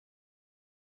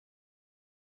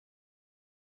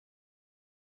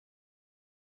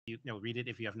you read it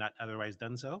if you have not otherwise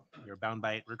done so. You're bound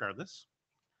by it regardless.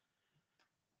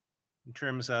 In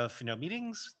terms of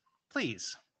meetings,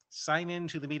 please sign in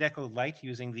to the Meet Echo Lite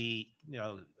using the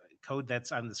code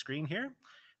that's on the screen here.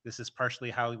 This is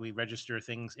partially how we register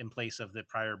things in place of the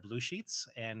prior blue sheets,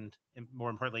 and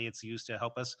more importantly, it's used to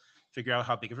help us figure out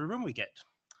how big of a room we get.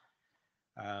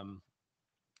 In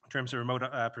terms of remote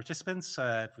participants,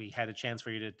 if we had a chance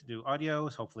for you to do audio,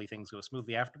 hopefully things go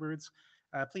smoothly afterwards.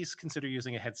 Please consider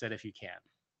using a headset if you can.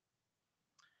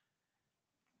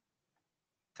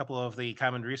 A couple of the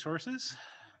common resources.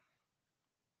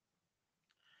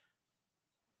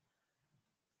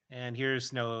 And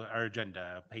here's our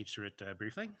agenda. I'll page through it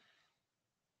briefly.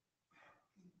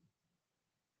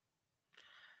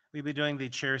 We'll be doing the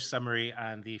chair's summary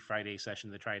on the Friday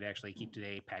session to try to actually keep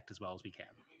today packed as well as we can.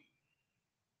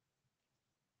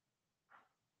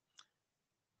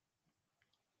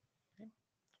 Okay.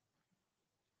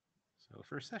 So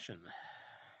first session.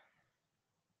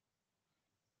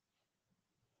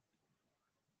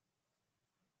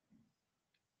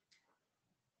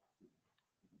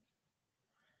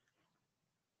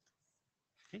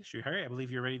 Okay, Srihari, I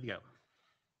believe you're ready to go.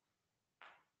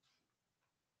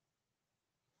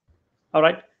 All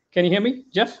right. Can you hear me,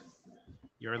 Jeff?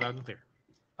 You're loud and clear.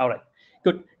 All right.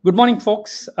 Good. Good morning,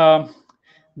 folks.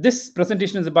 This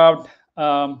presentation is about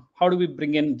how do we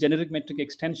bring in generic metric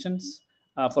extensions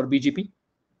for BGP.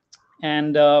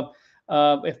 And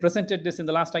I've presented this in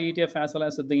the last IETF as well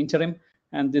as the interim.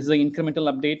 And this is an incremental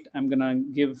update. I'm going to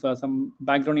give some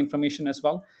background information as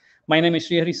well. My name is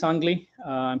Srihari Sangli.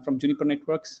 I'm from Juniper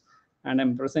Networks, and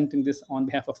I'm presenting this on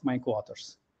behalf of my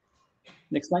co-authors.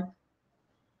 Next slide.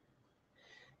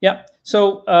 Yeah,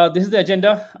 so this is the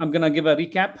agenda. I'm going to give a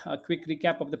quick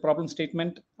recap of the problem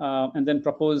statement, and then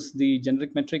propose the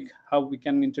generic metric, how we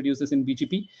can introduce this in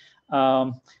BGP,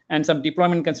 and some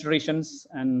deployment considerations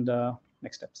and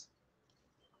next steps.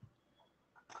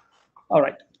 All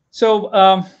right,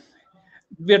 so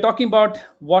we are talking about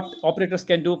what operators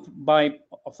can do by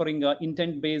offering an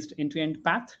intent-based end-to-end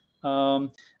path.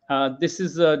 This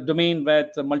is a domain with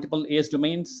multiple AS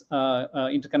domains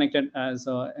interconnected as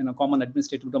in a common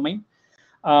administrative domain.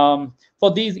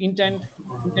 For these intent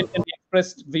can be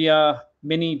expressed via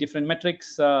many different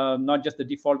metrics, not just the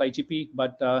default IGP,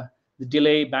 but the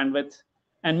delay, bandwidth,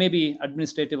 and maybe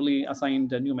administratively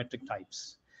assigned new metric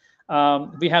types.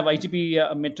 We have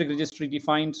IGP metric registry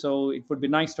defined, so it would be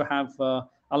nice to have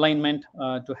alignment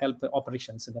to help the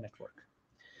operations in the network.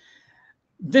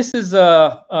 This is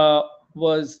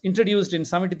was introduced in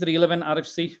 7311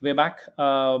 RFC way back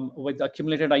with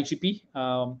accumulated IGP,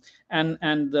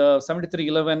 and the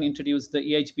 7311 introduced the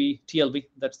EIGP TLB.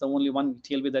 That's the only one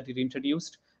TLB that it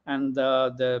introduced, and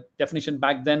the definition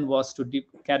back then was to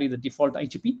carry the default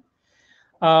IGP.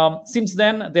 Since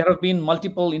then, there have been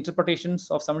multiple interpretations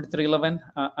of 7311.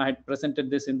 I had presented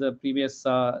this in the previous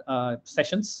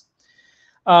sessions.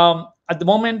 At the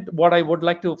moment, what I would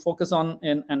like to focus on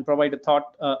and provide a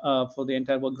thought for the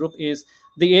entire work group is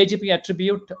the AGP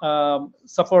attribute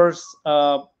suffers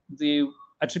the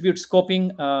attribute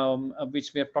scoping,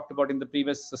 which we have talked about in the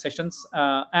previous sessions,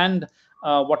 and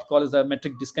what called as the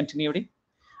metric discontinuity.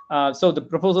 So the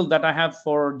proposal that I have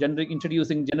for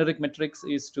introducing generic metrics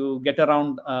is to get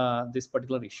around this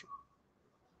particular issue.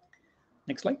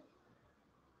 Next slide.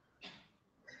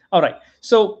 All right,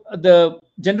 so the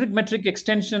generic metric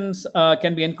extensions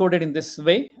can be encoded in this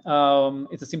way.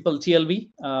 It's a simple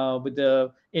TLV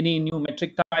with any new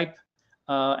metric type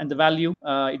and the value.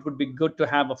 It would be good to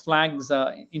have a flags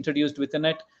introduced within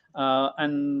it.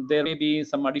 And there may be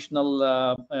some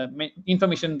additional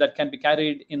information that can be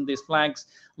carried in these flags,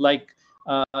 like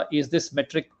is this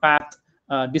metric path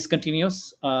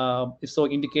discontinuous? If so,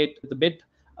 indicate the bit.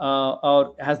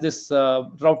 Or has this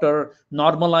router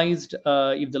normalized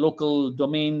if the local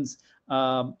domains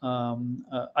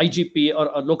IGP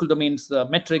or local domains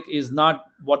metric is not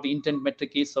what the intent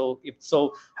metric is? So if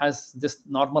so, has this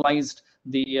normalized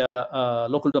the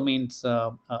local domains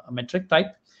metric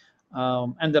type?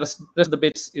 And the rest of the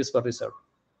bits is for reserve.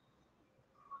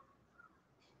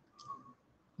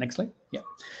 Next slide. Yeah.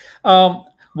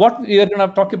 What we are going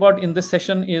to talk about in this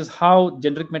session is how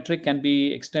generic metric can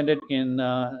be extended in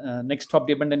next hop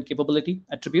dependent capability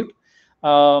attribute.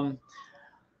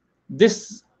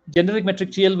 This generic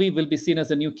metric TLV will be seen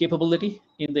as a new capability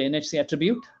in the NHC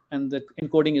attribute, and the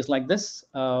encoding is like this.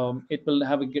 It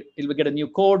will get a new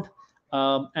code,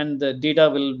 and the data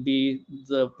will be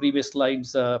the previous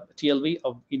slide's TLV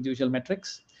of individual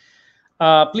metrics.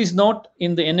 Please note,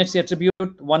 in the NHC attribute,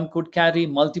 one could carry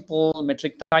multiple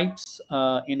metric types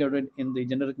included in the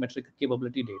generic metric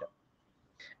capability data.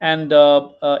 And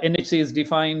NHC is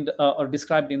defined or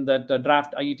described in that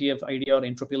draft IETF IDR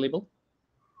entropy label.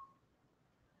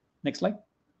 Next slide.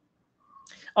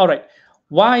 All right.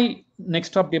 Why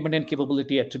next hop dependent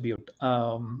capability attribute?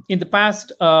 In the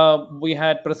past, we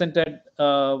had presented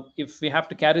if we have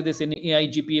to carry this in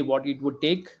AIGP, what it would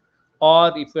take,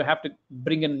 or if we have to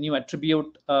bring in a new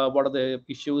attribute, what are the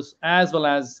issues, as well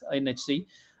as NHC.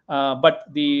 But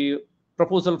the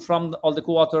proposal from all the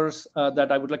co-authors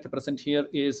that I would like to present here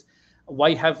is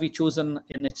why have we chosen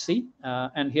NHC,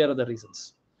 and here are the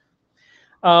reasons.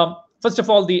 First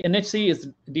of all, the NHC is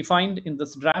defined in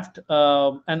this draft,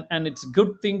 and it's a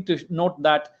good thing to note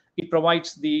that it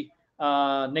provides the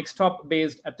next hop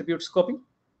based attribute scoping.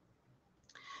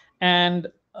 And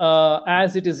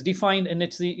as it is defined,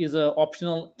 NHC is an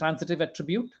optional transitive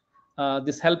attribute.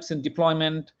 This helps in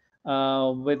deployment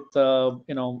with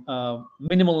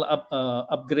minimal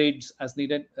upgrades as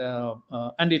needed,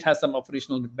 and it has some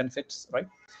operational benefits, right?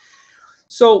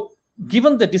 So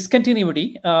given the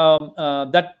discontinuity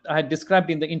that I had described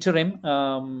in the interim,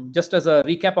 just as a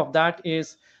recap of that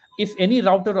is, if any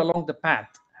router along the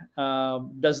path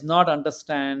does not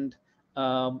understand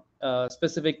a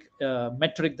specific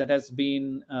metric that has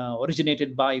been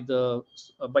originated by the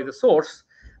source,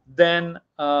 then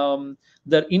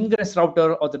the ingress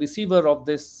router or the receiver of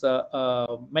this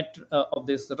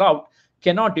route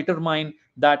cannot determine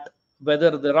that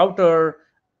whether the router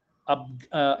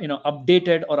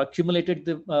updated or accumulated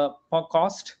the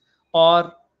cost,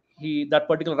 or that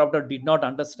particular router did not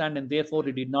understand and therefore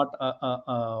it did not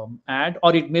add,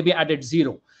 or it may be added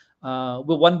zero.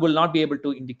 One will not be able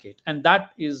to indicate, and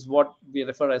that is what we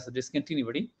refer as a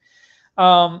discontinuity.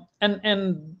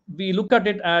 And we look at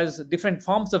it as different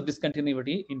forms of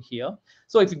discontinuity in here.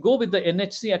 So if you go with the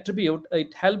NHC attribute,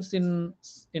 it helps in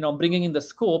bringing in the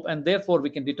scope, and therefore we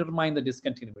can determine the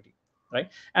discontinuity, right?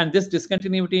 And this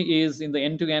discontinuity is in the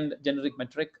end-to-end generic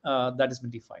metric that has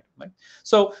been defined, right?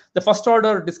 So the first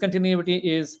order discontinuity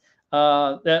is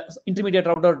the intermediate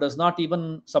router does not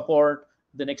even support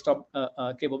the next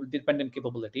dependent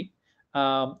capability,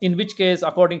 in which case,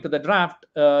 according to the draft,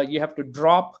 you have to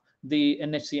drop the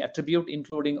NHC attribute,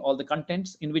 including all the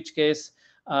contents, in which case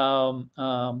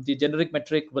the generic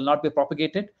metric will not be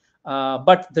propagated,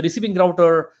 but the receiving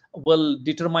router will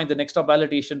determine the next hop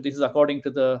validation. This is according to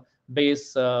the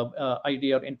base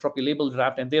IDR entropy label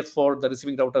draft, and therefore the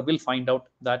receiving router will find out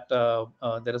that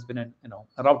there has been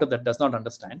a router that does not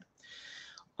understand.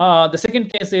 The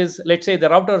second case is, let's say the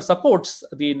router supports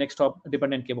the next hop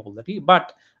dependent capability,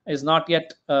 but is not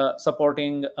yet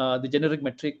supporting the generic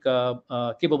metric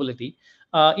capability,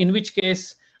 in which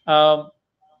case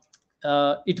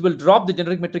it will drop the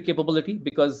generic metric capability,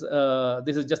 because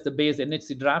this is just the base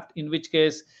NHC draft, in which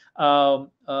case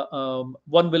one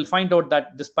will find out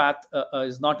that this path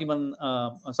is not even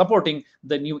supporting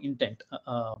the new intent.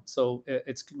 So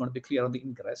it's going to be clear on the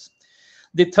ingress.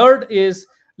 The third is,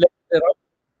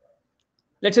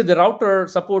 let's say the router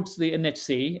supports the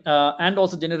NHC and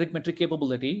also generic metric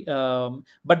capability,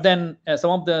 but then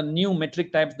some of the new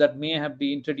metric types that may have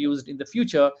been introduced in the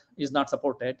future is not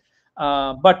supported.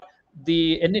 But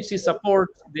the NHC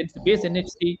supports, the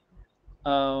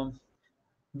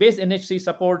base NHC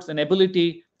supports an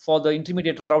ability for the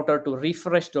intermediate router to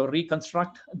refresh or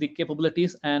reconstruct the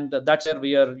capabilities, and that's where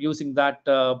we are using that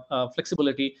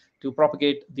flexibility to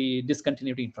propagate the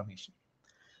discontinuity information.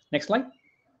 Next slide.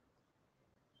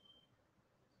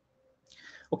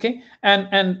 Okay,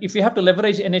 and if you have to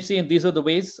leverage NHC, and these are the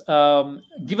ways,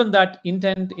 given that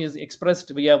intent is expressed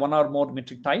via one or more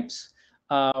metric types,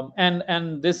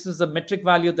 and this is a metric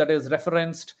value that is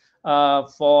referenced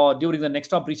for during the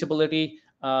next hop reachability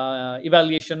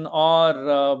evaluation,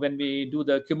 or when we do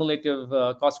the cumulative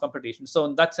cost computation. So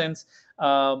in that sense,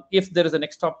 if there is a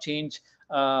next hop change,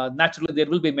 naturally there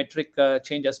will be metric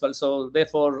change as well. So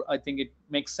therefore, I think it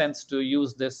makes sense to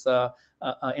use this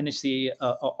NHC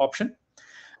option.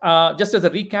 Just as a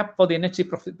recap for the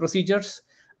NHC procedures,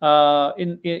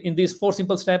 in these 4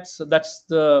 simple steps, that's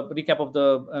the recap of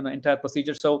the entire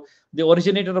procedure. So the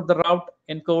originator of the route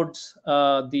encodes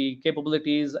the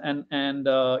capabilities, and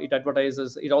it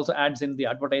advertises. It also adds in the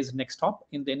advertised next hop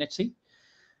in the NHC.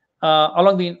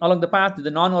 Along the path,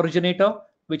 the non-originator,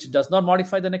 which does not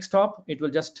modify the next hop, it will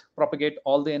just propagate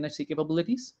all the NHC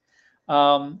capabilities.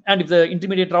 And if the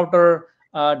intermediate router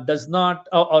does not,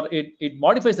 or it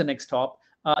modifies the next hop,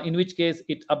 in which case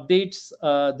it updates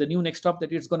the new next hop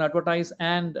that it's going to advertise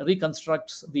and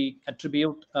reconstructs the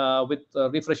attribute with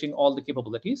refreshing all the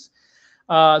capabilities.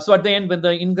 So at the end, when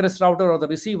the ingress router or the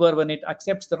receiver, when it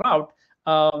accepts the route,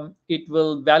 it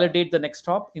will validate the next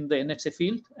hop in the NHC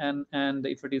field, and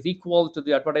if it is equal to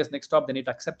the advertised next hop, then it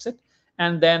accepts it.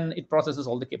 and then it processes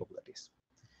all the capabilities.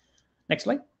 Next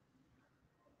slide.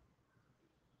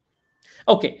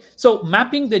 Okay, so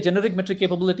mapping the generic metric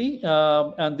capability,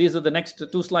 and these are the next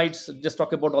two slides, just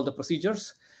talk about all the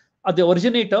procedures. At the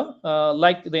originator,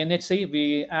 like the NHC,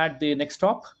 we add the next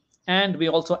stop, and we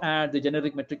also add the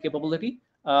generic metric capability,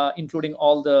 including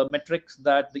all the metrics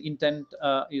that the intent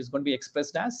is going to be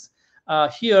expressed as.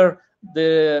 Here,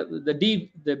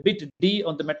 the bit D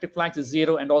on the metric flags is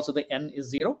 0, and also the N is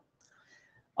 0.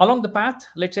 Along the path,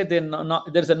 let's say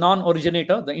there's a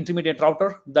non-originator, the intermediate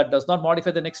router, that does not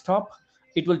modify the next stop.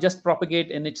 It will just propagate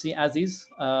NHC as is.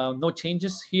 No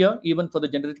changes here, even for the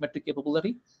generic metric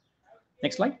capability.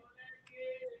 Next slide.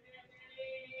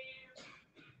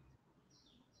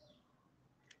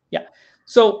 Yeah.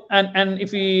 So, and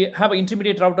if we have an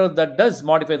intermediate router that does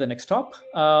modify the next stop,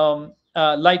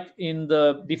 like in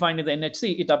the defined in the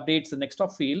NHC, it updates the next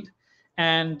stop field.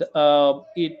 And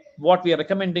what we are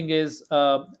recommending is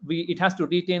it has to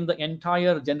retain the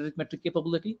entire generic metric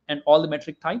capability and all the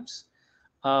metric types.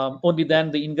 Only then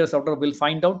the ingress router will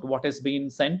find out what has been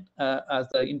sent as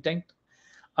the intent.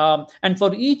 And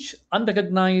for each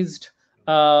unrecognized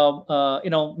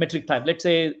metric type, let's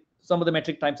say some of the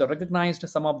metric types are recognized,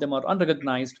 some of them are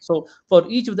unrecognized. So for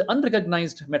each of the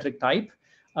unrecognized metric type,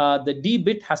 the D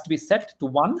bit has to be set to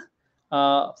 1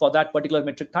 for that particular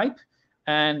metric type.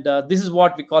 And this is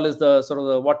what we call as the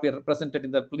what we represented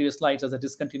in the previous slides as a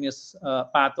discontinuous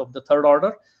path of the third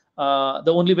order.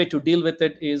 The only way to deal with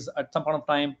it is at some point of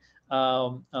time,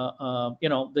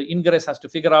 the ingress has to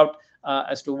figure out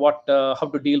as to how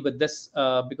to deal with this,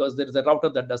 because there is a router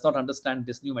that does not understand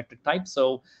this new metric type.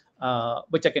 So,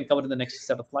 which I can cover in the next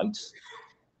set of slides.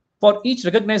 For each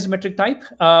recognized metric type,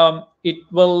 it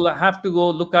will have to go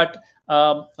look at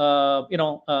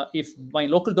if my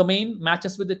local domain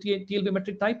matches with the TLB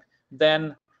metric type,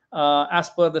 then as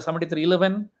per the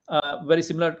 7311, very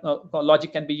similar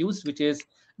logic can be used, which is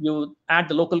you add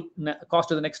the local cost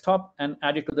to the next stop and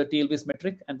add it to the TLB's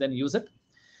metric and then use it.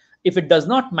 If it does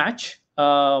not match,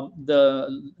 the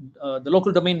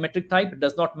local domain metric type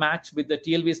does not match with the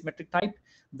TLB's metric type,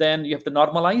 then you have to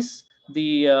normalize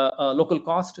the local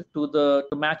cost to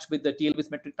match with the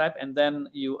TLB's metric type, and then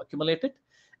you accumulate it.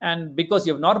 And because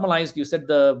you have normalized, you set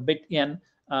the bit N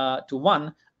to 1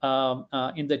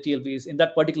 in the TLB's, in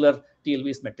that particular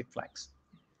TLB's metric flags.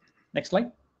 Next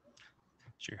slide.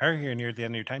 Sure, you're near the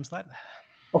end of your time slot.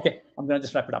 Okay, I'm going to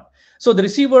just wrap it up. So the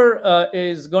receiver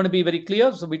is going to be very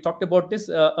clear. So we talked about this.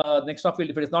 Next stop field,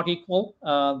 if it is not equal,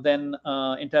 then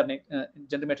entire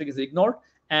generic metric is ignored.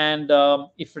 And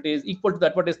if it is equal to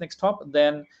that, what is next stop,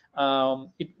 then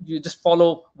you just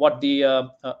follow what the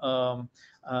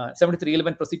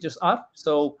 7311 procedures are.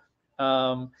 So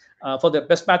for the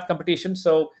best path computation,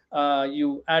 so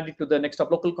you add it to the next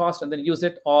stop local cost and then use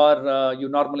it, or you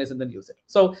normalize and then use it.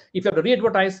 So if you have to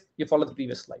re-advertise, you follow the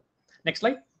previous slide. Next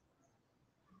slide.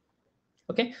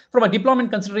 Okay, from a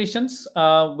deployment considerations,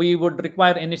 we would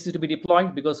require NHC to be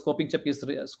deployed because scoping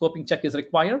check is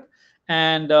required.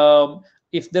 And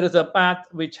if there is a path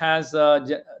which has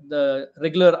the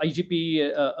regular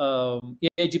IGP,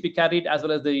 AIGP carried as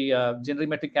well as the generic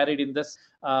metric carried in this,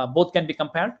 both can be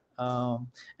compared.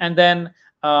 And then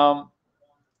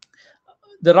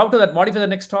the router that modifies the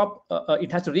next stop,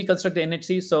 it has to reconstruct the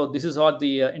NHC. So this is how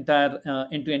the entire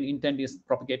end-to-end intent is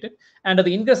propagated. And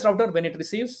the ingress router, when it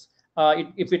receives,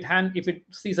 if it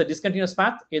sees a discontinuous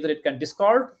path, either it can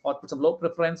discard or put some low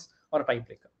preference or a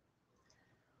tiebreaker.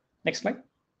 Next slide.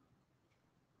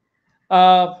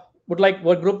 Would like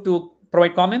work group to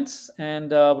provide comments, and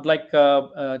would like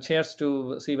chairs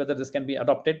to see whether this can be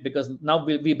adopted, because now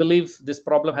we believe this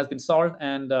problem has been solved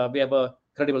and we have a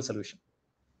credible solution.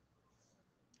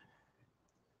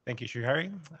 Thank you,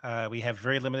 Srihari. We have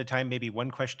very limited time, maybe one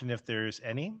question if there's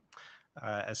any.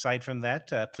 Aside from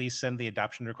that, please send the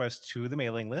adoption request to the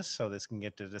mailing list so this can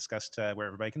get discussed where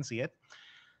everybody can see it.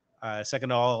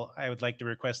 Second of all, I would like to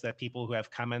request that people who have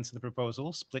comments in the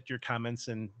proposal split your comments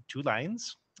in 2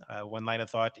 lines. One line of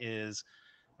thought is,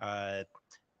 are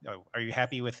you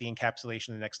happy with the encapsulation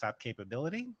of the next stop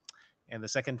capability? And the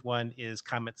second one is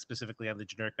comment specifically on the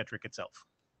generic metric itself.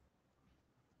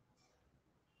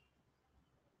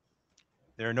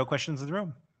 There are no questions in the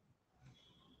room.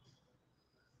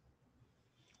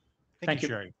 Thank you,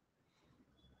 Sherry.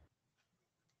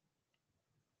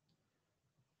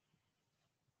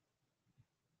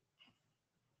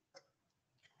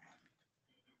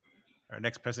 Our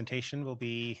next presentation will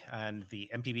be on the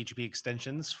MPBGP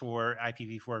extensions for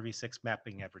IPv4v6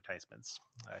 mapping advertisements.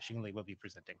 Xingli will be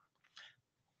presenting.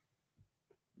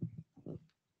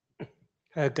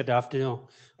 Good afternoon.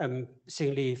 I'm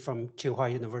Xingli from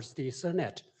Tsinghua University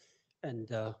CERNET, and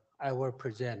I will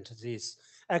present this.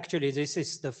 Actually, this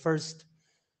is the first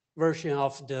version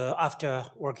of the after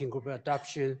working group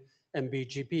adoption and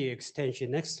BGP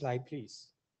extension. Next slide, please.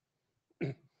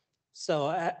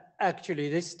 So actually,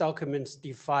 this document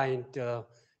defines the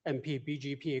MP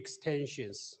BGP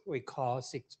extensions we call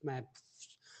 6-map,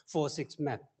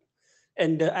 4-6-map.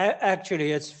 And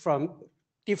actually, it's from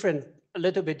different, a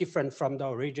little bit different from the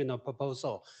original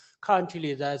proposal.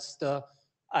 Currently, that's the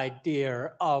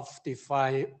idea of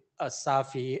define a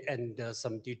SAFI and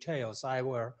some details. I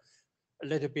will a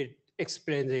little bit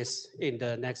explain this in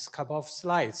the next couple of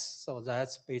slides. So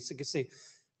that's basically,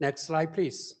 next slide,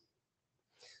 please.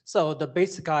 So the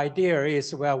basic idea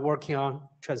is we are working on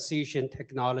transition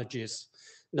technologies.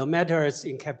 No matter it's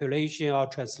encapsulation or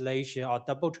translation or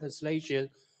double translation,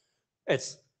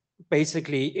 it's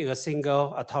basically in a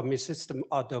single atomic system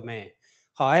or domain.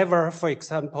 However, for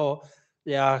example,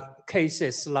 there are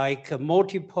cases like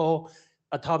multiple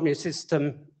atomic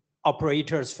system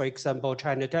operators, for example,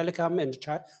 China Telecom and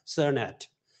CERNET.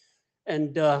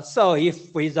 And so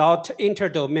if without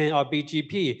interdomain or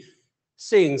BGP,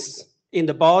 things in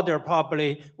the border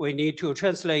probably we need to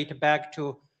translate back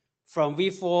to from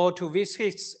V4 to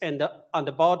V6 and on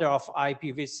the border of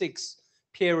IPv6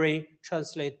 peering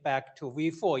translate back to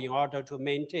V4 in order to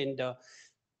maintain the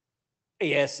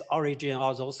AS origin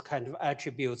or those kind of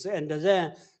attributes. And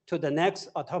then to the next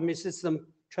atomic system,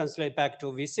 translate back to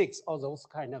V6, all those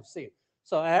kind of things.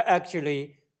 So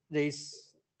actually,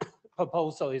 this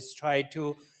proposal is try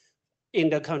to, in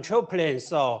the control plane,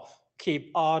 so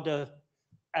keep all the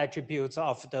attributes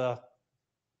of the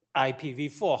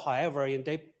IPv4. However, in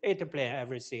the data plane,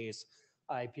 everything is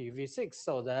IPv6.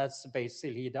 So that's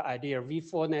basically the idea,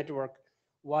 V4 network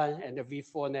 1 and the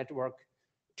V4 network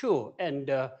 2.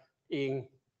 And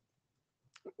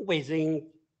within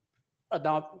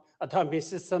atomic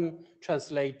system,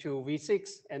 translate to V6,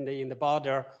 and in the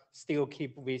border, still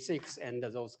keep V6 and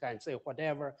those kinds of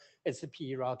whatever, it's a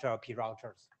P router or P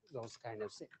routers, those kind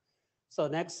of things. So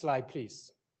next slide,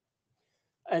 please.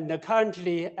 And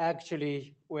currently,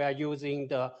 actually, we are using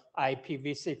the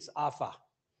IPv6 alpha.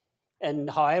 And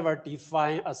however,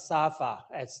 define a SAFA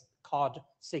as called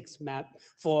 6-map,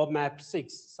 4-map-6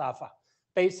 SAFA.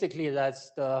 Basically,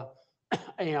 that's the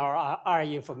ARR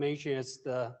information is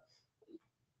the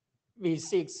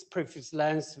V6 prefix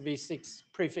length, V6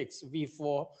 prefix,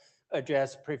 V4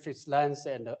 address prefix length,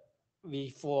 and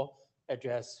V4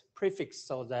 address prefix.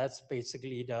 So that's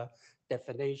basically the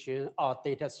definition or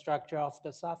data structure of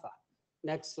the SAFA.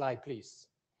 Next slide, please.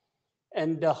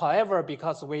 And however,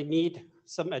 because we need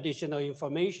some additional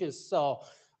information, so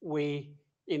we,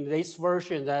 in this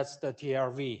version, that's the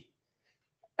TRV,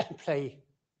 play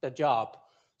the job.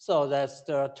 So that's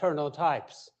the terminal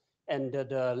types and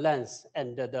the length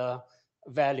and the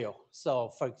value. So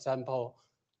for example,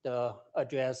 the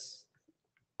address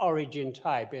origin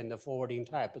type and the forwarding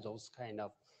type, those kind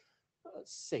of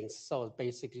things. So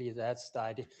basically that's the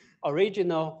idea.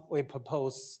 Original, we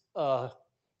propose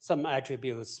some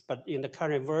attributes, but in the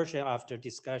current version after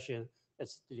discussion,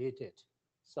 it's deleted.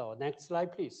 So next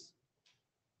slide, please.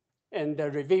 And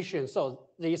the revision, so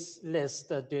this lists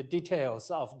the details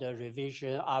of the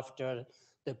revision after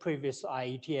the previous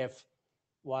IETF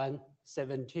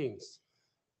 117.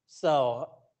 So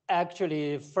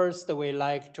actually, first we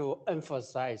like to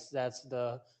emphasize that's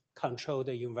the controlled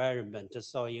environment.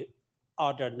 So in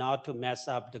order not to mess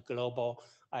up the global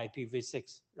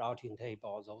IPv6 routing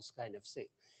table, those kind of things.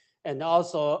 And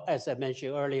also, as I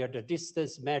mentioned earlier, the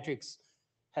distance matrix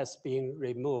has been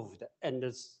removed. And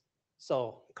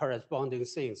so corresponding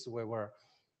things we will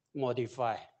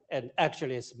modify. And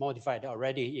actually it's modified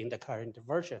already in the current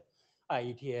version,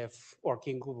 IETF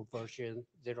working group version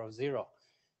 00.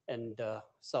 And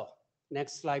so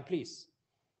next slide, please.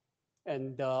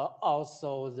 And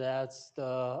also that's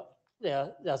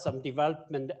there are some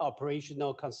development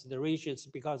operational considerations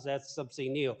because that's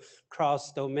something new,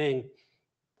 cross-domain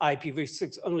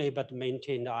IPv6 only, but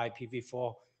maintain the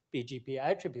IPv4 BGP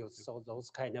attributes. So those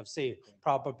kind of things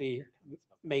probably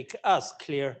make us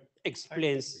clear,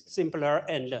 explain simpler,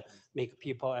 and make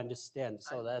people understand.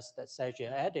 So that's the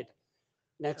section added.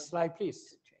 Next slide,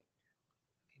 please.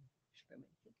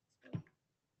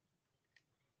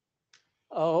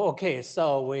 Oh, okay,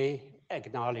 so we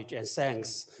acknowledge and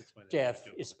thanks Jeff,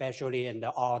 especially and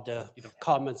all the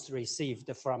comments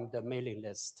received from the mailing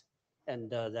list.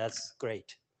 And that's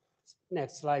great.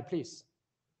 Next slide, please.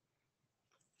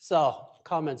 So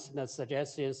comments and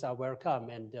suggestions are welcome,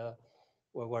 and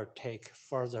we will take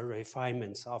further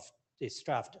refinements of this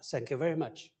draft. Thank you very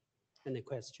much. Any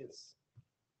questions?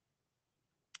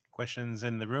 Questions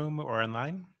in the room or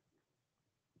online?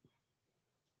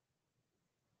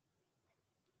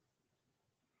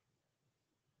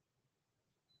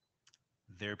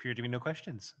 There appear to be no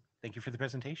questions. Thank you for the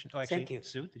presentation. Oh, actually, Thank you.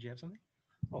 Sue, did you have something?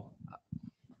 Oh,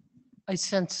 I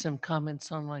sent some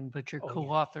comments online, but your Oh, yeah.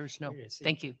 co-authors, no. Yes, yeah.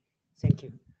 Thank you. thank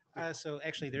you. So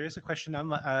actually, there is a question on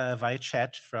via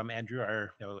chat from Andrew,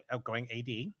 our outgoing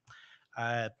AD.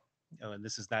 And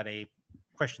this is not a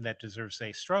question that deserves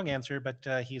a strong answer, but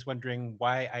he's wondering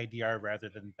why IDR rather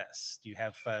than BESS. Do you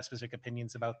have specific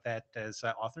opinions about that as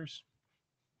authors?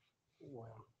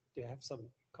 Well, do you have some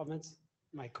comments,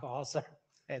 my co-author?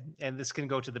 And this can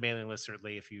go to the mailing list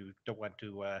certainly if you don't want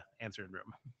to answer in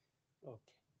room. Okay.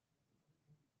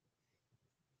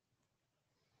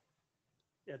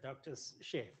 Yeah, Dr.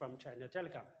 Xie from China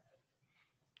Telecom,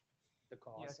 the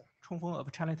co-author. Chongfeng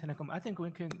of China Telecom. I think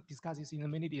we can discuss this in the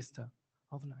mini list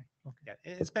offline. Okay. Yeah,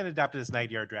 it's been adopted as an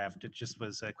IDR draft. It just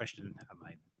was a question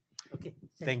online. Okay.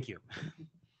 Thank you.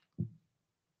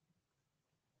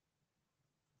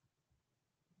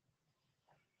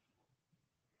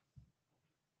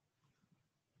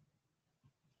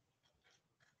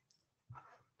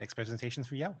 Next presentation is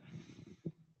for Yao.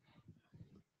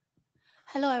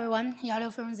 Hello, everyone.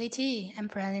 Yalo from ZT. I'm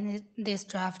presenting this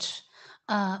draft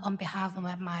on behalf of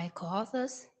my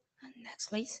co-authors. Next,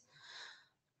 please.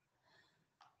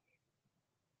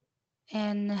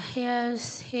 And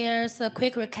here's a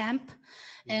quick recap.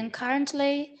 And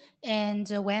currently, and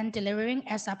when delivering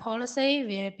SR policy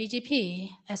via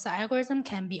BGP, SR algorithm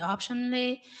can be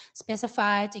optionally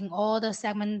specified in all the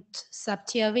segment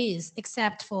sub-TLVs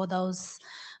except for those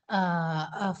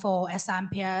for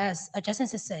SRMPRS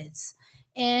adjacency sets.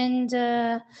 And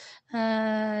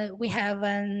we have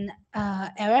an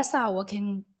LSR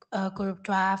working group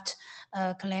draft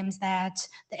claims that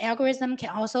the algorithm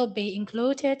can also be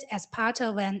included as part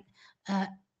of an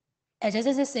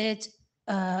adjacency set,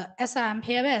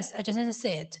 SRMPRS adjacency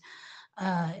set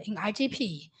in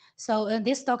IGP. So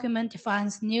this document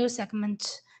defines new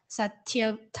segment set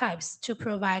tier types to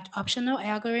provide optional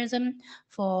algorithm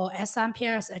for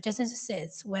SRMPRS adjacency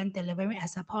sets when delivering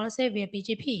SR policy via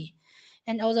BGP.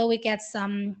 And although we get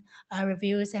some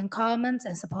reviews and comments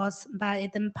and supports, but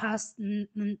it didn't pass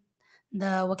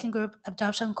the working group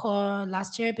adoption call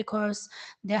last year because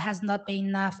there has not been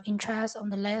enough interest on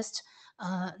the list.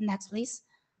 Next, please.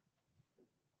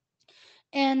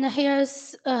 And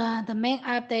here's the main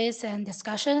updates and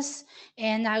discussions.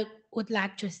 And I would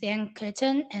like to thank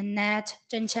Curtin and Nat,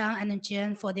 Zhenqiang, and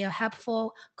Jen for their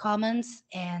helpful comments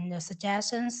and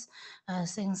suggestions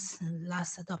since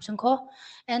last adoption call.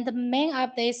 And the main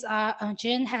updates are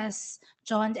Jen has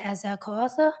joined as a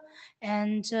co-author,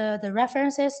 and the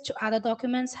references to other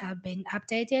documents have been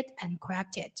updated and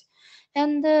corrected.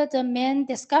 And the main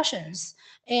discussions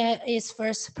is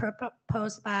first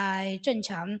proposed by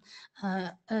Zhenqiang.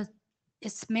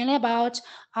 It's mainly about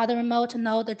are the remote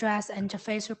node address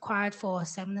interface required for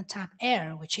segment type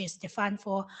air, which is defined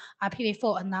for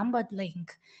IPv4 a numbered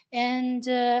link. And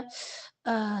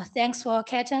thanks for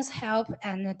Katen's help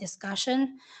and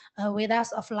discussion with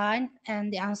us offline.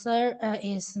 And the answer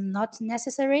is not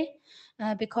necessary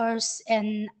because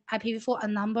an IPv4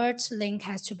 unnumbered link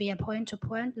has to be a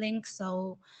point-to-point link,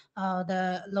 so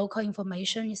the local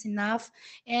information is enough.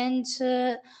 And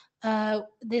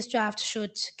this draft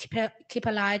should keep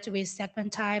aligned with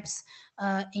segment types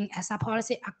in SR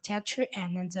policy architecture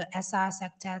and the SR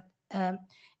sector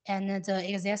and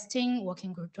the existing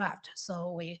working group draft.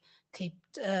 So we keep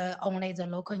only the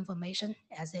local information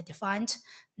as they defined.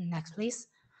 Next, please.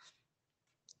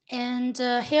 And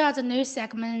here are the new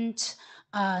segment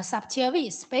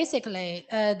sub-TLVs. Basically,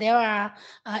 there are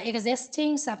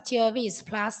existing sub-TLVs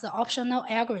plus the optional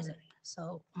algorithm.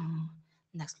 So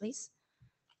next, please.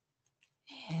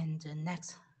 And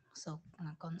next. So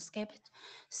I'm going to skip it.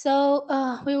 So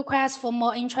we request for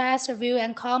more interest, review,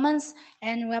 and comments,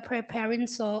 and we're preparing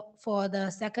for the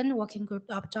second working group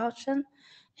adoption.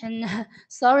 And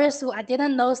sorry, Sue, I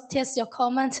didn't notice your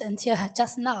comment until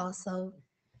just now. So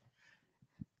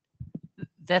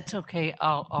That's okay.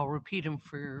 I'll repeat them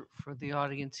for the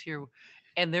audience here,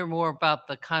 and they're more about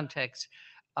the context.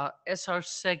 SR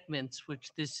segments,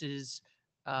 which this is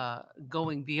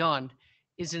going beyond,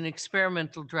 is an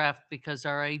experimental draft because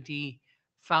our ID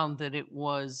found that it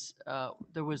was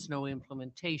there was no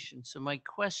implementation. So my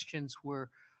questions were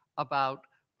about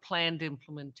planned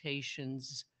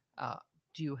implementations.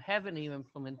 Do you have any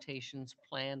implementations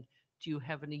planned? Do you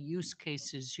have any use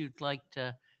cases you'd like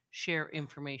to share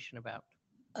information about?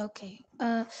 okay,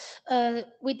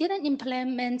 we didn't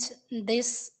implement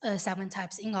these segment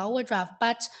types in our draft,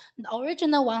 but the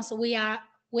original ones we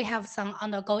have some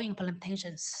undergoing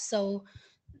implementations. So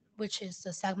which is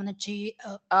the segment G.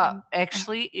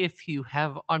 Actually, if you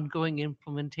have ongoing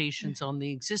implementations on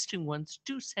the existing ones,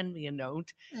 do send me a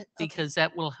note Okay. because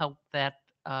that will help that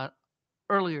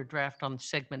earlier draft on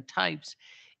segment types.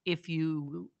 If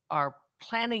you are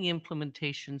planning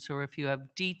implementations or if you have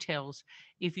details,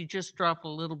 if you just drop a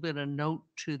little bit of note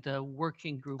to the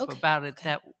working group Okay, about it, okay.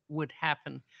 that would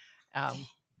happen. Okay.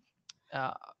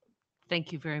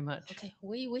 Thank you very much. Okay,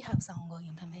 we have some ongoing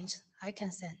implementation. I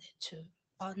can send it to,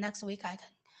 or next week I can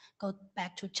go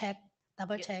back to check,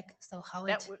 double Yeah, check, so how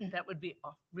That it. would that would be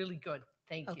really good.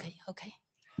 Thank you. Okay, okay.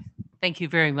 Thank you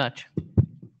very much.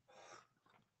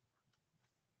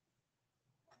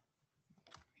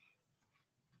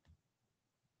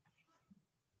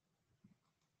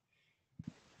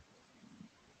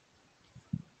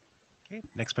 Okay,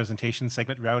 next presentation,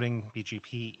 segment routing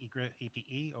BGP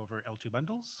APE over L2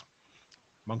 bundles.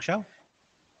 Mengxiao.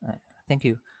 Thank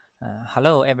you.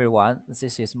 Hello, everyone.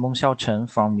 This is Mengxiao Chen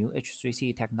from New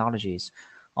H3C Technologies.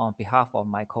 On behalf of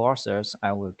my co-authors,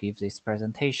 I will give this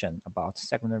presentation about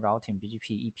segment routing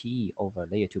BGP EPE over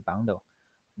Layer 2 bundle.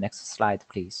 Next slide,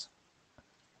 please.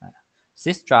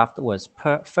 This draft was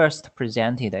first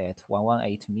presented at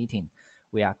 118 meeting.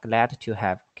 We are glad to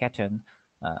have Curtin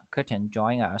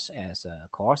join us as a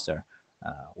co-author.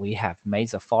 We have made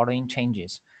the following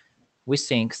changes. We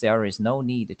think there is no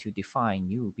need to define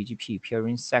new BGP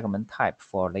peering segment type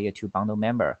for Layer 2 bundle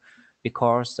member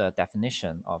because the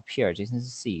definition of peer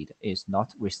adjacency seed is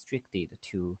not restricted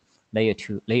to Layer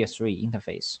 3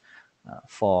 interface.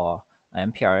 For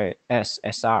MPLS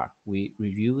SR, we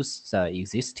reuse the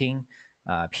existing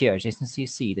peer adjacency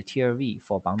seed TLV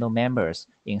for bundle members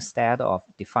instead of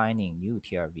defining new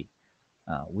TLV.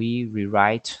 We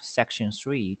rewrite Section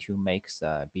 3 to make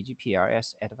the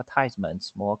BGPRS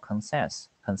advertisements more concise.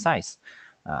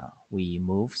 We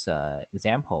move the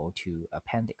example to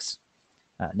appendix.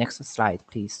 Next slide,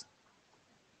 please.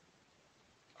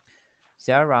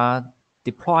 There are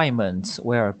deployments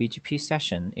where BGP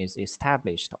session is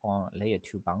established on Layer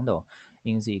 2 bundle.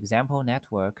 In the example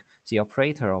network, the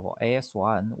operator of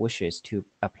AS1 wishes to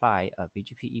apply a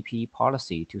BGP EPE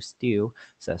policy to steal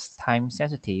the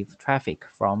time-sensitive traffic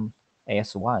from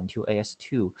AS1 to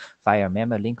AS2 via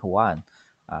member link 1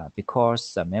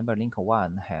 because the member link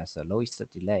 1 has the lowest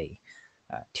delay.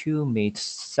 To meet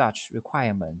such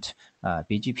requirement,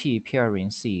 BGP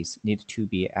peering seeds need to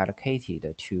be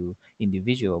allocated to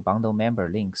individual bundle member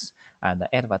links, and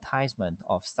the advertisement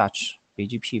of such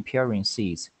BGP peering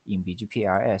seeds in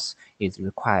BGPRS is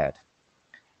required.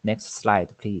 Next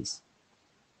slide, please.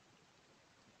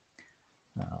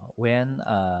 When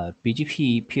a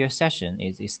BGP peer session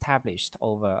is established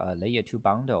over a Layer 2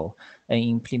 bundle, an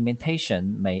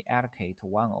implementation may allocate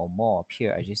one or more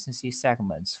peer adjacency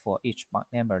segments for each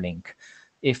member link.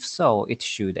 If so, it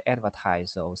should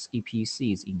advertise those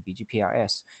EPCs in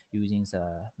BGPRS using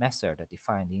the method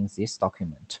defined in this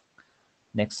document.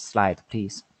 Next slide,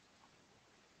 please.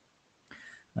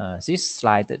 This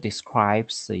slide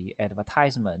describes the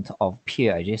advertisement of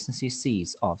peer adjacency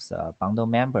seeds of the bundle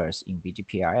members in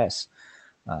BGPRS.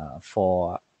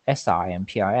 For SR and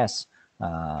PRS,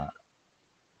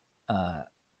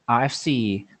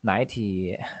 RFC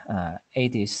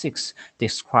 9086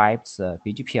 describes the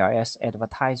BGPRS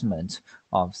advertisement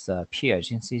of the peer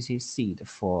adjacency seed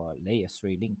for Layer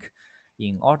 3 link.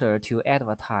 In order to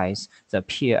advertise the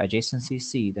peer adjacency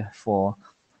seed for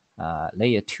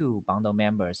Layer 2 bundle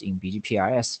members in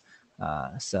BGPRS,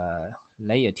 the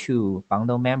Layer 2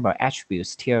 bundle member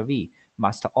attributes TLV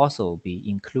must also be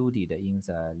included in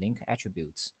the link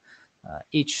attributes.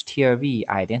 Each TLV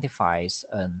identifies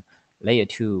an Layer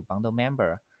 2 bundle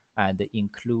member and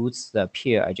includes the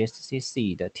peer adjacency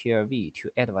seed TLV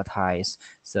to advertise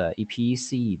the EPE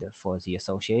seed for the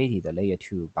associated Layer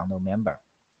 2 bundle member.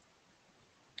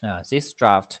 This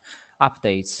draft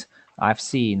updates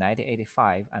IFC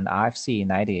 9085 and IFC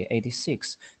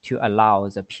 9086 to allow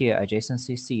the peer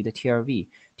adjacency seed TLV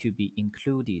to be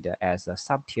included as a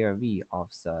sub-TLV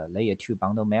of the Layer 2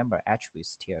 bundle member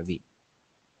attributes TLV.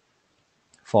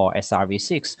 For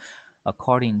SRv6,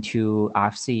 according to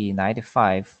IFC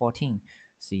 9514,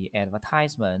 the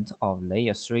advertisement of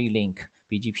Layer 3 link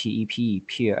BGP EPE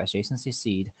peer adjacency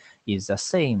seed is the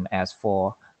same as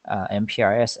for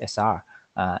MPLS SR.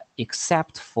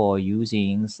 Except for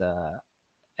using the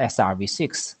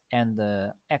SRv6 and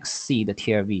the X seed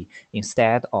TLV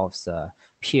instead of the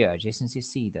peer adjacency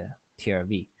seed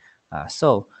TLV.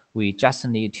 So we just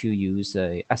need to use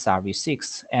the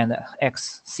SRv6 and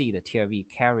X seed TLV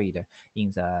carried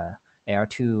in the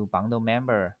L2 bundle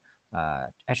member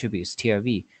attributes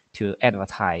TLV to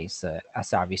advertise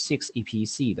SRv6 EPE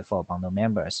seed for bundle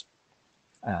members.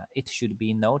 it should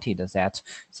be noted that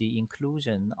the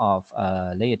inclusion of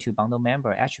layer 2 bundle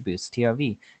member attributes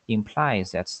TLV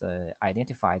implies that the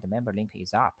identified member link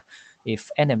is up.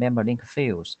 If any member link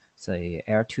fails, the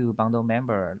L2 bundle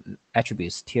member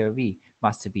attributes TLV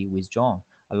must be withdrawn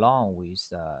along with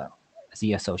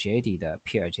the associated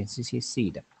peer adjacency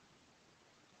seed.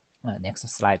 Next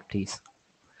slide, please.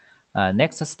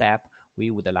 Next step, we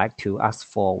would like to ask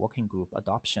for working group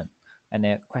adoption.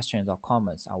 Any questions or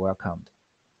comments are welcomed.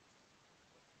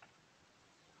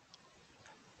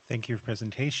 Thank you for your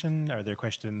presentation. Are there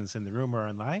questions in the room or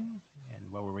online?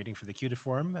 And while we're waiting for the queue to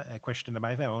form, a question of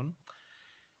my own.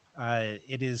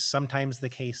 It is sometimes the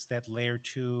case that layer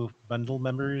 2 bundle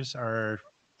members are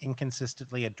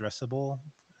inconsistently addressable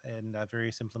in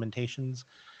various implementations.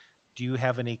 Do you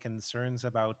have any concerns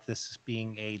about this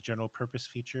being a general purpose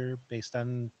feature based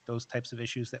on those types of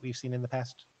issues that we've seen in the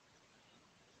past?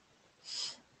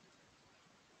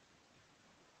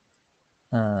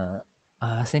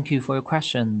 Thank you for your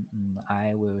question.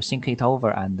 I will think it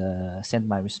over and send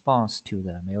my response to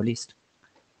the mail list.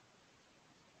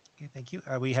 Okay, thank you.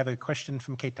 We have a question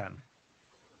from Ketan.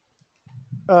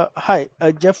 Hi,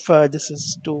 Jeff. This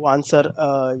is to answer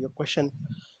your question.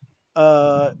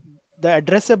 The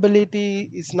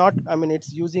addressability is not, I mean,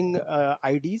 it's using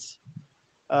IDs.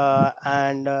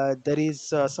 And there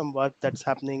is some work that's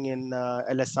happening in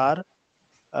LSR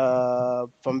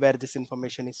from where this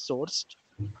information is sourced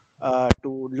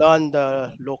to learn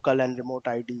the local and remote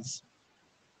IDs.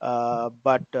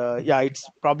 But yeah, it's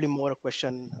probably more a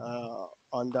question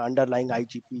on the underlying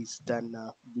IGPs than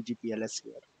BGPLS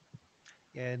here.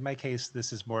 Yeah, in my case,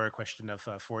 this is more a question of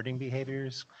forwarding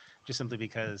behaviors, just simply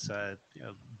because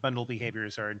bundle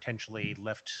behaviors are intentionally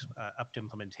left up to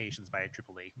implementations by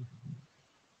AAA.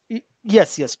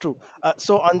 Yes, true.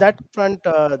 So on that front,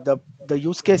 the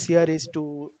use case here is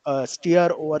to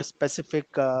steer over specific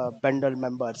bundle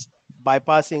members,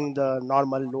 bypassing the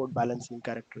normal load balancing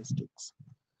characteristics.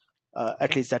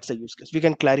 At least that's a use case. We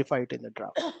can clarify it in the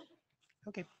draft.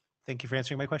 Okay, thank you for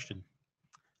answering my question.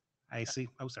 I see.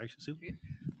 Oh, sorry, Sue.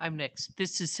 I'm next.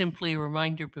 This is simply a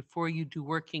reminder before you do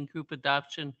working group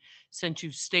adoption, since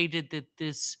you've stated that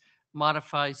this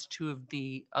modifies 2 of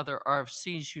the other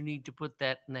RFCs, you need to put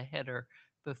that in the header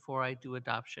before I do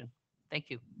adoption. Thank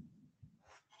you.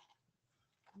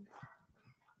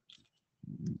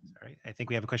 All right, I think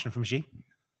we have a question from Xi.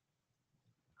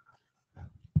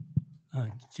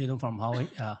 Jidong from Huawei.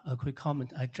 A quick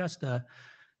comment. I just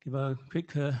give a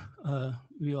quick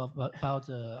view about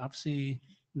RFC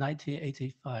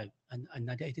 1985 and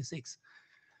 1986.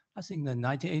 I think the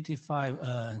 1985,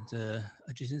 the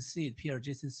adjacent seed, peer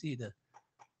adjacent seed,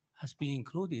 has been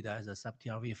included as a sub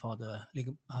TLV for the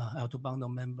L2 bundle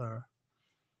member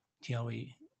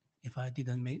TLV, if I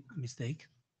didn't make mistake.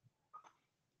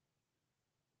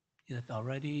 Is it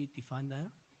already defined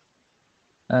there?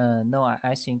 No,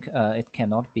 I think it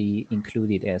cannot be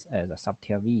included as a sub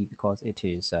TLV because it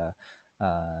is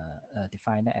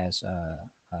defined as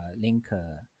a link,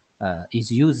 is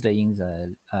used in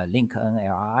the link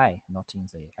NLRI, not in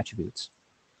the attributes.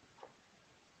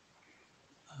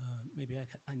 Maybe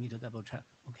I need to double check.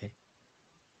 Okay.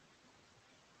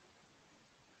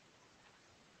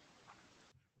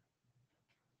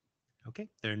 Okay,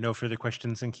 there are no further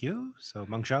questions in queue. So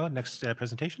Mengxiao, next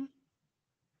presentation.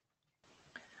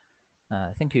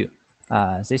 Thank you.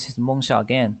 This is Mengxiao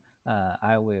again.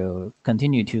 I will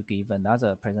continue to give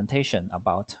another presentation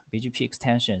about BGP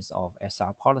extensions of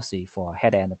SR policy for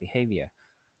head-end behavior.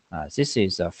 This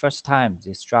is the first time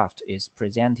this draft is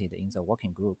presented in the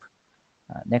working group.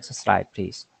 Next slide,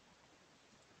 please.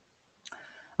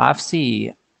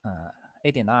 RFC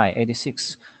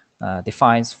 8986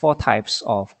 defines 4 types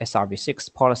of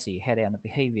SRv6 policy head-end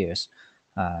behaviors.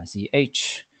 The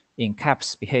H in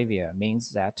caps behavior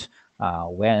means that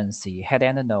when the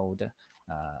head-end node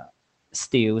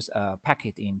steals a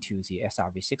packet into the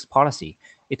SRv6 policy,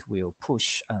 it will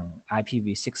push an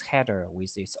IPv6 header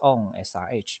with its own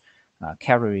SRH,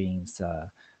 carrying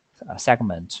the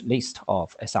segment list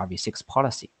of SRv6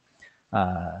 policy.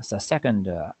 The second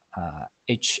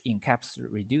H in caps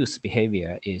reduce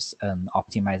behavior is an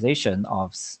optimization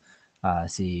of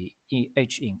the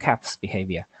H in caps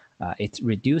behavior. It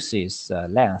reduces the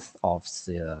length of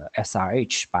the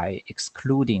SRH by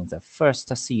excluding the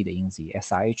first seed in the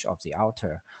SRH of the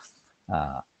outer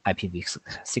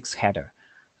IPv6 header.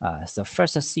 The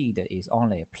first seed is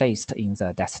only placed in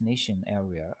the destination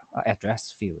area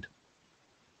address field.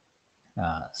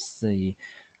 The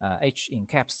H in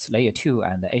caps layer 2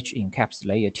 and the H in caps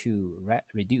layer 2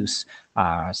 reduce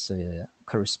are the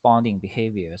corresponding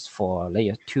behaviors for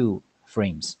layer 2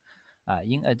 frames.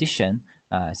 In addition,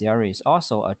 There is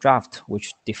also a draft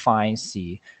which defines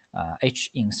the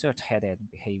H-insert headend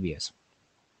behaviors.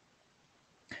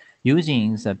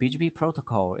 Using the BGP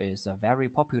protocol is a very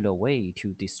popular way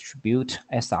to distribute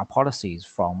SR policies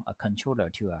from a controller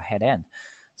to a headend.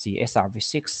 The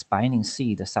SRv6 binding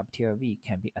seed subtier V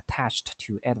can be attached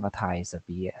to advertise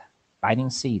the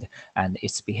binding seed and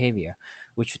its behavior,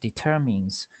 which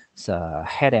determines the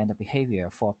headend behavior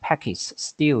for packets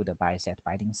stealed by that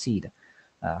binding seed.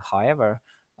 However,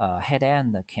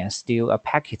 headend can steal a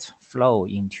packet flow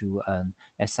into an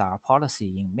SR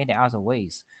policy in many other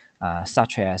ways,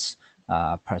 such as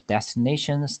per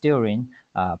destination steering,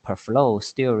 per flow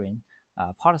steering,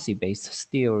 policy-based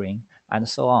steering, and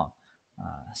so on.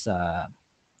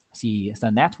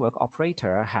 The network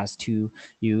operator has to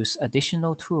use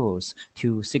additional tools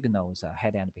to signal the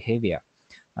headend behavior.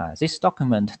 This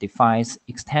document defines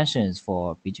extensions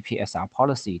for BGP SR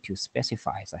policy to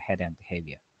specify the headend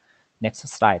behavior. Next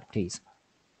slide, please.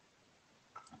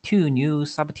 Two new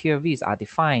subtier Vs are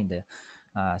defined.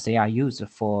 They are used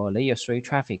for layer 3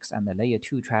 traffics and layer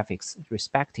 2 traffics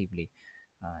respectively.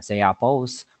 They are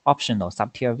both optional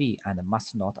subtier V and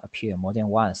must not appear more than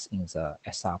once in the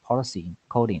SR policy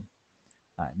encoding.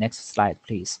 Next slide,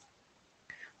 please.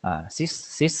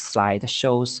 This slide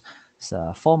shows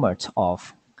the format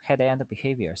of headend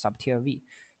behavior subtier V.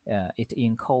 It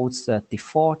encodes the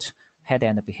default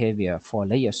headend behavior for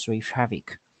layer 3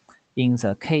 traffic. In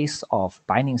the case of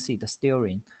binding seed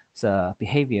steering, the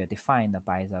behavior defined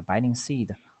by the binding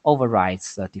seed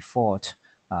overrides the default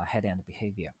headend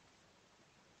behavior.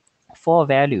 4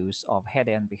 values of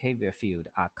headend behavior field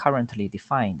are currently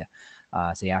defined.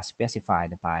 They are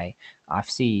specified by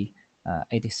RFC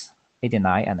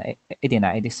 89 and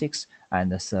 8986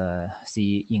 and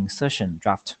the insertion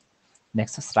draft.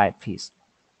 Next slide, please.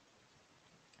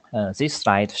 This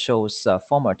slide shows the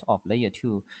format of layer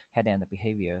 2 headend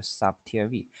behavior subtier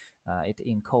V. It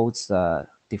encodes the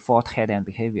default headend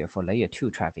behavior for layer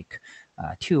 2 traffic.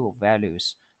 2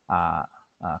 values are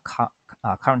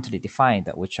currently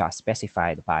defined, which are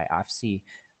specified by RFC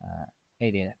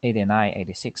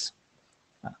 8986.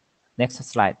 Next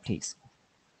slide, please.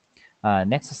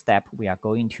 Next step, we are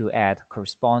going to add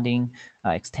corresponding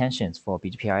extensions for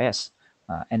BGPRS.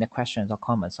 Any questions or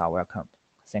comments are welcomed.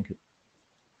 Thank you.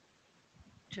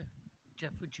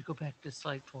 Jeff, would you go back to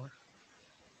slide 4?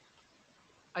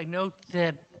 I note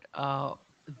that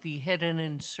the head and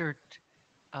insert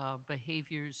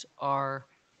behaviors are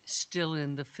still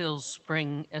in the Phil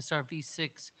Spring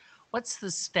SRv6. What's the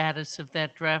status of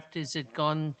that draft? Is it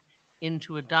gone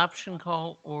into adoption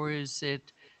call or is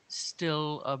it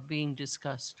still being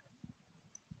discussed?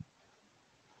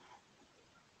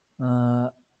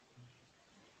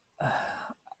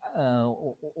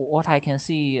 What I can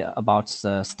see about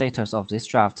the status of this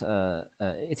draft,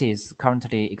 it is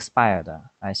currently expired.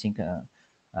 I think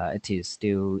it is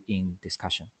still in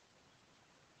discussion.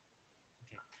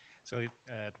 Okay, so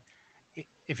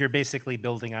if you're basically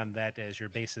building on that as your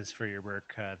basis for your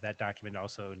work, that document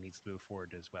also needs to move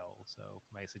forward as well. So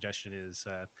my suggestion is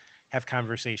have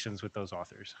conversations with those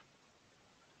authors.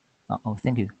 Oh,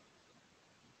 thank you.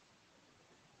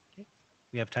 Okay,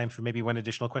 we have time for maybe one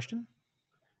additional question.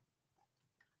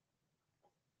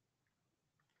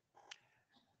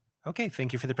 Okay,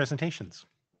 thank you for the presentations.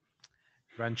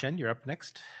 Ron Chen, you're up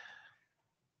next.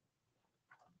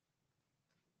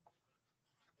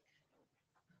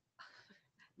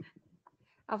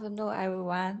 Afternoon,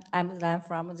 everyone. I'm Lan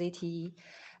from ZTE.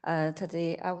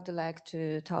 Today, I would like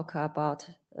to talk about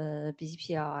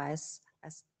BGPRS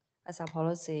as a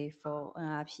policy for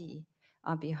NRP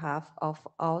on behalf of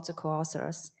all the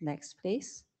co-authors. Next,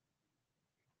 please.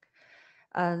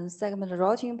 Segment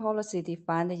routing policy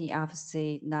defined in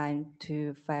RFC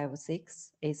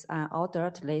 9256 is an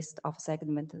ordered list of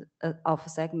segments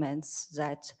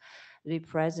that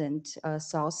represent a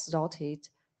source-routed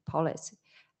policy.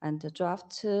 And the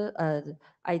draft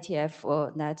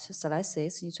IETF net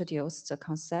slices introduced the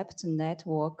concept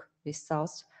network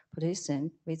resource partition,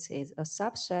 which is a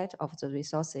subset of the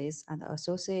resources and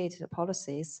associated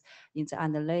policies in the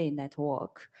underlying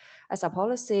network. As a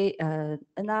policy,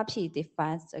 NRP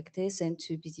defines the addition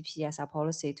to BGP as a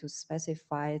policy to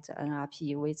specify the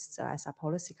NRP which the as a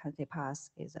policy country path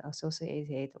is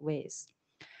associated with.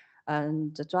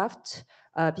 And the draft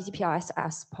BGPRS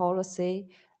as policy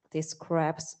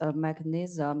describes a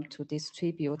mechanism to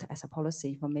distribute as a policy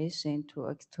information to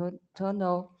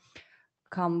external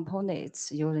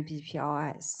components using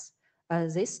BGPRS.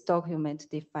 This document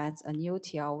defines a new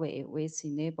TLV which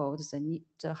enables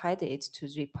the headed to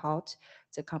report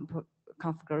the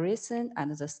configuration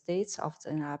and the states of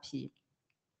the NRP.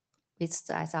 with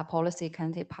the ISR policy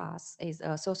candidate path is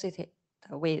associated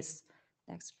with.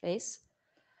 Next, please.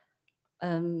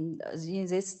 In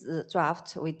this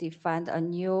draft, we defined a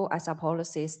new ISR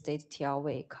policy state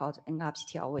TLV called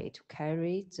NRP TLV to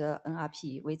carry the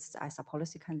NRP with the ISR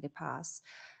policy candidate path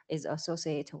is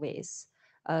associated with.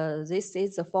 This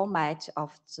is the format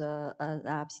of the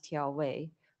NRP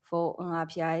TLV. For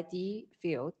NRP ID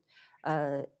field,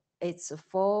 it's a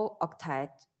 4-octet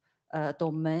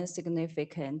domain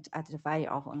significant identifier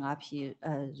of NRP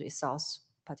resource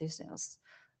partitions.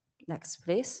 Next,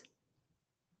 please.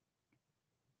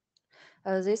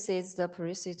 This is the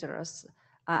procedures.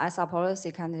 As a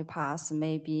policy candidate path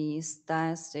may be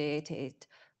instantiated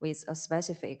with a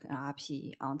specific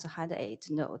NRP on the head 8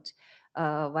 node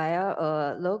via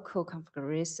a local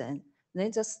configuration.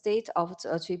 Then the state of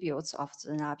the attributes of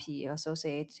the NRP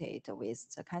associated with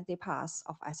the candidate path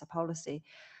of ISA policy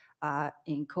are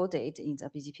encoded in the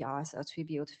BGPRS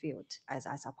attribute field as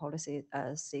ISA policy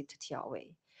state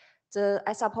TLV. The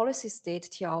ISR policy state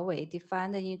TLV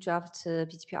defined in draft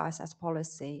BGPRS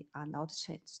policy are not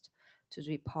changed to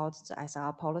report the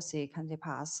ISR policy candidate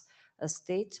path, a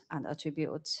state and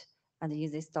attribute. And in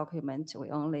this document, we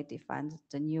only defined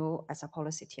the new ISR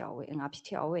policy TLV, NRP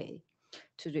TLV,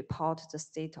 to report the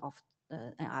state of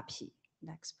NRP.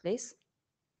 Next, please.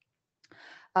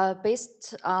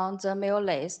 Based on the mail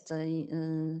list,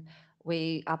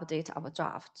 we update our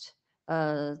draft.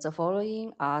 The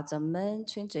following are the main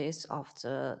changes of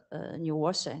the new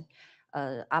version.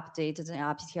 Update the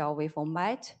RPTLV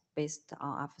format based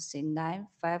on RFC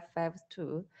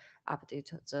 9552.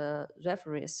 Update the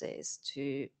references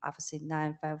to RFC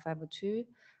 9552.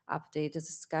 Update the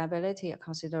scalability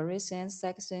consideration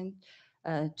section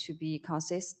to be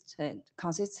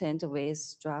consistent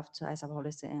with draft ISA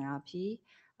policy NRP,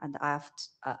 and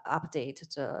update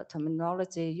the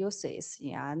terminology uses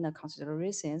in the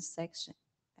consideration section.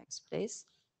 Next, please.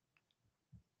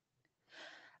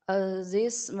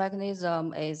 This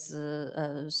mechanism is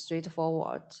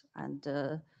straightforward,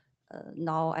 and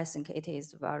now I think it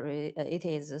is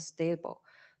stable.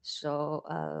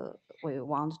 So we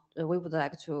would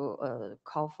like to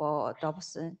call for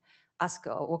adoption, ask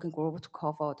a working group to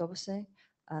call for adoption.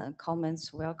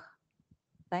 Comments welcome.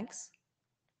 Thanks.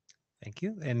 Thank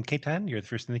you. And Ketan, you're the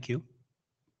first in the queue.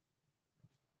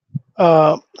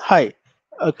 Hi,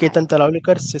 Ketan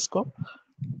Talawlikar, Cisco.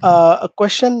 A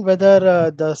question whether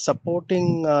the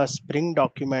supporting Spring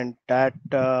document that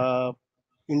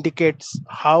indicates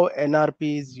how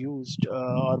NRP is used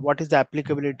or what is the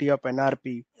applicability of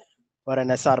NRP for an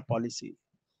SR policy.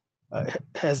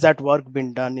 Has that work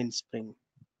been done in Spring?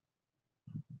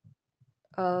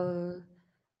 Can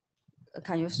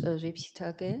you repeat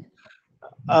again?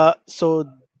 So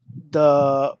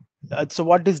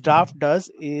what this draft does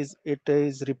is it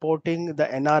is reporting the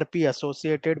NRP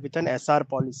associated with an SR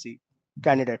policy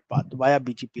candidate path via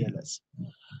BGPLS.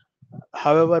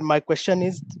 However, my question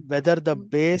is whether the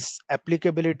base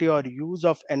applicability or use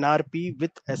of NRP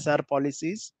with SR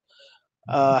policies,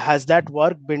 has that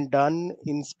work been done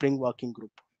in Spring Working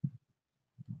Group?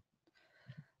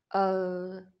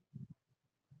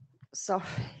 Sorry,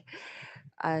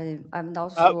 I'm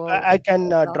not sure. I can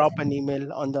drop an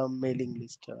email on the mailing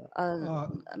list.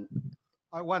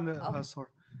 I wonder, sorry.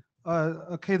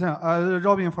 Ketan,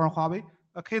 Robin from Huawei.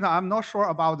 Ketan, I'm not sure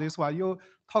about this one. You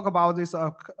talk about this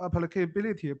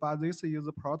applicability, but this is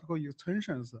protocol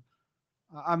extensions.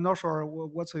 I'm not sure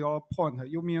what's your point.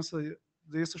 You mean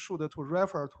this should to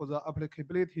refer to the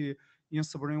applicability in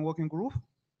Spring Working Group?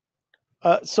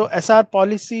 So SR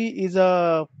policy is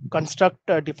a construct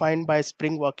defined by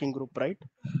Spring Working Group, right?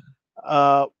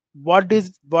 What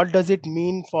does it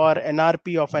mean for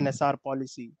NRP of an SR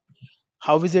policy?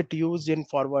 How is it used in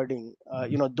forwarding?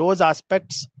 Those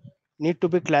aspects need to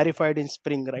be clarified in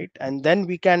Spring, right? And then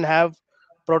we can have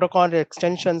protocol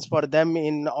extensions for them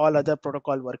in all other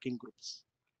protocol working groups.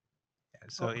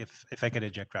 So if I could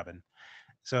eject Robin.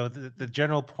 So the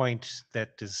general point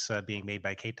that is being made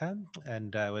by Ketan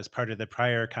and was part of the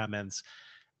prior comments,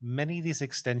 many of these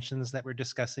extensions that we're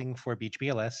discussing for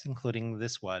BHBLS, including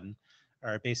this one,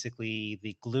 are basically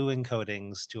the glue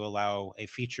encodings to allow a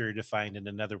feature defined in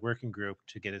another working group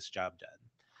to get its job done.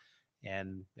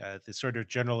 And the sort of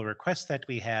general request that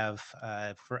we have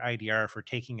for IDR for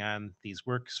taking on these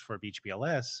works for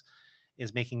BHBLS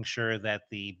is making sure that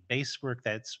the base work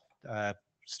that's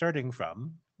starting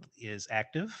from is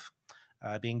active,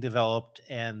 being developed,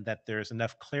 and that there's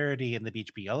enough clarity in the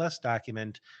BHBLS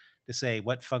document to say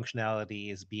what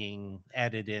functionality is being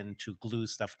added in to glue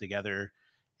stuff together,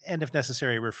 and if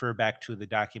necessary, refer back to the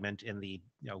document in the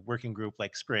working group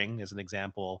like Spring as an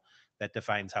example that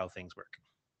defines how things work.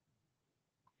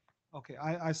 Okay,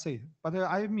 I see. But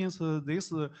I means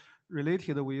this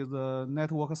related with the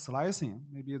network slicing.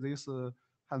 Maybe this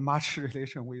has much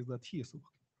relation with the TIS.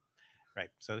 Right.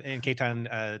 So in Ketan,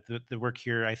 the work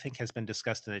here, I think, has been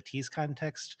discussed in a TEAS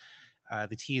context.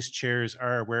 The TEAS chairs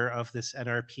are aware of this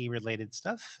NRP related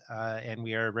stuff, and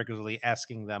we are regularly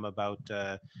asking them about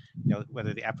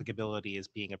whether the applicability is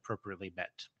being appropriately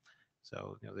met.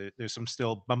 So there's some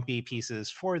still bumpy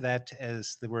pieces for that,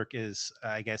 as the work is,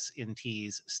 I guess, in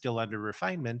TEAS still under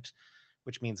refinement,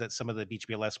 which means that some of the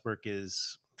BGPLS work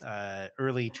is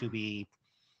early to be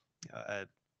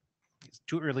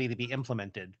too early to be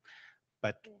implemented,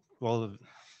 but we'll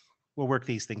work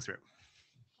these things through.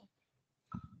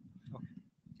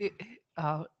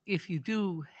 If you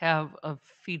do have a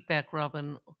feedback,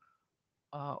 Robin,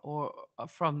 or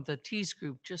from the TEAS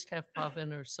group, just have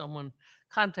Pavan or someone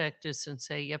contact us and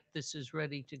say, yep, this is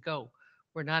ready to go.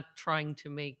 We're not trying to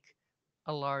make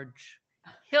a large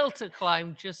hill to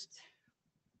climb, just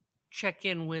check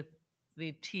in with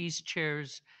the TEAS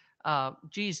chairs.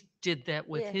 Geez did that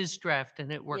with Yeah. his draft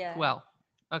and it worked Yeah. well.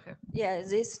 Okay. Yeah,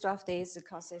 this draft is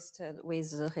consistent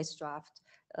with his draft.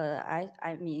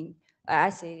 I mean, I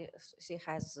see she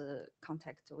has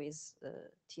contact with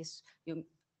TIS.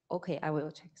 Okay, I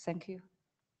will check. Thank you.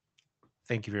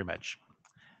 Thank you very much.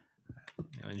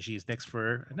 And she's next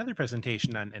for another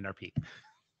presentation on NRP.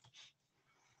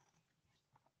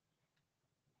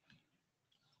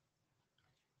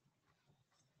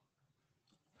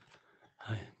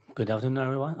 Hi, good afternoon,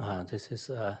 everyone. This is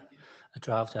a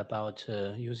draft about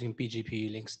using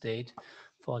BGP link state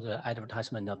for the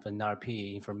advertisement of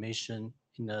NRP information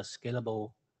in a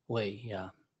scalable way. Yeah,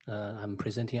 I'm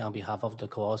presenting on behalf of the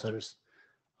co-authors.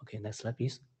 Okay, next slide,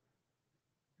 please.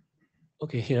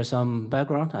 Okay, here's some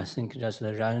background. I think just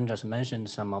Ryan just mentioned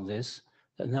some of this.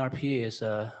 The NRP is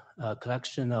a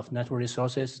collection of network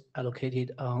resources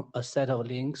allocated on a set of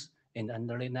links in the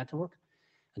underlying network.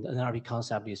 And the NRP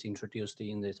concept is introduced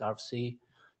in this RFC,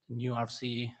 new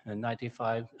RFC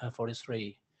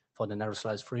 9543 for the network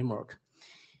slice framework.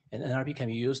 And NRP can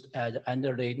be used as an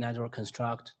underlay network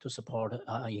construct to support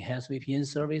enhanced VPN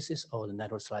services or the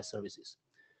network slice services.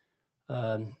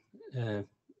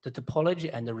 The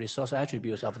topology and the resource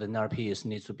attributes of the NRPs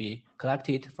needs to be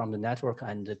collected from the network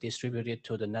and distributed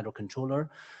to the network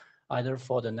controller, either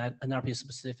for the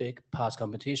NRP-specific path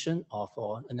computation or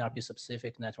for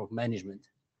NRP-specific network management.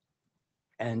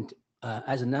 And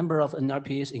as the number of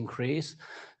NRPs increase,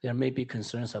 there may be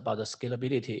concerns about the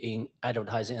scalability in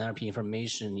advertising NRP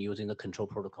information using the control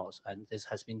protocols. And this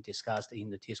has been discussed in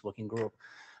the TIS working group.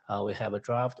 We have a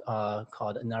draft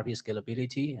called NRP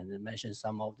scalability, and it mentions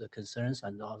some of the concerns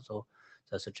and also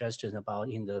the suggestions about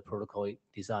in the protocol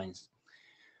designs.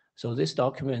 So this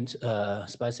document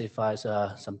specifies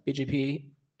some BGP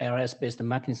ARS-based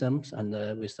mechanisms and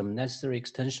with some necessary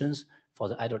extensions for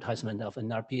the advertisement of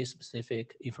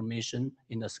NRP-specific information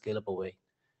in a scalable way.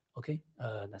 Okay,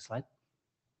 next slide.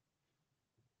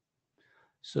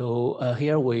 So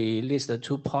here we list the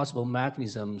two possible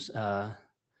mechanisms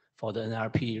for the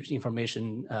NRP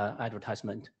information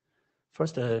advertisement.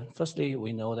 Firstly,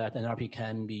 we know that NRP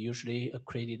can be usually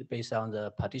created based on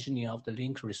the partitioning of the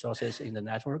link resources in the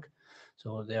network.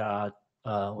 So there are,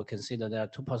 we consider there are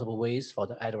two possible ways for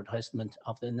the advertisement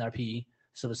of the NRP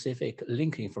specific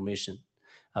link information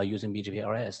using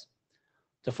BGP-RS.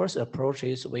 The first approach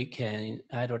is we can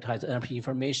advertise NRP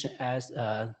information as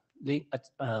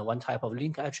one type of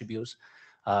link attributes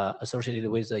associated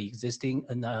with the existing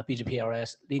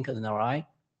BGP-RS link NRI.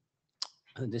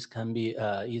 And this can be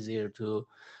easier to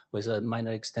with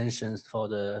minor extensions for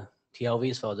the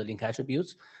TLVs for the link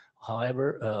attributes.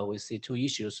 However, we see two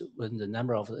issues when the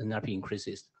number of NRP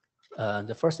increases.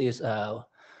 The first is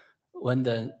when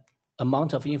the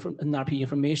amount of NRP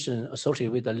information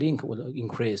associated with the link will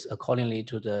increase accordingly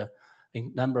to the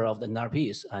number of the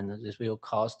NRPs, and this will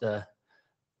cause the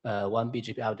one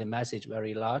BGP update message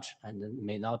very large and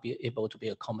may not be able to be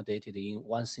accommodated in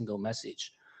one single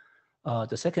message.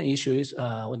 The second issue is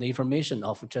when the information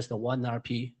of just one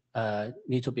NRP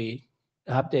need to be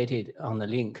updated on the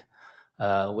link.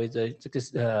 With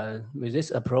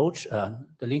this approach, the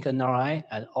link NRI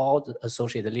and all the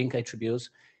associated link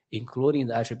attributes, including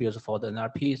the attributes for the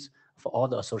NRPs, for all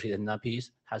the associated NRPs,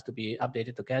 has to be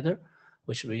updated together,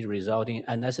 which will result in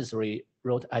unnecessary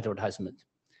route advertisement.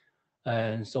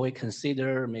 And so we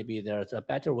consider maybe there's a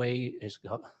better way, is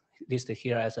listed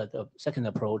here as the second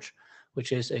approach,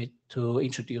 which is to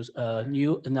introduce a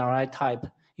new NRI type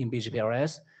in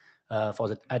BGP-RS for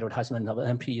the advertisement of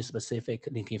NRP-specific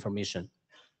link information.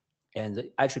 And the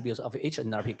attributes of each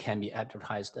NRP can be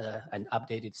advertised and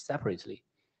updated separately.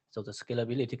 So the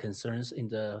scalability concerns in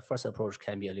the first approach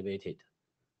can be alleviated.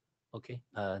 Okay,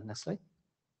 next slide.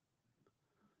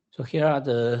 So here are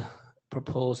the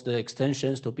proposed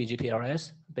extensions to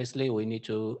BGPRS. Basically, we need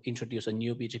to introduce a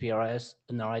new BGPRS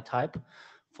NRI type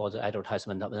for the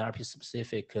advertisement of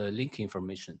NRP-specific link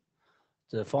information.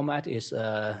 The format is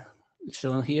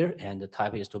shown here, and the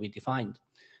type is to be defined.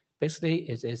 Basically,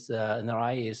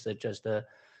 NRI is just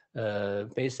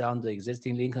based on the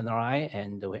existing link NRI,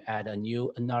 and we add a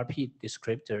new NRP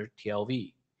descriptor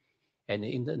TLV. And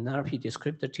in the NRP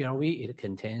descriptor TLV, it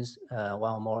contains one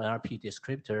or more NRP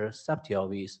descriptor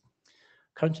sub-TLVs.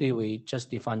 Currently, we just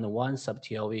defined one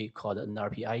sub-TLV called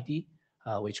NRP ID,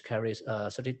 which carries a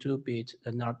 32-bit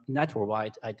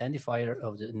network-wide identifier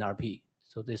of the NRP.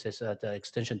 So this is the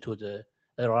extension to the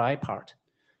NRI part.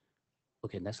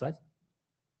 Okay, next slide.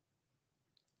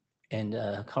 And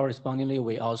correspondingly,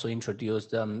 we also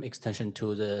introduced extension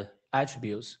to the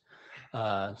attributes.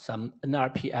 Some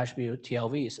NRP attribute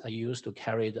TLVs are used to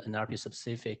carry the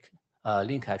NRP-specific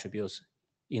link attributes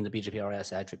in the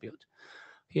BGPRS attribute.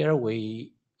 Here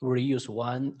we reuse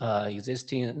one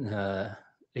existing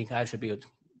link attribute,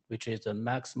 which is the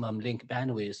maximum link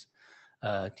bandwidth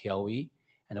TLV.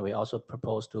 And we also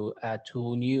propose to add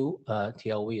two new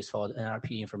TLVs for the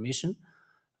NRP information.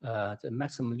 The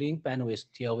maximum link bandwidth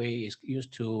TLV is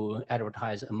used to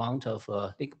advertise amount of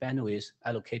link bandwidth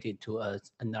allocated to a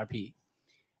NRP.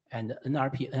 And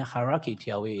NRP hierarchy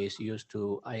TLV is used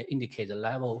to indicate the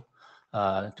level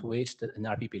to which the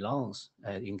NRP belongs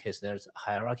in case there's a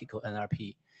hierarchical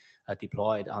NRP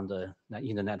deployed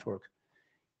in the network.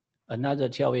 Another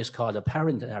TLV is called the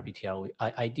parent NRP TLV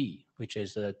ID, which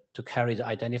is to carry the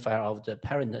identifier of the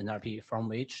parent NRP from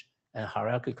which a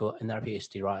hierarchical NRP is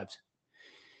derived.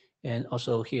 And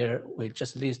also here, we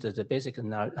just listed the basic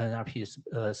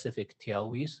NRP-specific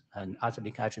TLVs, and other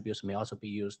link attributes may also be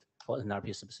used for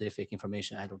NRP-specific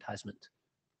information advertisement.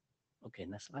 Okay,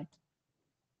 next slide.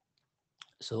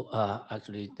 So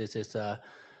actually, this is the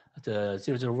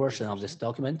 0.0 version of this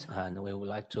document, and we would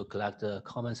like to collect the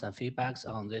comments and feedbacks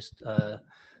on this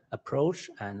approach,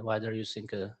 and whether you think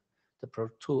the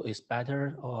approach 2 is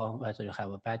better or whether you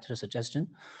have a better suggestion.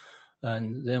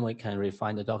 And then we can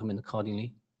refine the document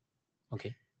accordingly.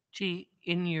 Okay. Gee,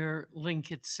 in your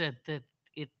link, it said that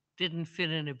it didn't fit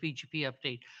in a BGP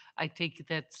update. I take it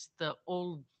that's the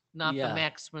old, not the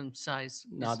maximum size.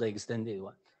 Not the extended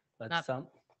one, but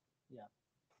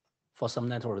for some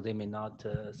network, they may not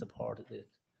support the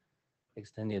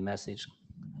extended message.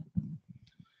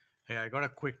 Hey, I got a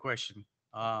quick question.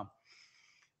 There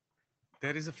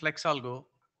is a flex algo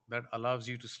that allows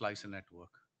you to slice a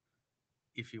network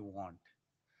if you want.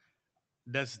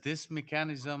 Does this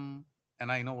mechanism,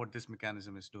 and I know what this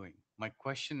mechanism is doing. My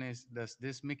question is, does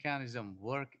this mechanism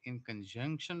work in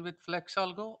conjunction with flex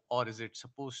algo, or is it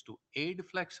supposed to aid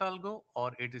flex algo,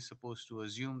 or it is supposed to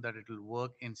assume that it will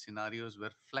work in scenarios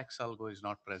where flex algo is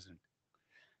not present?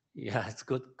 Yeah, it's a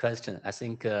good question. I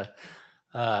think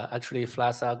actually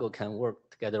flex algo can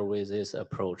work together with this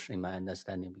approach in my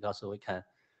understanding, because we can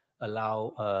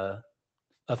allow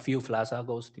a few flex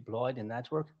algos deployed in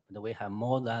network, but we have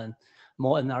more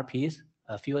NRPs.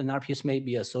 A few NRPs may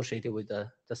be associated with the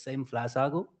same flex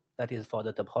algo, that is for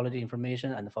the topology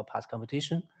information and for path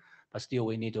computation, but still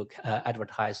we need to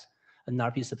advertise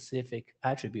NRP specific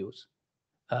attributes,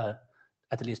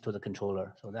 at least to the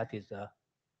controller. So that is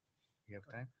You have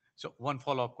time? So one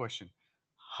follow-up question.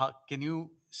 Can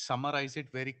you summarize it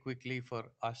very quickly for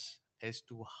us as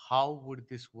to how would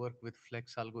this work with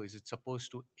flex algo? Is it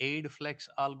supposed to aid flex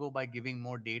algo by giving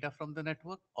more data from the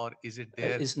network, or is it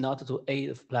there? It's not to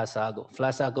aid flex algo.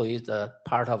 Flex algo is a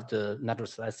part of the network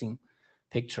slicing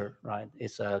picture, right?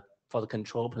 It's for the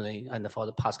control plane and for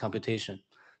the path computation.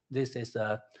 This is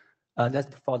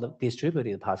that's for the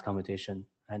distributed path computation,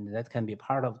 and that can be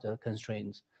part of the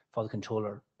constraints for the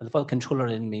controller. But for the controller,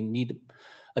 it may need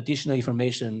additional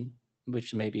information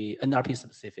which may be NRP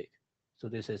specific. So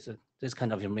this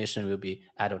kind of information will be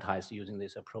advertised using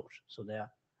this approach. So they are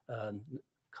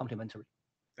complementary.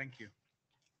 Thank you.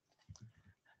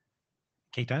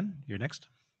 Ketan, you're next.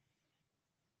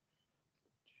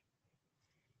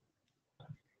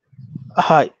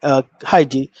 Hi,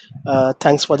 Ji.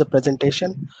 Thanks for the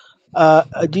presentation.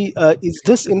 Ji, is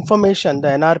this information, the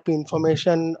NRP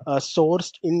information,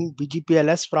 sourced in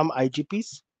BGPLS from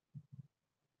IGPs?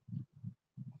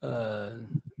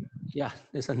 Yeah,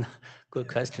 it's a good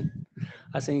question.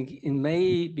 I think it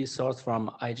may be sourced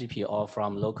from IGP or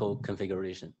from local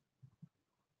configuration.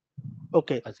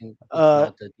 Okay. I think it's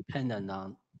not dependent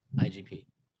on IGP.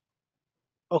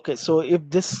 Okay, so if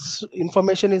this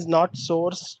information is not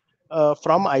sourced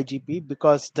from IGP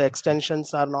because the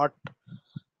extensions are not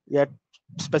yet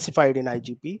specified in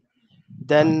IGP,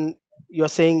 then you're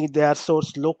saying they are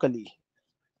sourced locally.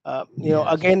 Yes.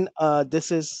 Again,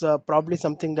 this is probably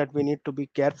something that we need to be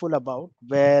careful about,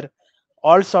 where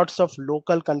all sorts of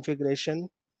local configuration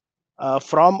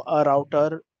from a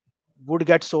router would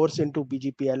get sourced into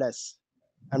BGPLS.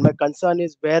 And my concern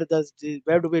is where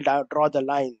do we draw the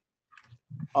line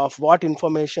of what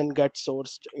information gets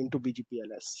sourced into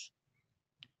BGPLS?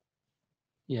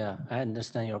 Yeah, I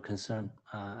understand your concern.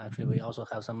 Actually, we also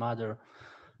have some other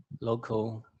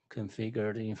local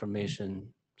configured information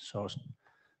source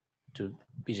to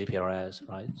BGPRS,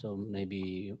 right? So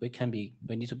maybe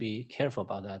we need to be careful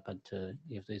about that. But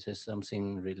if this is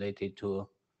something related to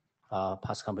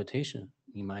past computation,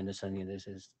 in my understanding, this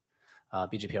is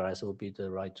BGPRS will be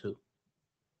the right tool.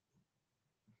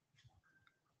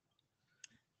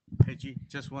 Hey, G,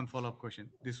 just one follow-up question.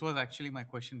 This was actually my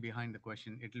question behind the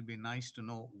question. It'll be nice to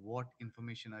know what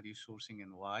information are you sourcing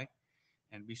and why,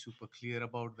 and be super clear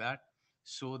about that,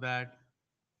 so that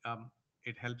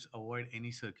it helps avoid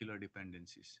any circular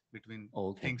dependencies between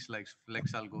things like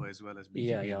Flex Algo as well as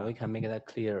BGP. Yeah, we can make that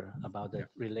clear about the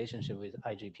relationship with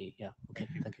IGP. Yeah, okay,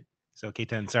 thank you. So,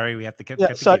 Ketan, sorry, we have to cut Yeah,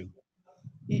 the sorry.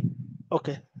 queue.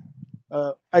 Okay.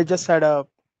 I just had a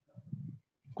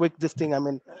quick this thing. I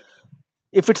mean,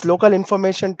 if it's local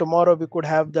information, tomorrow we could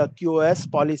have the QoS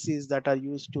policies that are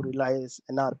used to realize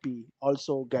NRP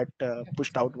also get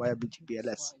pushed out via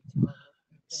BGPLS.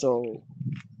 So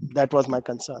that was my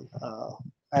concern.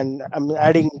 And I'm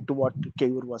adding to what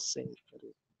Keyur was saying.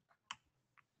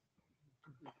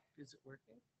 Is it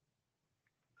working?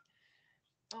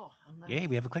 Oh, Yay,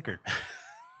 we have a clicker.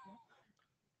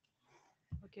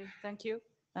 Okay, thank you.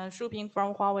 Shu Ping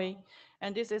from Huawei.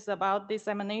 And this is about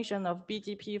dissemination of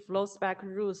BGP flow spec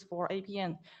rules for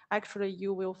APN. Actually,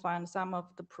 you will find some of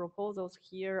the proposals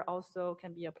here also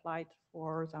can be applied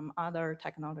for some other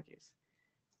technologies.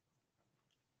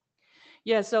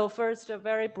 Yeah, so first, a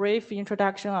very brief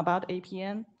introduction about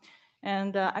APN.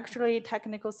 And actually,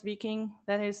 technical speaking,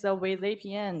 that is with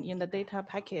APN in the data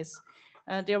packets,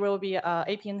 there will be an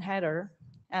APN header,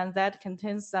 and that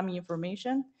contains some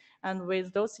information. And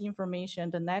with those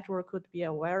information, the network could be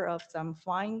aware of some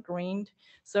fine-grained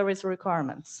service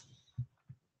requirements.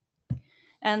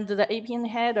 And the APN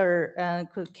header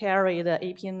could carry the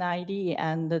APN ID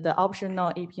and the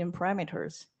optional APN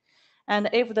parameters. And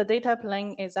if the data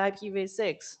plane is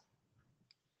IPv6,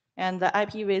 and the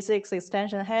IPv6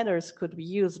 extension headers could be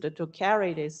used to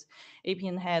carry this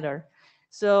APN header.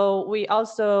 So we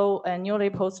also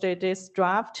newly posted this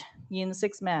draft in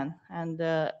 6man, and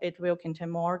it will contain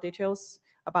more details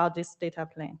about this data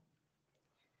plane.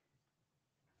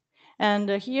 And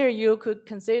here you could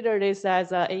consider this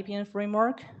as an APN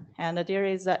framework, and there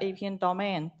is an APN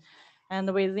domain.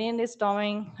 And within this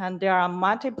domain, and there are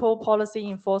multiple policy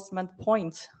enforcement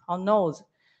points or nodes.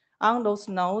 On those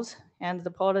nodes, and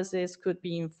the policies could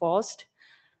be enforced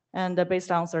and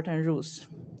based on certain rules.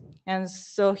 And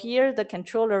so here the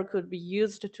controller could be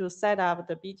used to set up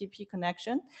the BGP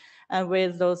connection and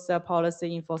with those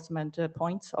policy enforcement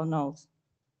points or nodes.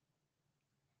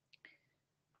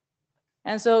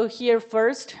 And so here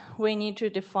first, we need to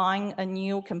define a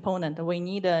new component. We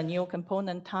need a new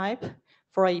component type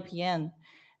for APN.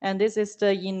 And this is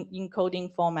the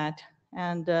encoding format.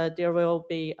 And there will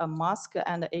be a mask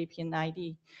and APN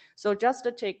ID. So just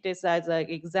to take this as an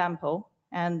example,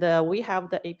 and we have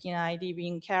the APN ID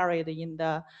being carried in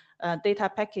the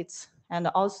data packets and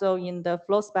also in the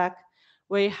flow spec,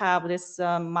 we have this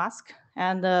mask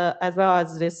and as well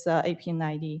as this APN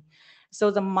ID.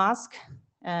 So the mask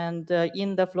and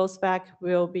in the flow spec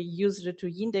will be used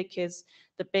to indicate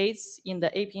the base in the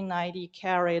APN ID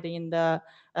carried in the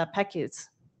packets.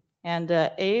 And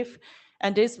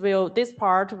this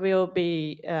part will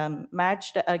be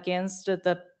matched against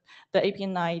the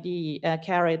APN ID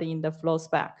carried in the flow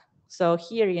spec. So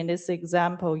here in this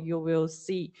example, you will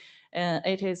see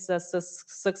it is a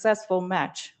successful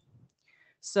match.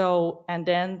 So, and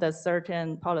then the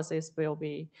certain policies will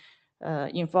be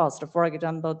enforced, for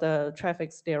example, the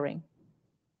traffic steering.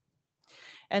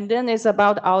 And then it's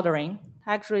about ordering.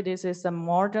 Actually, this is a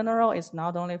more general, it's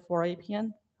not only for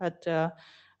APN, but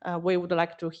we would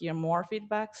like to hear more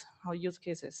feedbacks or use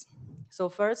cases. So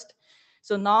first,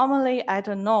 so normally at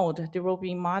a node, there will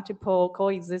be multiple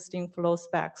coexisting flow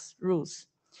specs rules.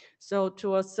 So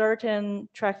to a certain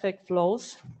traffic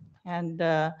flows, and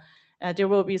there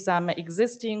will be some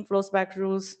existing flow spec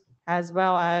rules as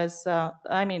well as,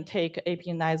 take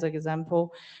APN as an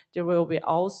example. There will be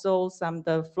also some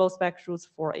the flow spec rules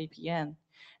for APN.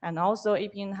 And also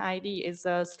APN ID is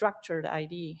a structured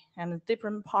ID, and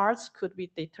different parts could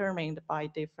be determined by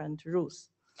different rules.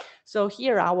 So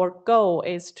here our goal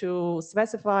is to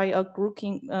specify a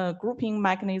grouping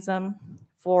mechanism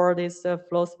for this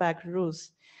flow spec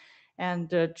rules, and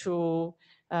to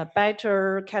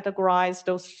better categorize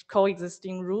those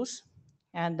coexisting rules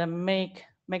and make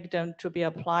them to be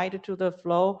applied to the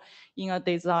flow in a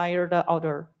desired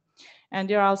order. And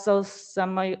there are also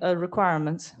some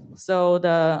requirements. So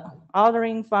the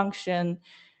ordering function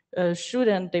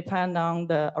shouldn't depend on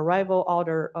the arrival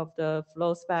order of the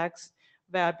flow specs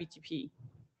via BGP.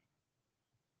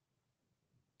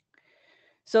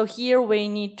 So here we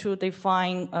need to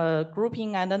define a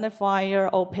grouping identifier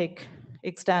opaque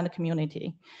extend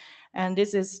community. And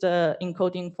this is the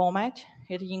encoding format.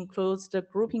 It includes the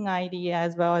grouping ID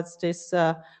as well as this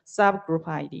subgroup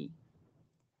ID.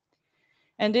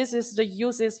 And this is the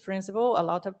uses principle, a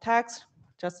lot of text,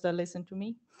 just listen to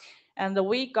me. And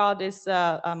we got this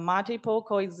multiple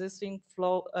coexisting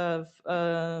flow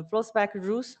spec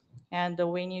rules, and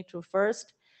we need to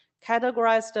first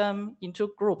categorize them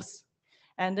into groups.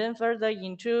 And then further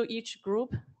into each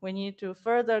group, we need to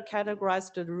further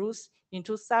categorize the rules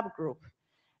into subgroup.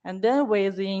 And then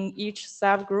within each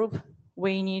subgroup,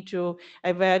 we need to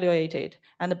evaluate it.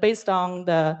 And based on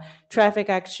the traffic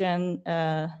action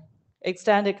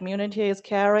extended community is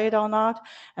carried or not,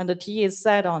 and the T is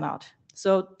set or not.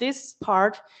 So this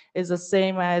part is the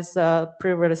same as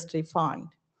previously defined.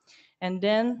 And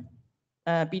then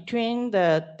between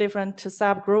the different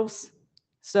subgroups,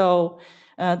 so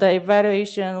the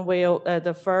evaluation will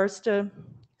the first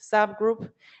subgroup,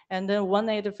 and then when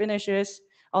it finishes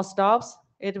or stops,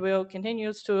 it will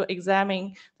continue to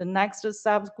examine the next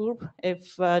subgroup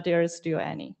if there is still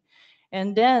any.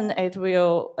 And then it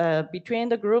will, between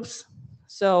the groups,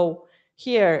 so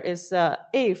here is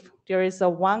if there is a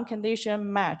one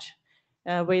condition match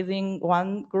within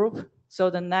one group, so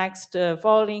the next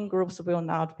following groups will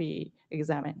not be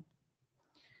examined.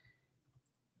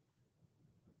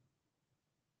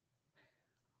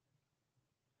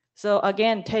 So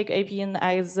again, take APN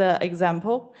as an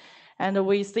example, and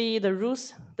we see the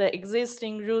rules, the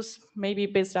existing rules may be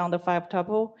based on the 5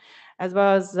 tuple, as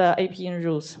well as the APN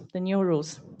rules, the new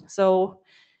rules. So,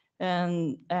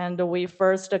 and we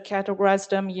first categorize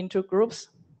them into groups,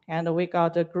 and we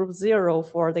got the group 0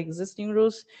 for the existing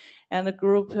rules, and the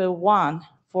group 1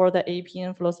 for the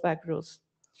APN flow spec rules.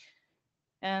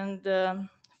 And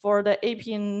for the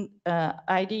APN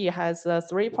ID has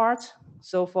 3 parts.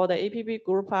 So for the APP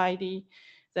group ID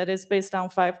that is based on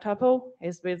 5 tuple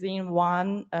is within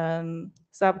one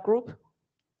subgroup.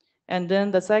 And then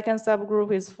the second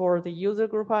subgroup is for the user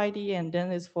group ID, and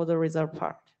then is for the result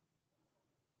part.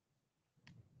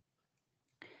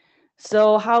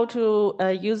 So how to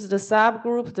use the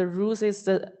subgroup, the rules is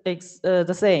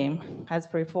the same as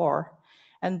before.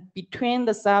 And between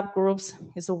the subgroups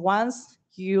is once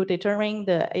you determine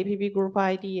the APP group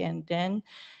ID, and then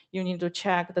you need to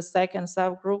check the second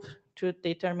subgroup to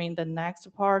determine the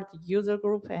next part, the user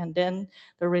group, and then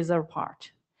the result part.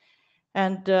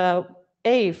 And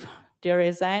if there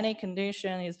is any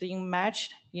condition is being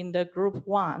matched in the group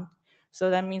 1, so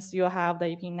that means you have the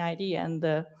APN ID, and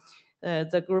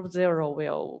the group 0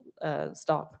 will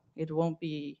stop. It won't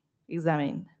be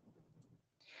examined.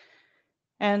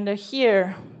 And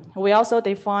here, we also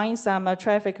define some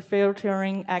traffic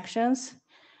filtering actions,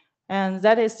 and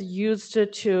that is used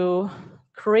to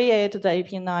create the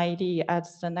APN ID at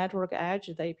the network edge,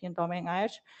 the APN domain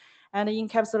edge, and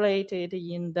encapsulate it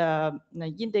in the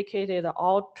indicated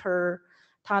outer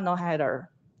tunnel header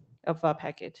of a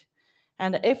packet.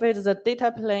 And if it's the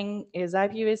data plane is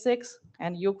IPv6,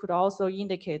 and you could also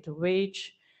indicate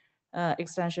which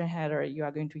extension header you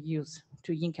are going to use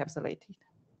to encapsulate it.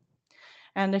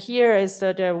 And here is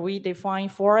that we define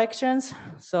 4 actions.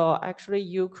 So actually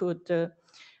you could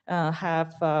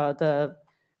have the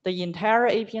entire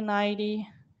APN ID,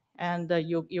 and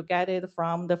you get it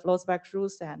from the flow spec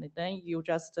rules, and then you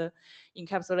just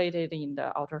encapsulate it in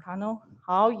the outer tunnel.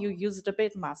 How you use the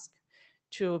bit mask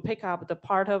to pick up the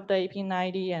part of the APN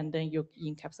ID, and then you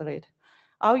encapsulate.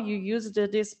 How you use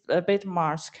this bit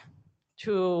mask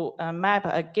to map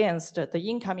against the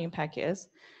incoming packets,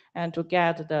 and to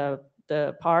get the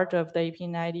part of the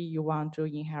APN ID you want to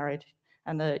inherit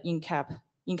and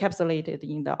encapsulate it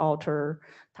in the outer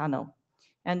tunnel.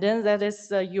 And then that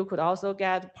is, you could also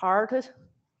get part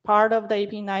of the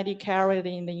APN ID carried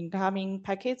in the incoming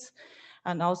packets,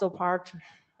 and also part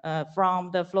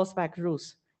from the flow spec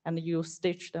rules, and you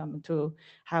stitch them to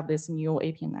have this new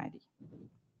APN ID.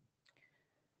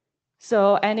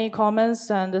 So any comments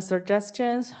and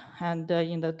suggestions, and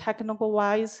in the technical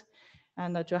wise,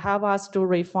 and to help us to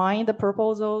refine the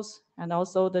proposals and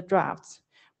also the drafts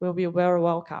will be very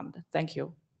welcomed. Thank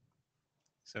you.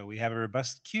 So we have a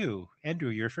robust queue. Andrew,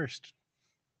 you're first.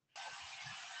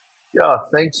 Yeah,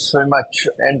 thanks so much,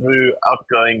 Andrew,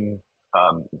 outgoing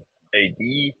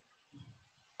AD.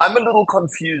 I'm a little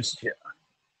confused here.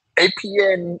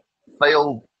 APN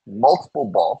failed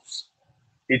multiple BOFs.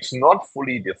 It's not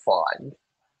fully defined.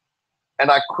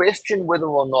 And I question whether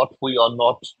or not we are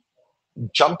not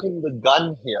jumping the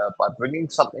gun here by bringing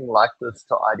something like this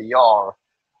to IDR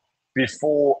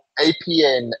before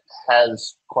APN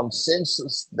has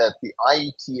consensus that the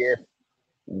IETF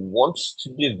wants to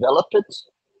develop it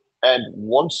and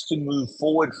wants to move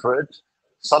forward for it,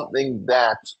 something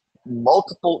that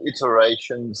multiple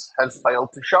iterations have failed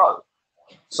to show.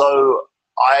 So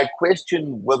I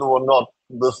question whether or not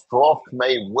this draft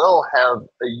may well have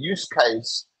a use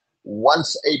case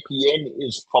once APN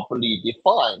is properly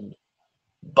defined.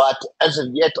 But as of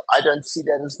yet, I don't see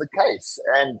that as the case.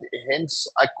 And hence,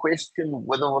 I question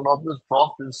whether or not this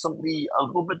draft is simply a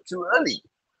little bit too early.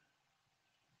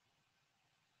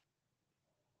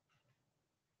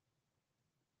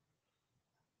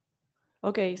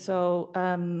 Okay, so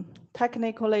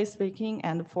technically speaking,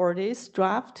 and for this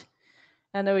draft,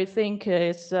 and we think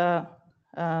it's in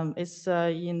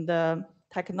the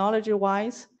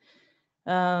technology-wise,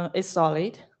 it's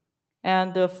solid.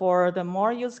 And for the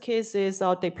more use cases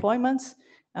or deployments,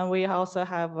 and we also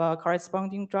have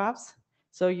corresponding drafts.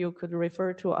 So you could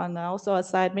refer to and also a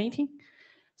side meeting.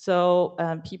 So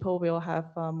people will have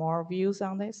more views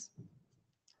on this.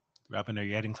 Robin, are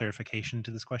you adding clarification to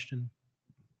this question?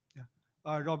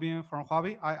 Robin from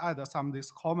Huawei, I add some of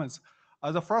these comments.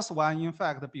 The first one, in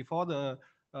fact, before the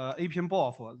APN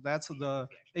BOF, that's the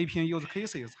APN use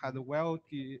cases had well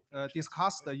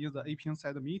discussed in the APN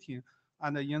side meeting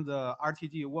and in the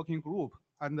RTG working group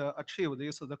and achieve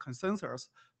this the consensus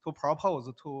to propose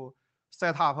to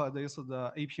set up this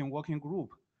the APN working group.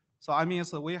 So I mean,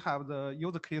 so we have the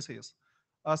use cases.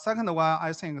 Second one,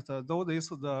 I think though this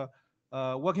the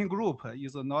working group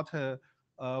is not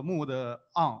moved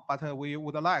on, but we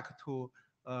would like to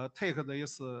take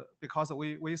this because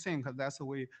we think that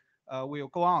we will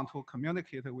go on to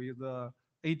communicate with the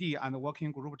AD and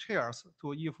working group chairs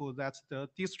to if that's the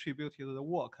distributed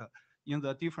work in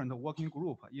the different working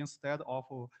group instead of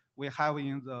we have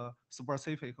in the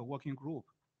specific working group.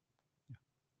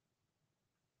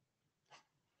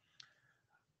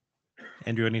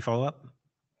 Andrew, any follow-up?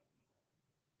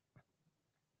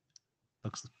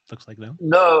 Looks like no.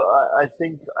 No, I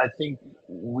think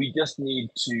we just need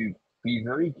to be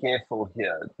very careful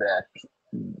here that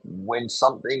when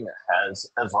something has,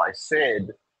 as I said,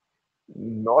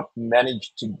 not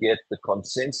managed to get the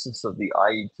consensus of the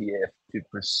IETF to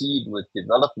proceed with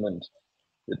development,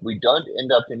 that we don't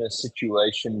end up in a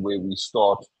situation where we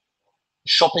start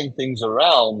shopping things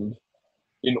around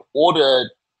in order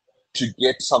to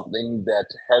get something that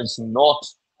has not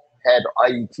had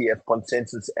IETF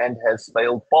consensus and has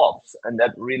failed BOFs, and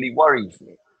that really worries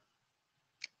me.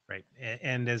 Right,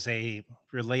 and as a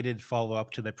related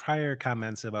follow-up to the prior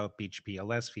comments about Beach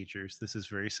PLS features, this is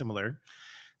very similar.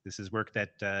 This is work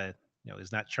that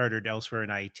is not chartered elsewhere in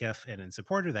IETF and in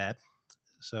support of that.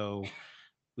 So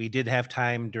we did have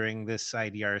time during this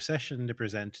IDR session to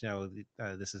present,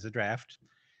 this is a draft.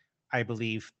 I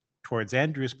believe towards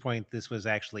Andrew's point, this was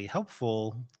actually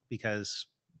helpful because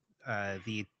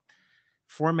the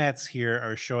formats here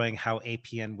are showing how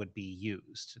APN would be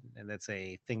used. And that's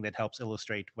a thing that helps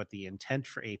illustrate what the intent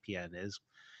for APN is.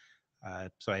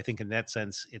 So I think in that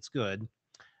sense, it's good.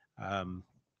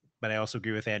 But I also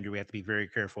agree with Andrew, we have to be very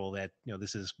careful that,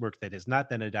 this is work that has not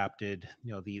been adopted.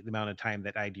 The amount of time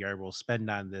that IDR will spend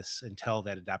on this until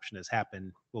that adoption has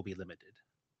happened will be limited.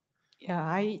 Yeah,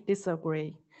 I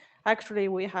disagree. Actually,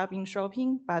 we have been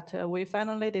shopping, but we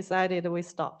finally decided we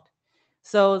stopped.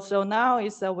 So now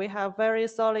is we have very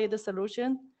solid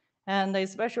solution, and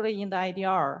especially in the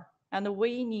IDR, and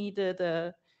we need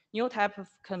the new type of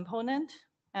component,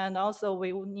 and also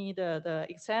we will need the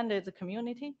extended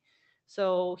community.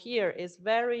 So here is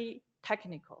very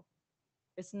technical.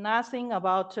 It's nothing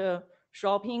about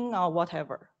shopping or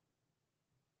whatever.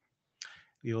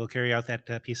 We will carry out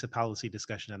that piece of policy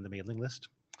discussion on the mailing list.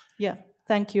 Yeah,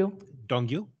 thank you.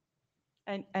 Dongyu?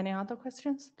 Any other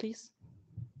questions, please?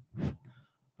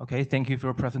 Okay, thank you for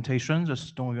your presentation. This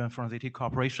is Dong Yuan from ZT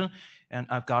Corporation, and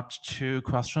I've got two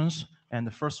questions. And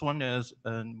the first one is,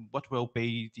 what will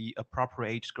be the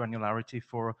appropriate granularity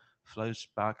for flow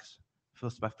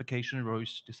specification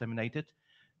rules disseminated?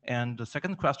 And the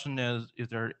second question is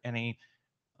there any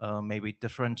maybe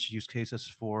different use cases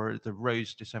for the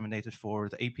rows disseminated for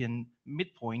the APN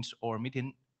midpoints or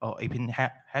APN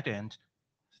head end?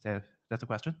 So that's the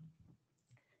question.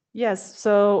 Yes,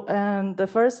 so the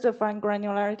first fine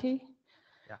granularity.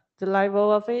 The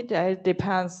level of it,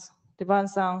 depends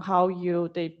on how you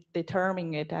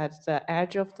determine it at the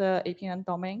edge of the APN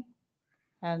domain,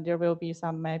 and there will be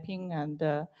some mapping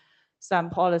and some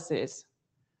policies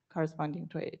corresponding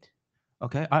to it.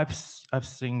 Okay, I've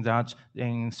seen that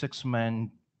in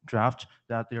 6-man draft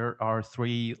that there are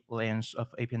 3 lanes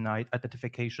of API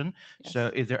identification. Yes.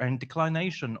 So is there any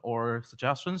declination or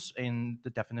suggestions in the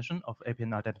definition of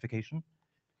API identification?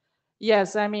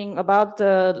 Yes, I mean about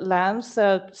the length,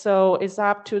 so it's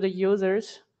up to the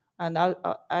users and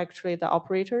actually the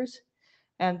operators,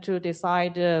 and to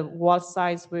decide what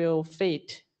size will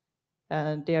fit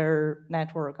their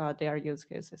network or their use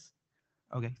cases.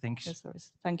 Okay, thanks.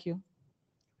 Yes, thank you.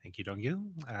 Thank you,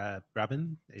 Dongyu.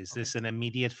 Robin, is this an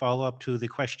immediate follow-up to the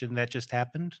question that just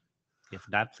happened? If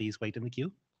not, please wait in the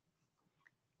queue.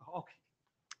 Okay.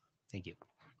 Thank you.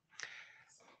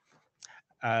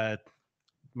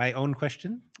 My own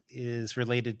question is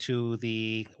related to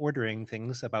the ordering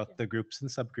things about the groups and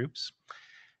subgroups.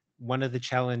 One of the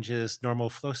challenges normal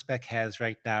flow spec has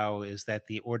right now is that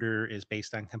the order is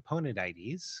based on component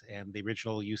IDs, and the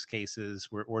original use cases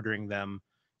were ordering them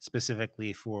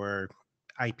specifically for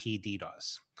IP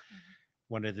DDoS.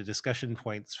 One of the discussion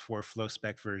points for flow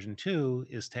spec version 2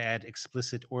 is to add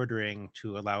explicit ordering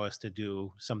to allow us to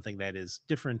do something that is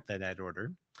different than that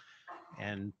order.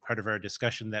 And part of our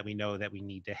discussion that we know that we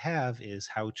need to have is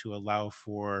how to allow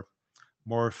for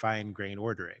more fine-grained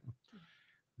ordering.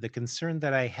 The concern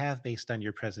that I have based on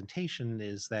your presentation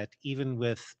is that even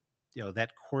with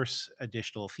that coarse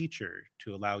additional feature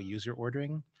to allow user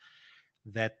ordering,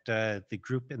 that the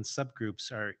group and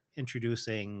subgroups are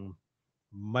introducing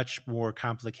much more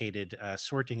complicated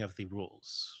sorting of the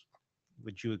rules.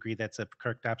 Would you agree that's a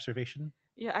correct observation?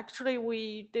 Yeah, actually,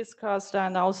 we discussed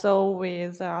and also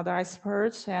with other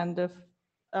experts, and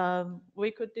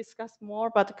we could discuss more,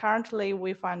 but currently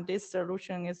we find this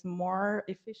solution is more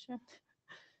efficient.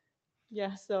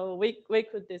 Yeah, so we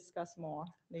could discuss more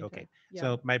later. Okay, Yeah.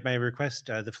 so my request,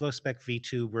 the flow spec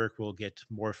v2 work will get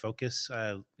more focus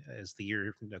as the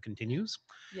year continues.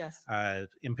 Yes.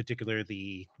 In particular,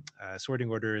 the sorting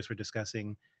orders we're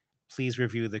discussing, please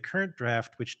review the current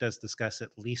draft, which does discuss at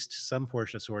least some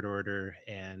portion of sort order,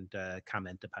 and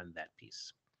comment upon that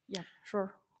piece. Yeah,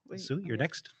 sure. Sue, you're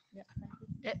next. Yeah,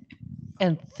 thank you.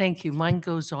 And thank you. Mine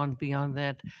goes on beyond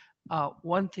that.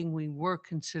 One thing we were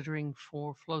considering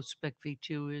for FlowSpec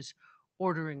v2 is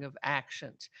ordering of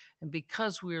actions. And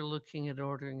because we are looking at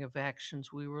ordering of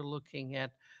actions, we were looking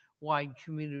at wide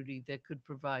community that could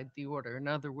provide the order. In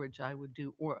other words, I would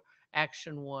do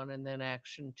action 1 and then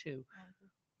action 2.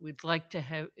 We'd like to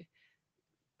have,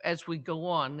 as we go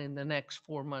on in the next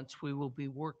 4 months, we will be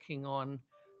working on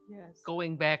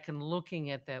going back and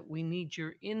looking at that. We need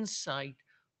your insight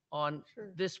on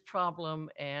this problem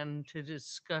and to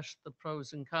discuss the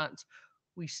pros and cons.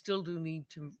 We still do need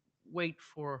to wait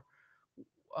for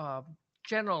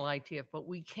general ITF, but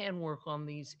we can work on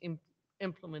these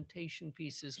implementation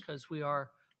pieces because we are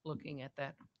looking at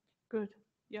that. Good.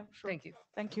 Yeah, sure. Thank you.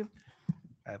 Thank you.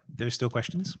 There's still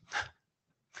questions?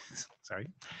 Sorry.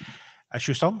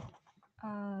 Shusong?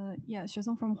 Yeah,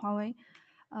 Shusong from Huawei.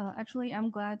 Actually, I'm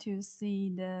glad to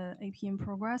see the APN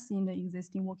progress in the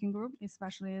existing working group,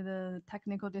 especially the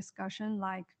technical discussion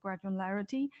like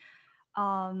granularity.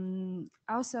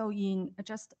 Also, in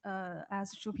just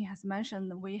as Shuping has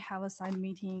mentioned, we have a side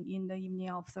meeting in the evening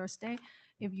of Thursday.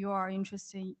 If you are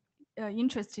interested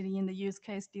in the use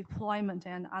case deployment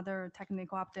and other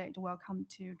technical update, welcome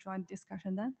to join the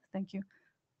discussion then. Thank you.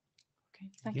 Okay,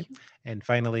 thank you. And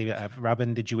finally,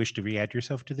 Robin, did you wish to re-add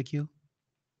yourself to the queue?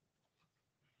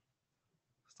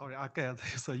 Sorry, I get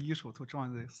it's an issue to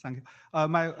join this. Thank you.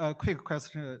 My quick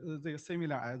question is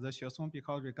similar as the Xuesong,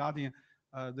 because regarding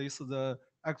this the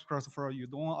experts for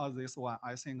Yudong or this one,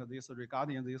 I think this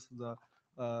regarding this the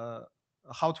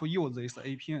how to use this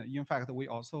APN. In fact, we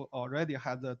also already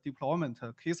had the deployment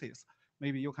cases.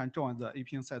 Maybe you can join the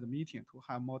APN side meeting to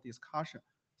have more discussion.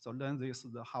 So learn this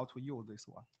the how to use this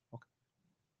one. Okay.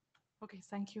 Okay,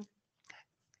 thank you.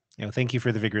 Thank you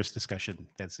for the vigorous discussion.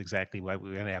 That's exactly what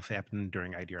we're going to have happen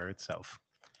during IDR itself.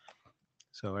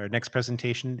 So our next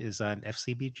presentation is on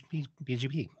FCBGP.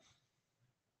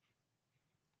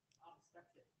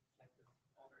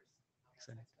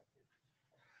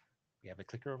 We have a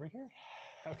clicker over here.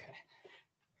 Okay.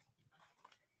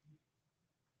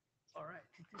 All right.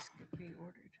 Did this get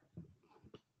reordered?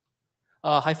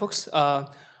 Hi, folks.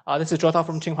 This is Jota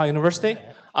from Tsinghua University.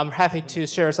 I'm happy to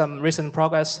share some recent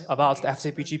progress about the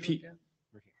FCBGP.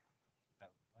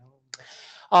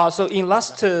 So in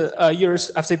last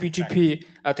year's FCBGP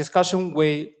discussion,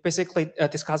 we basically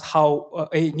discussed how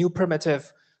a new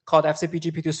primitive called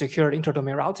FC-BGP to secure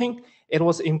interdomain routing. It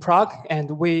was in Prague,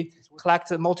 and we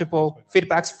collected multiple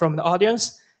feedbacks from the audience.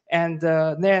 And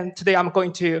then today I'm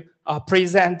going to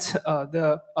present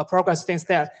the progress since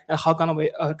then and how can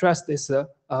we address these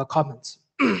comments.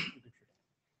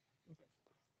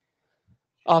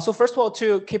 So first of all,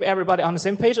 to keep everybody on the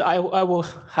same page, I will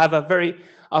have a very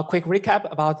quick recap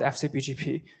about the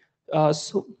FC-BGP.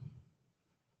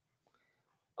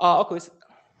 Okay.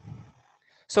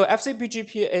 So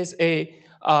FC-BGP is a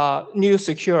new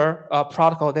secure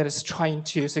protocol that is trying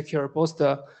to secure both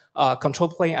the control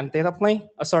plane and data plane.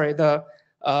 Sorry, the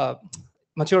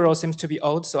material seems to be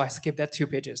old, so I skipped that 2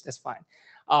 pages. That's fine.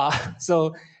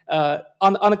 So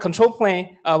on the control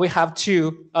plane, we have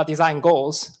 2 design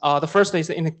goals. The first is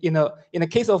in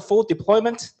the case of full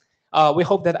deployment, we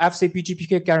hope that FC-BGP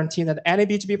can guarantee that any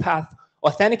BGP path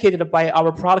authenticated by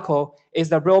our protocol is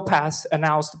the real path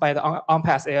announced by the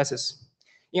on-path ASs.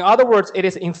 In other words, it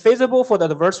is infeasible for the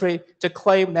adversary to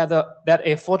claim that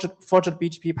a forged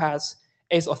BGP path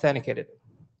is authenticated.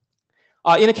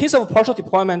 In the case of partial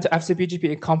deployment, FC-BGP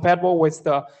is compatible with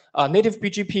the native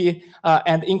BGP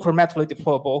and incrementally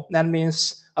deployable. That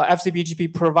means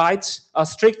FC-BGP provides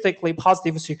strictly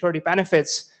positive security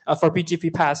benefits for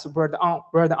BGP paths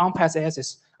where the on-path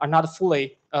ASs are not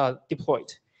fully deployed.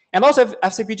 And also,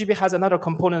 FC-BGP has another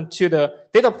component to the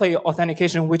data plane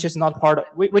authentication, which is not part of,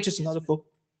 which is not a full.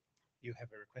 You have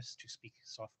a request to speak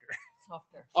softer.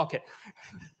 Softer. Okay.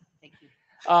 Thank you.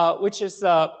 Which is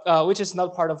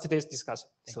not part of today's discussion,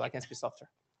 so I can speak softer.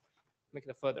 Make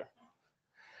it further.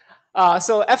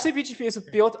 So FC-BGP is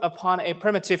built upon a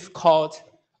primitive called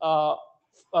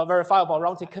verifiable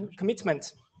routing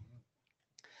commitment.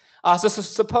 So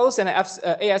suppose an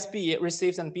ASB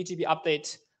receives an BGP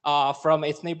update from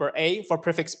its neighbor A for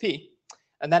prefix P,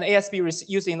 and then ASB is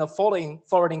using the following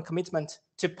forwarding commitment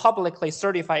to publicly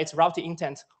certify its routing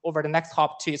intent over the next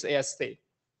hop to its ASD.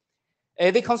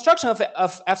 The construction of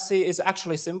FC is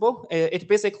actually simple. It's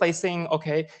basically saying,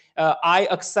 okay, I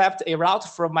accept a route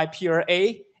from my peer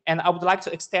A, and I would like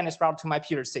to extend this route to my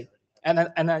peer C, and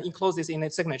then enclose this in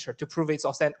its signature to prove its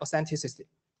authenticity.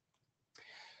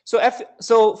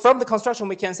 So from the construction,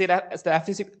 we can see that as the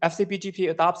FC-BGP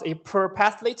adopts a per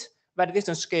pathlet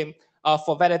validation scheme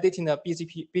for validating the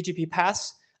BGP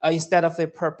paths instead of the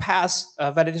per pass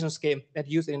validation scheme that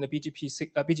used in the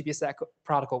BGP-SEC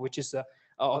protocol, which is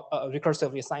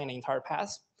recursively assigning the entire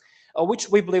path, which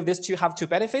we believe these 2 have 2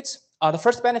 benefits. The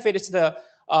first benefit is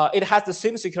it has the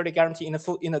same security guarantee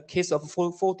in the case of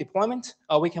full deployment.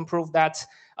 We can prove that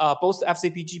both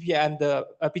FC-BGP and the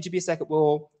BGP-SEC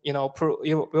will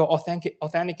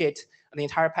authenticate the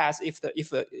entire path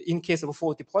if in case of a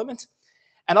full deployment.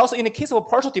 And also in the case of a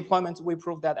partial deployment, we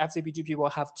prove that FC-BGP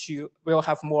will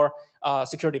have more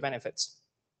security benefits.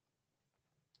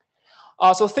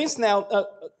 So things now,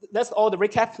 that's all the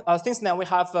recap. Things now we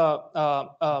have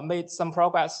made some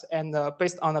progress, and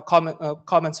based on the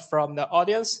comments from the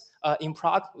audience in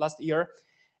Prague last year.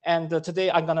 And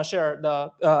today I'm going to share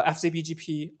the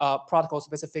FC-BGP protocol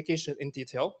specification in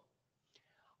detail.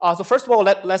 So first of all,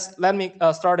 let me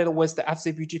start it with the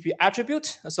FC-BGP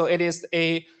attribute. So it is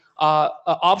a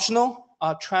optional,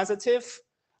 transitive,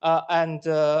 and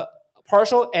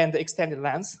partial and extended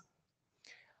length.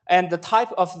 And the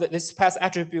type of this path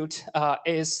attribute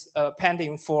is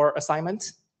pending for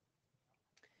assignment.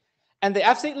 And the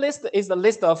FC list is the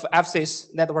list of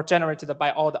FCs that were generated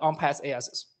by all the on-path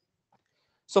ASs.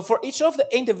 So for each of the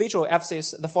individual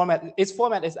FCs, its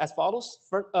format is as follows.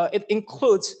 It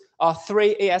includes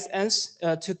 3 ASNs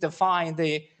to define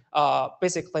the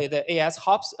basically the AS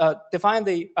hops, define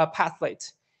the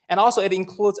pathlet. And also it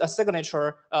includes a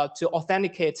signature to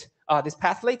authenticate this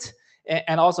pathlet.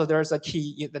 And also there's a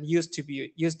key that used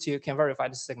to can verify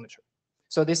the signature.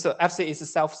 So this FC is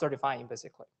self-certifying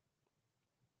basically.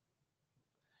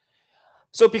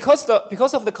 So because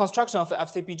of the construction of the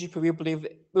FC-BGP,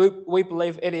 we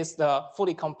believe it is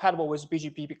fully compatible with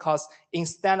BGP, because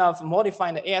instead of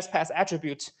modifying the AS path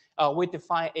attribute, we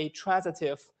define a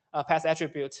transitive path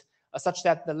attribute such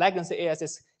that the legacy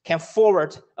ASs can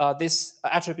forward this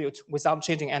attribute without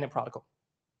changing any protocol.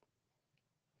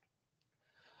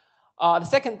 The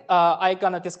second, I'm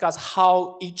gonna discuss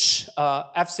how each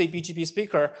FC-BGP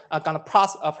speaker are gonna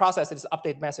process this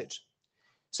update message.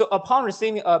 So upon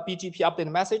receiving a BGP update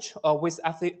message with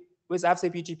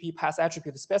FC-BGP path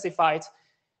attribute specified,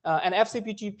 an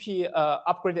FC-BGP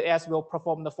upgraded AS will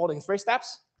perform the following 3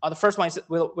 steps. The first one is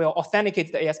will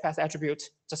authenticate the AS path attribute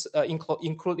just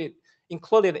included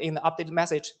in the updated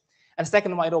message. And the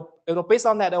second one, it'll based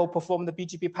on that, it will perform the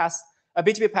BGP path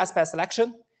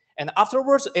selection. And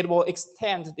afterwards, it will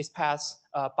extend this path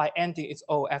by ending its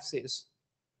all FCs.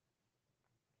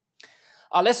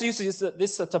 Let's use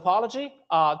this topology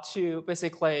to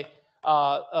basically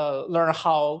learn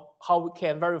how we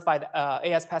can verify the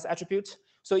AS pass attribute.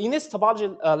 So in this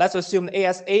topology, let's assume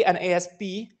ASA and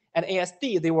ASB and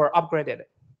ASD, they were upgraded.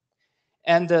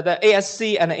 And the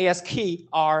ASC and the ASKey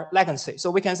are legacy. So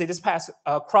we can see this pass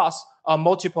cross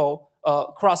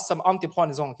cross some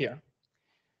undeployed zone here.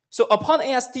 So upon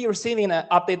ASD receiving an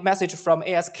update message from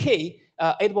ASK,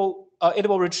 it will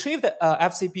retrieve the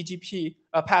FCBGP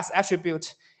pass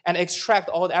attribute and extract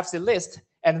all the FC list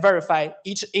and verify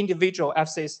each individual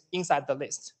FCs inside the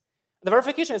list. The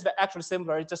verification is actually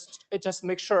similar. It just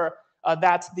makes sure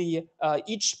that the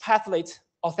each pathlet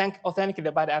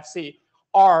authenticated by the FC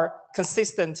are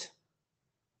consistent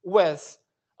with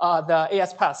the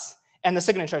AS pass, and the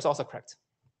signature is also correct.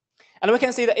 And we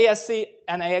can see the ASC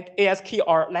and ASK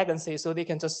are legacy, so they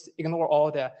can just ignore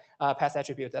all the pass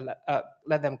attributes and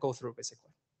let them go through, basically.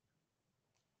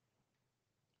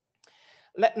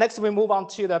 Next, we move on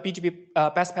to the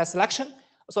BGP best pass selection.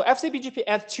 So FCBGP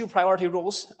adds 2 priority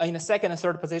rules in the second and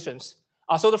third positions.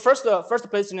 So the first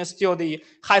position is still the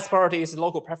highest priority is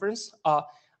local preference.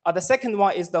 The second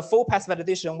one is the full pass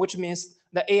validation, which means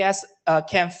the AS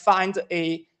can find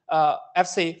a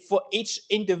FC for each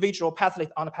individual pathlet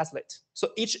on the pathlet. So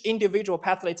each individual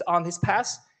pathlet on this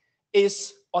pass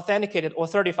is authenticated or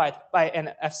certified by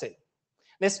an FC.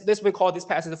 This we call this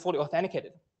pass is fully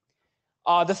authenticated.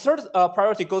 The third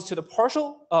priority goes to the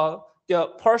partial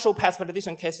pass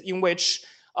validation case, in which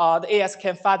the AS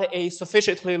can find a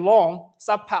sufficiently long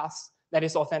subpass that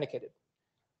is authenticated.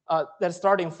 That's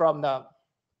starting from the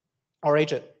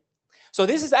origin. So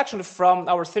this is actually from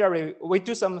our theory. We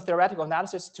do some theoretical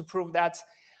analysis to prove that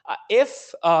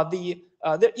if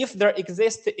there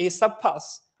exists a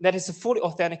subpass that is fully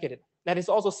authenticated, that is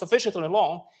also sufficiently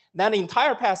long, then the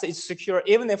entire pass is secure,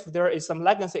 even if there is some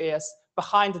legacy AS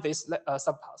behind this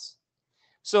subpass.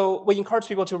 So we encourage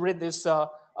people to read this,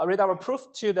 read our proof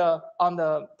on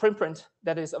the preprint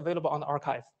that is available on the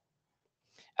archive.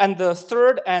 And the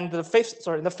third and the fifth,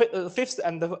 sorry, the fifth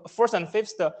and the fourth and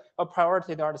fifth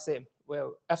priority, they are the same.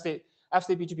 Well,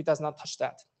 FCBGP does not touch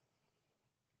that.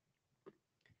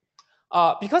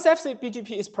 Because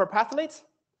FCBGP is per pathlet,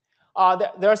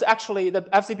 there's actually the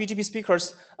FCBGP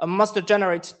speakers must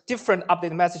generate different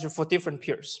update messages for different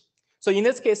peers. So in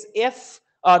this case, if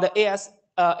the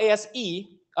ASE,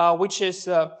 which is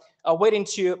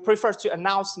prefers to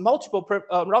announce multiple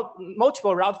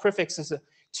route prefixes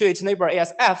to its neighbor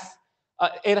ASF,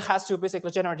 it has to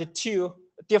basically generate 2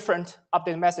 different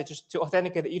update messages to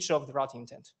authenticate each of the routing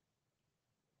intent.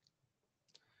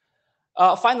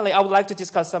 Finally, I would like to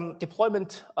discuss some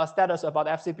deployment status about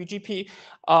FCBGP.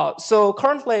 So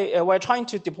currently, we're trying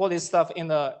to deploy this stuff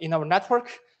in our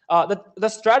network. The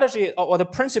strategy or the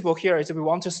principle here is we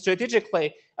want to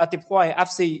strategically deploy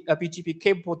FCBGP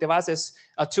capable devices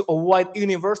to avoid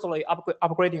universally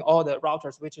upgrading all the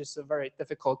routers, which is very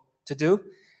difficult to do.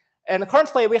 And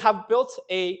currently, we have built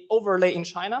an overlay in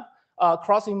China,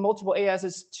 crossing multiple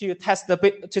ASs to test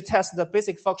the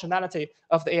basic functionality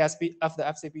of the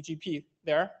FCBGP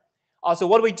there. So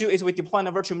what we do is we deploy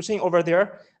a virtual machine over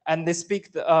there, and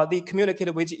they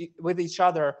communicate with each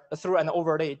other through an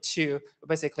overlay to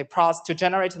basically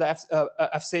generate the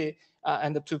FC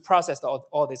and to process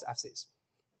all these FCs.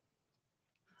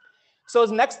 So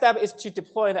the next step is to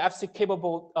deploy the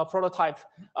FC-capable prototype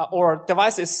or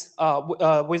devices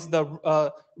with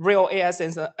the real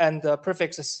ASNs and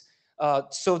prefixes,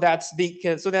 so that they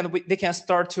can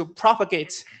start to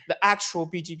propagate the actual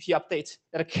BGP update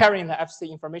that are carrying the FC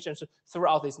information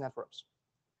throughout these networks.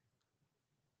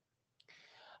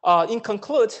 In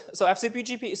conclude, so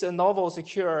FCBGP is a novel,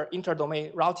 secure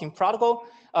interdomain routing protocol.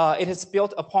 It is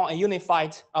built upon a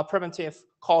unified primitive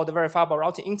called verifiable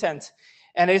routing intent,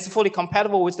 and it is fully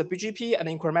compatible with the BGP and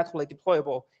incrementally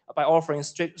deployable by offering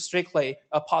strictly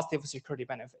positive security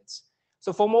benefits.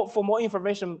 So for more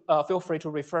information, feel free to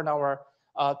refer to our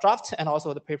draft and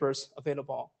also the papers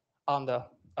available on the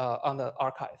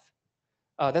archive.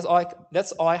 That's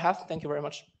all I have. Thank you very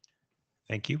much.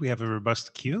 Thank you. We have a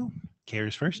robust queue.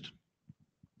 Kairs first.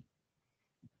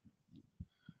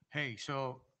 Hey,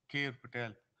 so Kair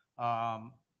Patel,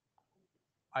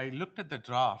 I looked at the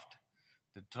draft.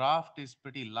 The draft is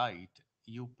pretty light.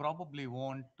 You probably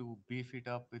want to beef it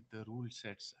up with the rule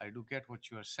sets. I do get what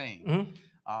you are saying,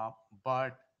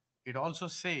 but it also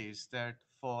says that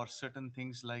for certain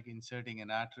things like inserting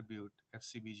an attribute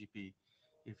FCBGP,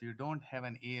 if you don't have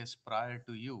an AS prior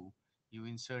to you, you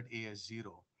insert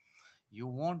AS0. You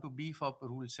want to beef up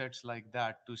rule sets like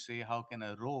that to say how can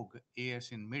a rogue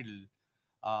AS in middle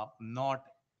not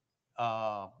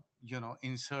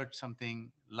insert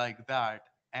something like that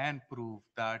and prove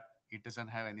that It doesn't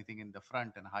have anything in the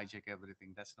front and hijack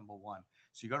everything. That's number one.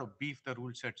 So you got to beef the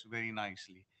rule sets very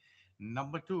nicely.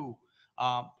 Number two,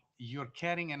 you're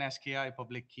carrying an SKI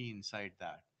public key inside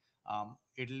that.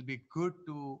 It'll be good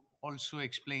to also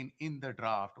explain in the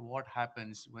draft what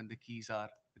happens when the keys are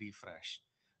refreshed.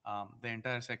 The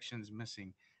entire section is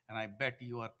missing. And I bet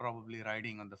you are probably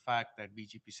riding on the fact that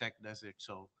BGPsec does it.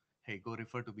 So, hey, go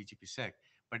refer to BGPsec.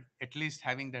 But at least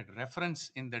having that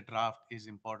reference in the draft is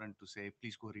important to say,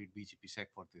 please go read BGPsec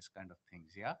for this kind of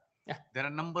things. Yeah. Yeah. There are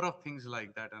a number of things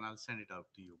like that, and I'll send it out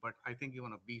to you. But I think you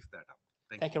want to beef that up.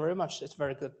 Thank you very much. It's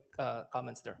very good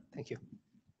comments there. Thank you.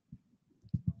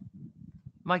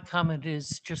 My comment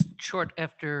is just short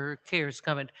after Kair's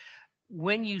comment.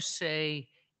 When you say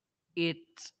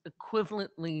it's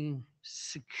equivalently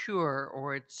secure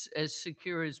or it's as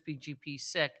secure as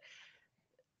BGPsec,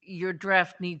 your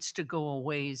draft needs to go a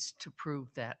ways to prove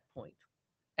that point.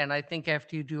 And I think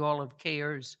after you do all of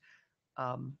Kair's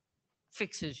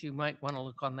fixes, you might want to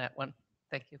look on that one.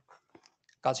 Thank you.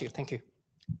 Got you. Thank you.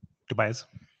 Tobias.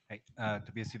 Hey,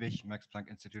 Tobias Hübich, Max Planck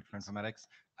Institute for Informatics.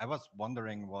 I was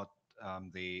wondering what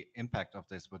the impact of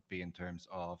this would be in terms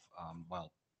of,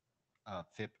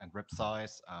 FIP and RIP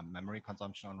size, memory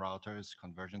consumption on routers,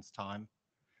 convergence time,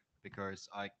 because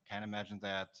I can imagine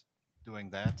that doing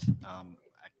that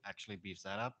actually beefs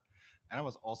that up. And I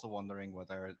was also wondering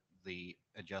whether the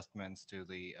adjustments to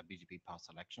the BGP path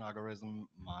selection algorithm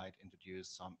might introduce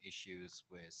some issues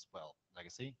with,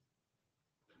 legacy.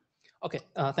 Okay,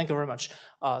 thank you very much.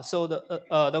 So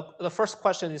the first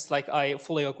question is like I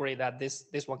fully agree that this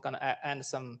one gonna add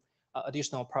some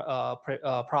additional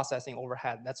processing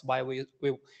overhead. That's why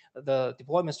the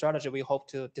deployment strategy we hope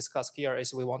to discuss here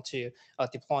is we want to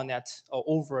deploy that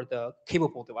over the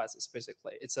capable devices.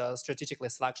 Basically, it's a strategically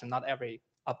selection. Not every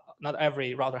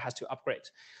router has to upgrade.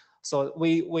 So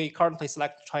we currently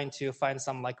trying to find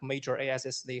some like major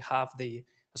ASs. They have the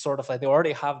sort of like they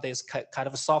already have this kind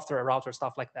of software router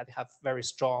stuff like that. They have very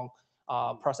strong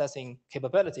processing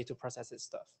capability to process this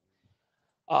stuff.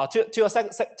 To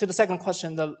the second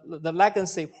question, the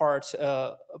legacy part,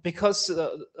 because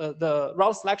the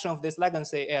route selection of this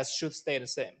legacy AS should stay the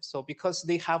same. So because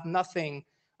they have nothing,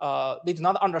 they do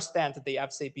not understand the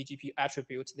FC BGP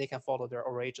attributes, they can follow their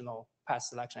original path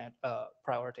selection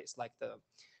priorities, like the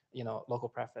local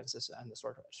preferences and the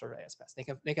sort of ASPs.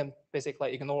 They can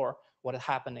basically ignore what is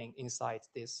happening inside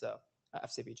this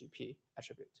FCBGP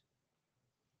attribute.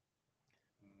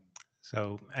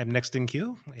 So I'm next in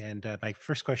queue, and my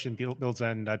first question builds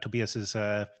on Tobias's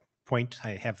point.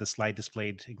 I have the slide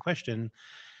displayed in question.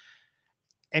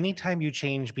 Anytime you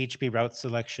change BGP route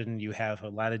selection, you have a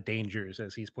lot of dangers,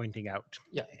 as he's pointing out.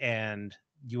 Yeah. And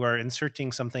you are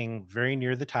inserting something very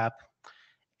near the top,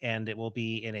 and it will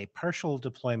be in a partial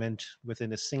deployment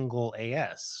within a single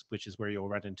AS, which is where you'll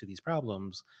run into these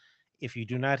problems. If you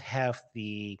do not have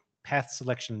the path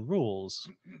selection rules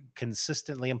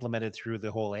consistently implemented through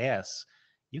the whole AS,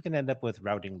 you can end up with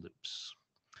routing loops.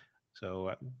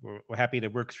 So we're happy to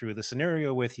work through the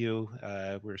scenario with you.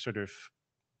 We're sort of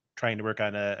trying to work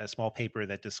on a small paper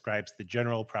that describes the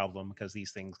general problem, because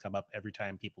these things come up every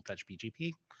time people touch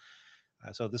BGP.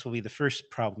 So this will be the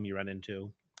first problem you run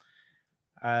into.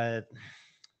 My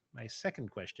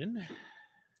second question,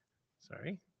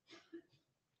 sorry.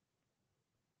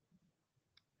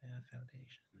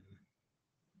 Foundation.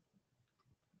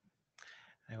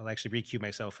 I will actually requeue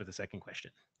myself for the second question.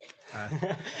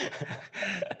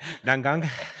 Nangang.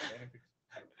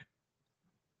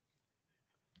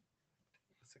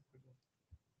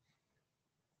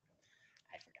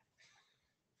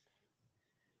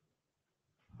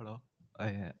 Hello,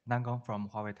 Nangang from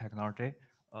Huawei Technology.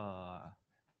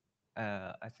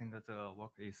 I think that the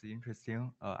work is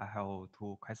interesting. I have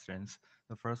two questions.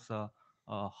 The first,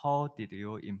 how did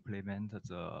you implement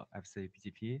the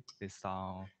FCBGP based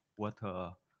on what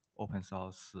open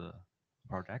source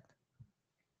project?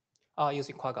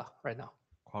 Using Quagga right now.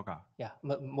 Quagga. Yeah,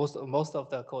 most of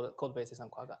the code base is on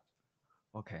Quagga.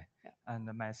 Okay. Yeah. And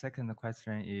my second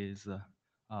question is,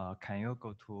 can you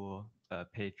go to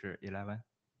page 11?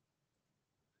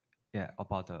 Yeah,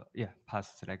 about the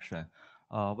path selection.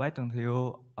 Why don't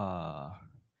you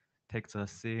take the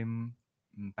same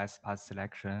best path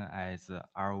selection as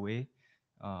ROV?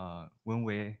 When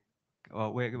we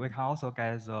can also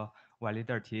get the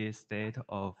validity state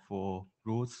of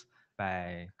routes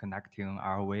by connecting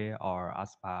ROV or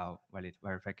ASPA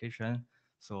verification.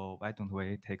 So why don't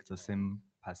we take the same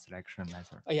path selection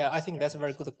method? Yeah, I think that's a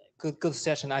very good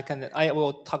session. I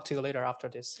will talk to you later after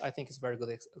this. I think it's very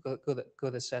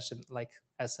good session, like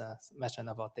as mentioned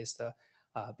about this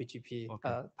BGP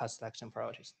path selection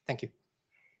priorities. Thank you.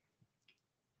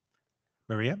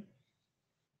 Maria.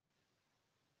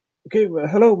 Okay, well,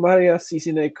 hello, Maria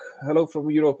Cicinek. Hello from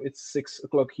Europe. It's 6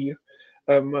 o'clock here.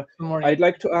 Good morning. I'd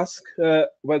like to ask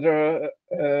whether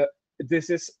this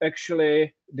is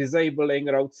actually disabling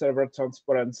route server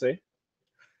transparency,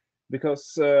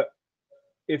 because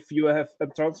if you have a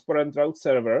transparent route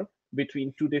server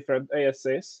between two different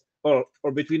ASAs or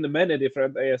between the many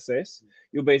different ASAs,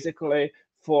 you basically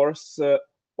force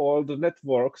all the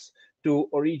networks to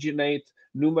originate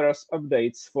numerous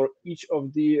updates for each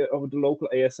of the local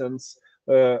ASNs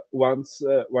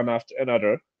one after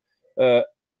another.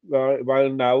 While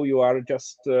now you are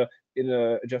just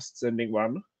just sending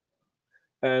one.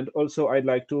 And also, I'd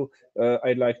like to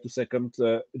second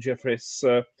Jeffrey's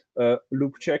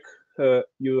loop check.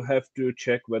 You have to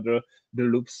check whether the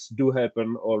loops do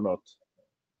happen or not.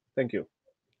 Thank you.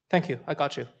 Thank you. I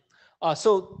got you.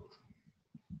 So,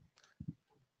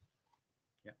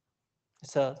 yeah.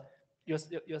 So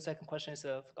your second question is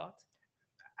forgot.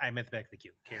 I'm at the back of the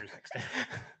queue. Cares next.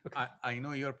 I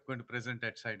know you're going to present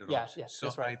at side Yeah, routes. yeah, So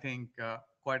that's right. I think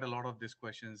quite a lot of these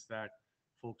questions that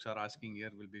folks are asking here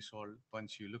will be solved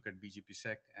once you look at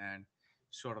BGP-SEC and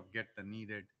sort of get the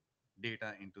needed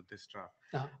data into this draft.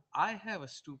 Uh-huh. I have a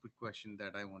stupid question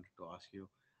that I wanted to ask you.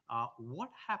 What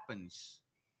happens?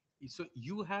 So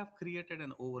you have created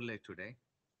an overlay today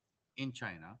in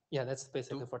China. Yeah, that's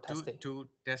basically for testing. To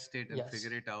test it and Yes.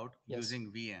 figure it out Yes.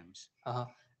 using VMs. Uh-huh.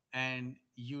 And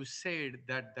you said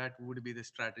that that would be the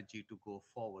strategy to go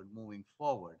forward, moving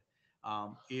forward.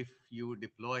 If you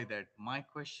deploy that, my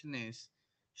question is,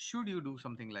 should you do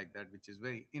something like that, which is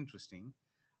very interesting,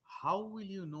 how will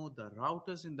you know the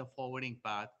routers in the forwarding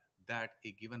path that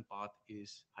a given path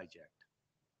is hijacked?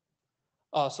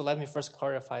 So let me first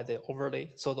clarify the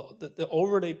overlay. So the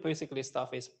overlay basically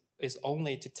stuff is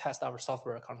only to test our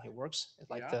software currently works. It's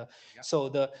like so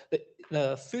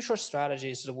the future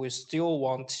strategies we still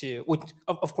want to,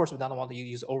 of course we don't want to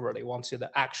use overlay, we want to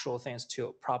the actual things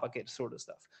to propagate through the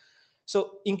stuff.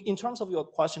 So in terms of your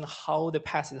question, how the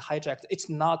path is hijacked, it's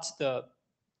not the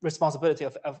responsibility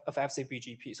of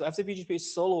FCBGP. So FCBGP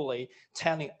is solely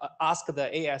ask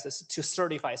the ASs to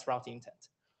certify its route intent.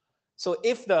 So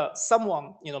if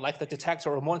someone, like the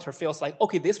detector or monitor feels like,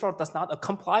 okay, this route does not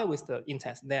comply with the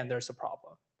intent, then there's a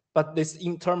problem. But this,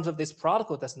 in terms of this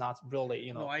protocol, does not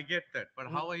really, No, I get that.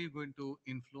 But how are you going to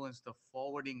influence the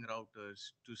forwarding routers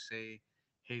to say,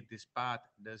 hey, this path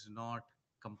does not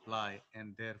comply,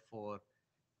 and therefore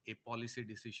a policy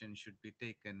decision should be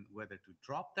taken whether to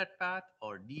drop that path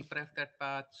or depref that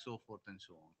path, so forth and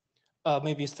so on?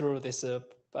 Maybe through this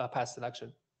path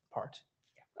selection part.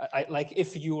 I like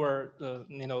if you were,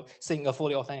 seeing a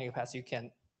fully authentic path, you can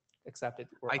accept it.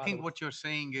 I think what you're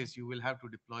saying is you will have to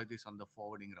deploy this on the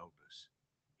forwarding routers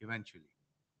eventually.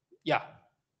 Yeah,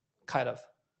 kind of.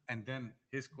 And then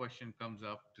his question comes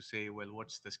up to say, well,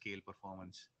 what's the scale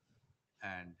performance?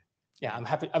 And yeah, I'm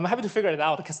happy to figure it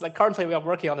out because like currently we are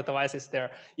working on the devices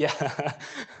there. Yeah.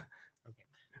 Okay.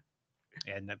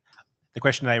 And the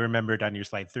question I remembered on your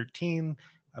slide 13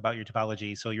 about your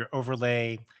topology. So your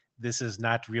overlay, this is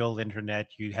not real internet.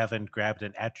 You haven't grabbed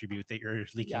an attribute that you're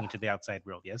leaking into the outside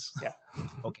world. Yes. Yeah.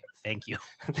 Okay. Thank you.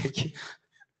 Thank you.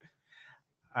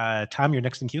 Tom, you're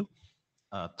next in queue.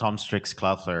 Tom Strix,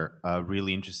 Cloudflare.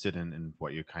 Really interested in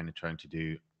what you're kind of trying to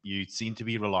do. You seem to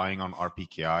be relying on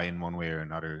RPKI in one way or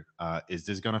another. Is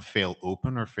this going to fail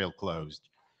open or fail closed?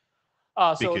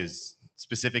 Because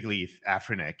specifically, if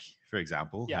Afrinic, for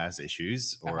example, has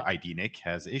issues, or IDNIC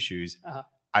has issues,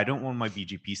 I don't want my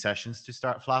BGP sessions to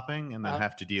start flapping and then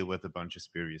have to deal with a bunch of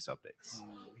spurious updates.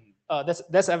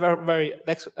 That's a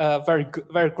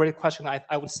very great question.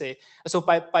 I would say so.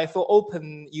 By full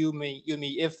open, you mean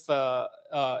if the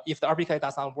RPK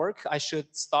does not work, I should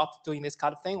stop doing this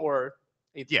kind of thing, or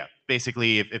yeah,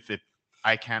 basically, if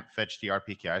I can't fetch the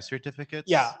RPKI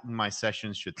certificates, my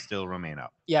sessions should still remain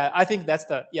up. Yeah, I think that's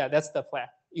the plan.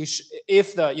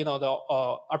 If the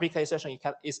RPK session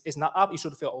is not up, you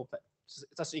should feel open.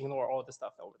 Just ignore all the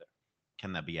stuff over there.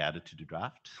 Can that be added to the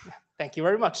draft? Thank you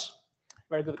very much.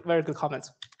 Very good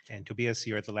comments. And Tobias,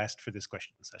 you're the last for this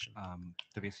question session.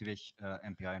 Tobias Jülich,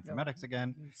 MPI Informatics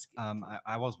again.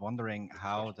 I was wondering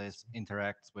how this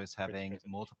interacts with having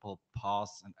multiple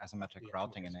paths and asymmetric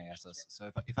routing in ASs. So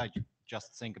if I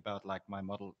just think about like my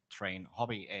model train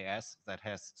hobby AS that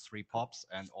has 3 POPs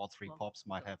and all 3 POPs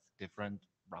might have different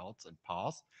routes and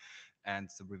paths, and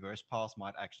the reverse paths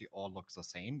might actually all look the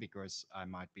same because I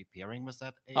might be pairing with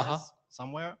that AS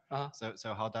somewhere.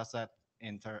 So how does that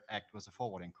interact with the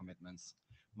forwarding commitments?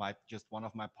 Might just one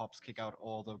of my POPs kick out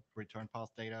all the return path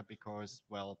data because,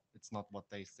 well, it's not what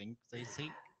they think they see?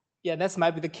 Yeah, that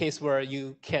might be the case where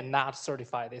you cannot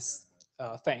certify this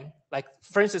thing. Like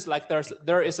for instance, like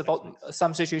there is about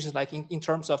some situations like in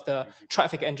terms of the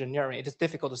traffic engineering, it is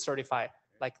difficult to certify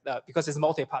like because it's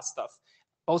multi-path stuff.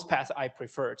 Both paths I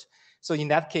preferred. So in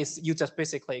that case, you just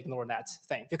basically ignore that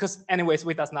thing because anyways,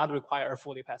 we does not require a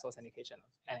fully path authentication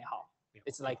anyhow.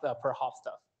 It's like the per hop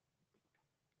stuff.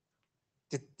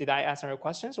 Did I answer your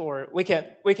questions, or we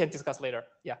can discuss later?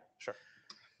 Yeah, sure.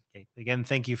 Okay. Again,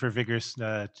 thank you for vigorous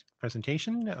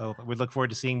presentation. We look forward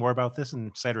to seeing more about this,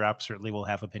 and CyberOps certainly will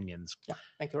have opinions. Yeah,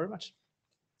 thank you very much.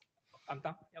 I'm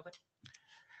done. Okay.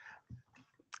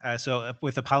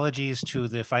 With apologies to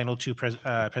the final two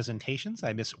presentations,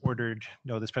 I misordered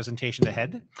this presentation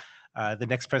ahead. The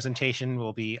next presentation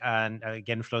will be on,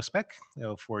 again, FlowSpec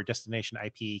for destination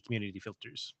IP community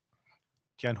filters.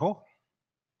 Tianho?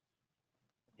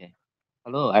 Okay.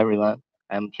 Hello, everyone.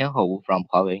 I'm Tianho Wu from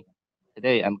Huawei.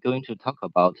 Today, I'm going to talk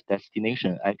about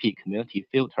destination IP community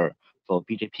filter for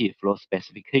BGP flow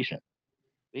specification.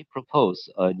 We propose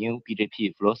a new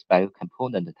BGP flow spec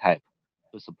component type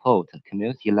to support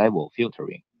community-level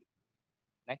filtering.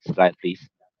 Next slide, please.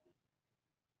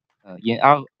 In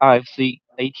RFC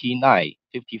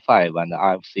 8955 and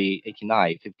RFC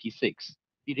 8956,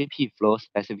 BGP flow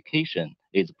specification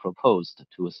is proposed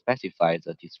to specify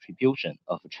the distribution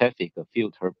of traffic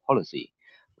filter policy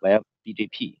via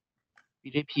BGP.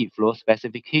 BGP flow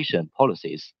specification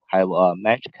policies have a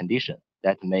match condition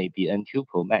that may be a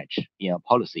tuple match in a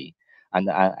policy and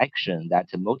an action that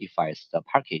modifies the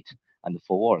packet and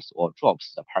forwards or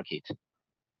drops the packet.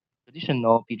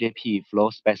 Traditional BGP flow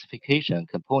specification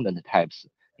component types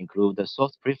include the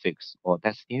source prefix or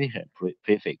destination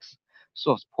prefix,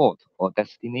 source port or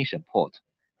destination port,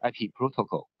 IP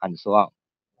protocol, and so on.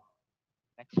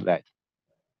 Next slide.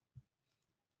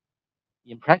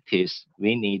 In practice,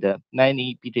 we need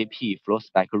many BGP flow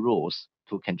spec rules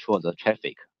to control the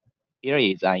traffic. Here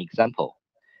is an example.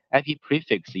 IP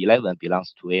prefix 11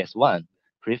 belongs to AS1,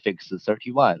 prefix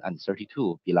 31 and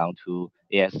 32 belong to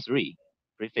AS3,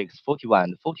 prefix 41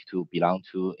 and 42 belong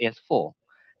to AS4.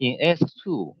 In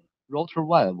AS2, router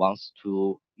 1 wants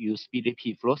to use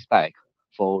BGP flow spec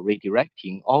for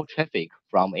redirecting all traffic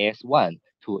from AS1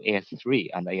 to AS3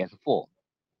 and AS4.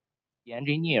 The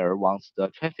engineer wants the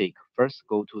traffic first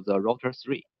go to the router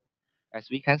 3. As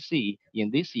we can see in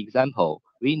this example,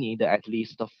 we need at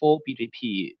least 4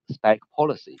 BGP spec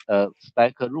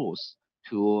rules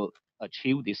to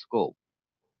achieve this goal.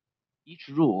 Each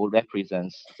rule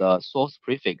represents the source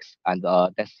prefix and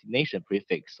the destination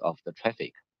prefix of the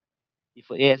traffic. If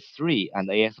AS3 and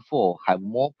AS4 have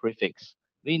more prefix,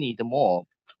 we need more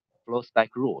flow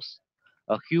spec rules.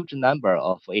 A huge number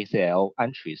of ACL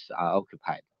entries are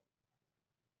occupied.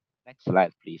 Next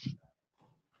slide, please.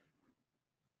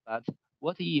 But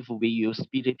what if we use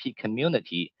BGP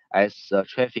community as a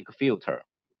traffic filter?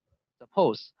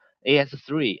 Suppose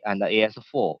AS3 and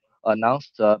AS4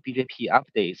 announced BGP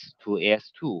updates to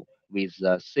AS2 with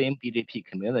the same BGP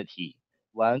community,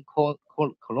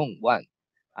 1:1,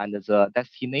 and the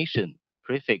destination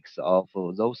prefix of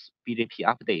those BGP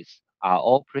updates are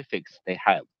all prefix they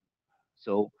have.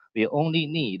 So we only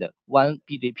need one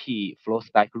BGP flow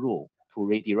spec rule to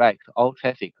redirect all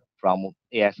traffic from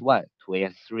AS1 to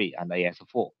AS3 and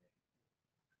AS4.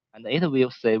 And it will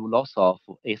save lots of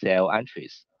ACL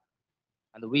entries.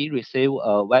 And we receive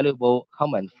a valuable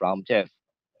comment from Jeff.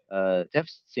 Jeff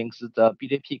thinks the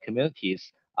BGP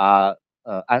communities are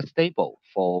unstable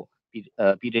for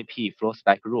BGP flow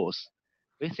spec rules.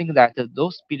 We think that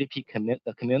those BGP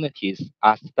communities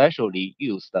are specially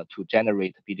used to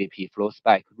generate BGP flow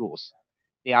spec rules.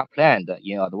 They are planned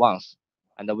in advance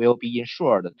and will be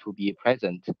ensured to be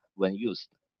present when used.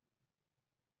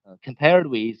 Compared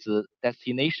with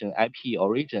destination IP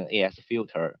origin AS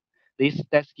filter, this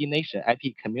destination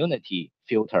IP community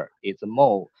filter is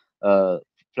more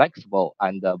flexible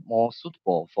and more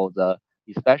suitable for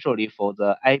especially for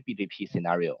the IBGP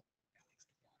scenario.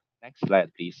 Next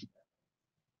slide, please.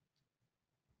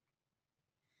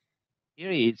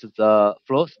 Here is the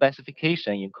flow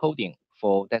specification encoding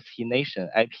for destination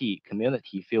IP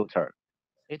community filter.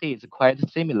 It is quite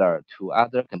similar to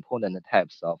other component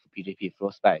types of BGP flow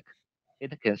spec.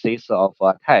 It consists of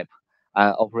a type,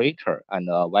 an operator, and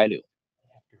a value.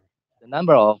 The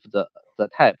number of the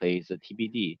type is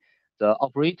TBD. The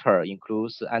operator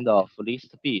includes end of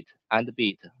list bit, end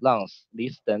bit, length,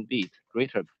 less than bit,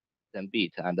 greater than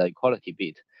bit, and the equality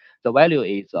bit. The value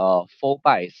is 4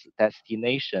 bytes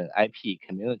destination IP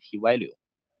community value.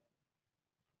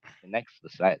 The next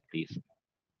slide, please.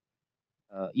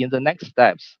 In the next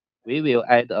steps, we will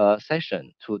add a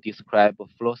session to describe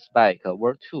flow spec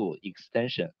Word2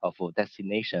 extension of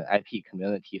destination IP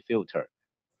community filter,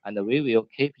 and we will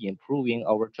keep improving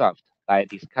our draft by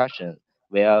discussion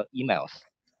via emails.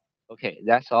 Okay,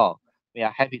 that's all. We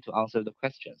are happy to answer the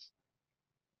questions.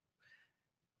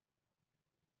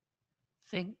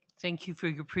 Thank you for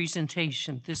your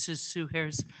presentation. This is Sue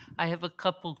Harris. I have a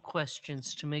couple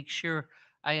questions to make sure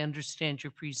I understand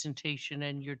your presentation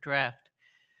and your draft.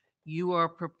 You are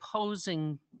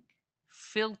proposing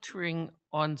filtering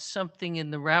on something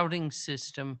in the routing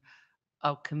system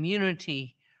of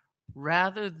community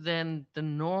rather than the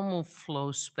normal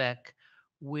flow spec,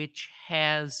 which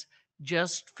has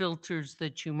just filters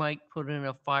that you might put in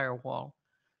a firewall.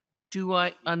 Do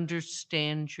I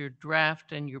understand your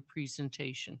draft and your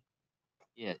presentation?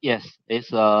 Yeah, yes,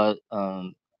 it's a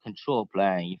control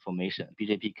plan information,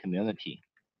 BJP community.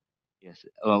 Yes,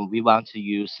 we want to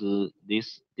use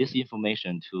this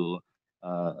information to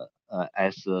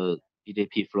as a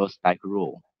BJP flow spec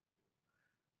rule.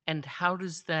 And how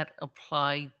does that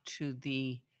apply to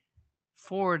the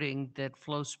forwarding that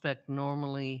FlowSpec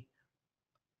normally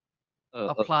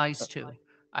applies to?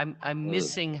 I'm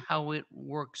missing how it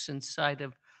works inside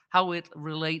of, how it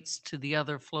relates to the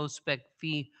other FlowSpec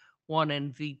V1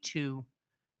 and V2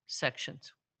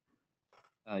 sections.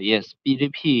 Yes,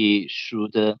 BJP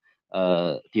should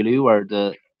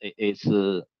deliver its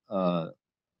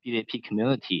BJP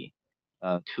community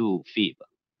to FIB.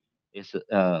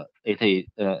 It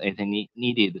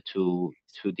needed to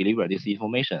deliver this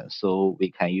information, so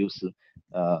we can use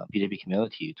BJP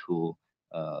community to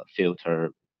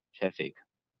filter traffic.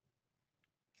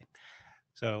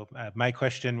 So my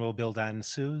question will build on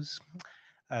Sue's.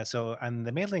 So on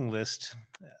the mailing list,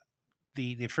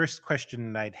 the first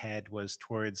question I'd had was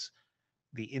towards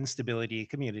the instability of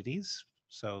communities.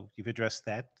 So you've addressed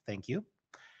that. Thank you.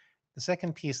 The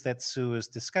second piece that Sue is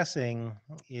discussing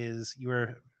is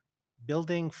you're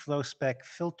building FlowSpec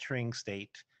filtering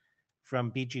state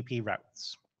from BGP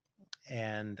routes.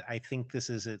 And I think this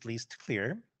is at least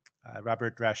clear.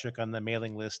 Robert Drashuk on the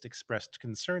mailing list expressed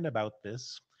concern about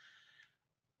this.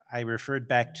 I referred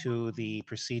back to the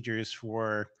procedures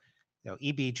for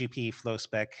eBGP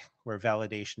FlowSpec where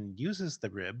validation uses the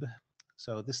RIB.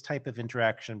 So this type of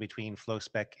interaction between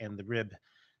FlowSpec and the RIB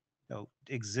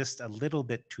exists a little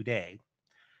bit today.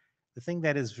 The thing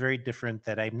that is very different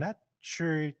that I'm not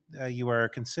sure you are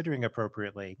considering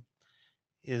appropriately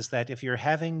is that if you're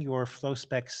having your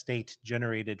FlowSpec state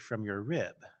generated from your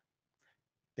RIB,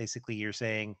 basically you're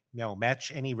saying,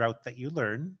 match any route that you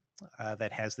learn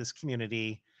that has this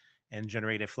community and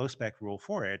generate a FlowSpec rule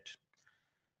for it,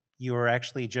 you are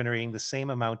actually generating the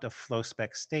same amount of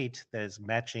FlowSpec state that is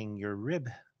matching your RIB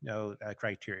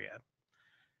criteria.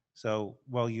 So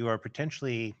while you are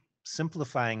potentially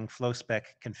simplifying FlowSpec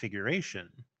configuration,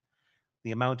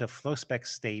 the amount of FlowSpec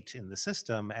state in the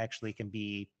system actually can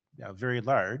be very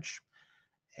large,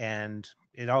 and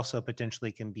it also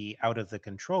potentially can be out of the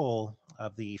control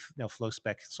of the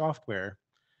FlowSpec software,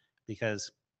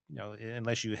 because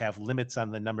unless you have limits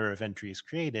on the number of entries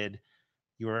created,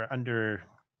 you are under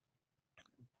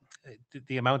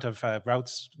the amount of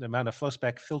routes, the amount of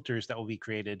FlowSpec filters that will be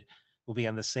created will be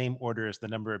on the same order as the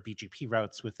number of BGP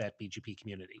routes with that BGP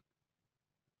community.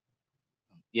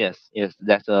 Yes,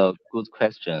 that's a good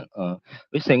question.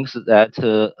 We think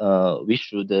that we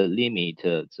should limit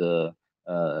the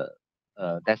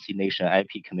destination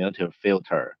IP commuter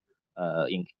filter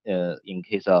in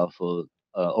case of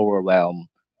overwhelm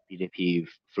BGP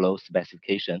flow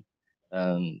specification,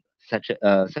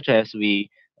 such as we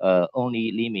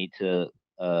only limit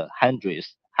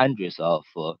hundreds of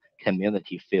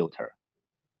community filter.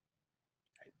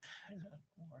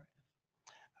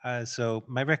 So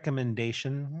my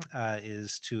recommendation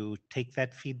is to take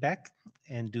that feedback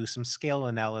and do some scale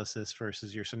analysis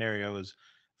versus your scenarios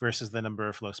versus the number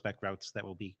of FlowSpec routes that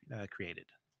will be created.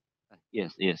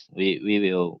 Yes, we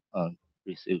will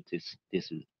receive this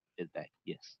feedback.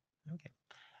 Yes. Okay.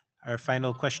 Our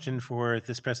final question for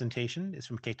this presentation is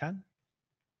from Ketan.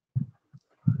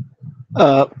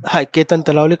 Hi, Ketan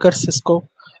Talaulikar, Cisco.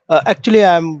 Actually,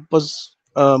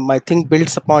 my thing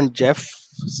builds upon Jeff's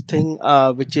thing,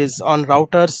 which is on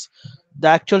routers. The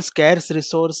actual scarce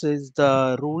resource is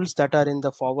the rules that are in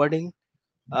the forwarding.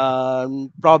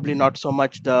 Probably not so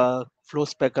much the flow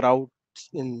spec routes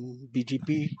in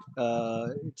BGP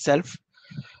itself.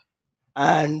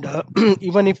 And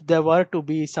even if there were to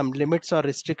be some limits or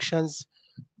restrictions,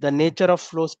 the nature of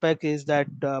flow spec is that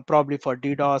probably for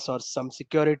DDoS or some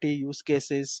security use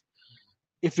cases,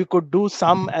 if we could do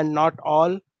some and not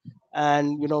all,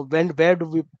 and where do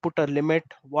we put a limit,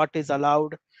 what is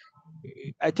allowed,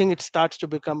 I think it starts to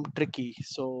become tricky.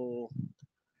 So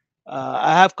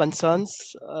I have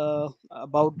concerns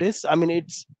about this. I mean,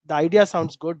 the idea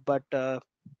sounds good, but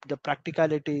the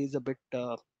practicality is a bit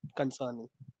concerning.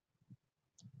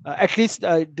 At least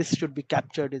this should be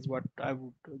captured is what I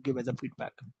would give as a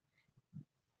feedback.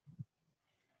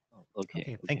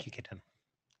 Okay. Thank you, Ketan.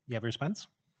 You have a response?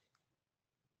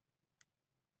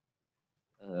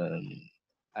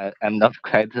 I'm not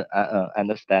quite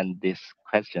understand this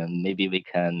question. Maybe we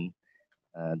can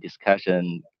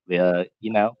discussion via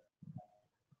email.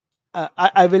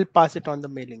 I will pass it on the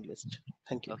mailing list.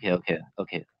 Thank you. Okay.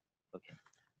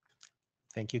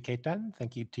 Thank you, Ketan.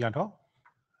 Thank you, Tianho.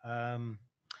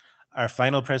 Our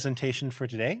final presentation for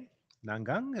today,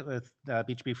 Nangang with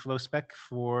BHP Flow Spec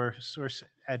for source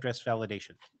address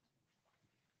validation.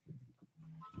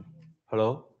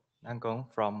 Hello, Nangang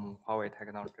from Huawei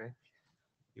Technology.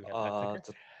 You have that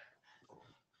clicker?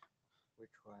 Which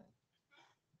one?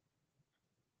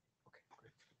 Okay,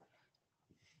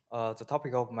 great. The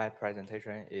topic of my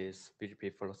presentation is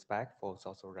BGP flow spec for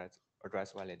source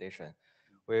address validation.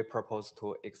 We propose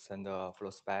to extend the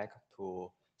flow spec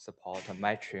to support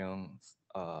matching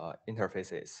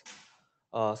interfaces.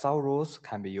 Some rules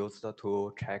can be used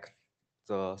to check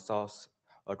the source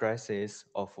addresses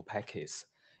of packets.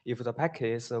 If the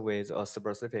packets with a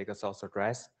specific source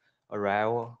address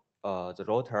arrive the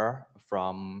router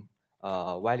from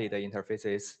valid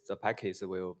interfaces, the packets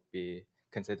will be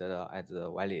considered as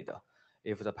valid.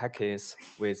 If the packets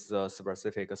with the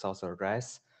specific source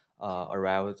address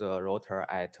arrive the router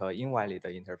at invalid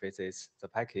interfaces, the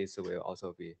packets will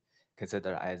also be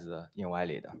considered as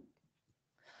invalid.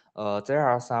 There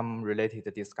are some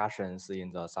related discussions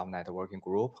in the subnet working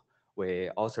group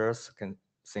where authors can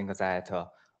think that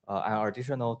an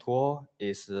additional tool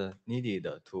is needed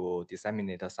to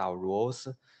disseminate some rules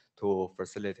to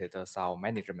facilitate some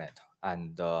management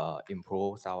and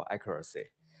improve some accuracy.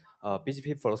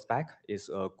 BGP flow spec is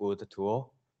a good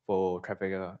tool for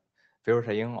traffic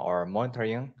filtering or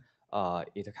monitoring.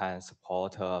 It can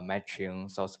support matching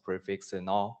source prefix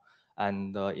now.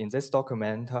 And in this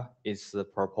document, it's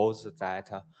proposed that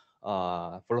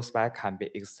flow spec can be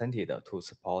extended to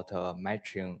support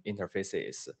matching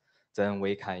interfaces. Then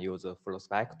we can use flow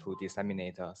spec to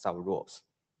disseminate some rules.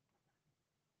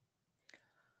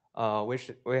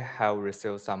 We have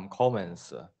received some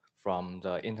comments from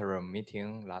the interim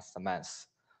meeting last month.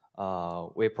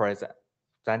 We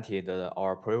presented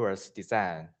our previous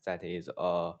design that is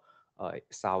a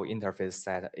SAO interface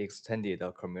that extended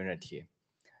the community.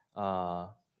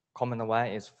 Comment one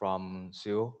is from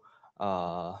Sue.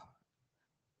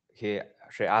 She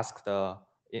asked,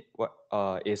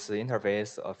 is the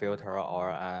interface a filter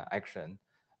or an action?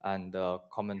 And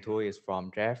comment two is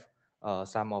from Jeff.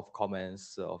 Some of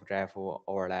comments of Jeff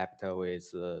overlapped with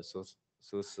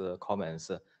Sue's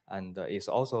comments. And it's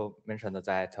also mentioned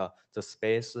that the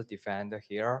space defined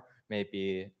here may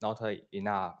be not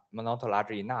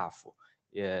large enough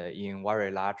in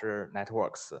very large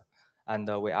networks. And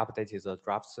we updated the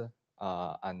drafts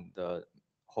and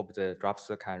hope the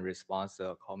drafts can respond to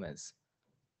the comments.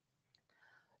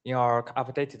 In our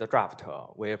updated draft,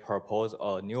 we propose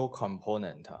a new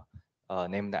component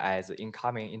named as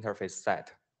incoming interface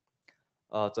set.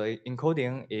 The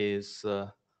encoding is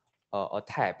a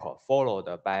type followed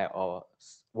by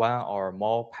one or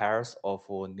more pairs of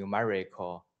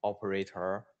numerical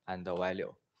operator and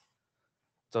value.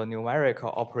 The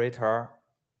numerical operator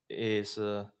is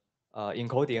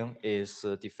encoding is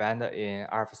defined in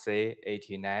RFC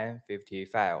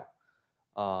 8955.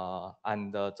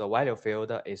 And the value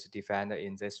field is defined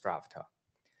in this draft.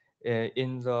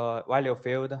 In the value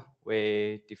field,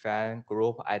 we define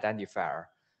group identifier.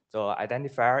 The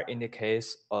identifier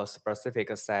indicates a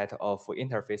specific set of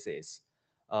interfaces.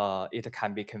 It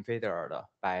can be configured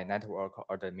by network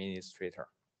administrator.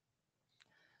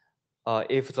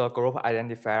 If the group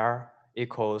identifier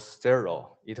equals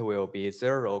 0, it will be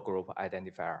 0 group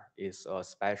identifier. It's a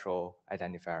special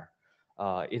identifier.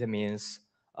 It means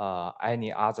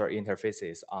any other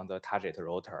interfaces on the target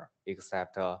router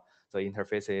except the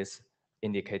interfaces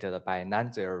indicated by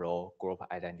non-zero group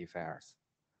identifiers.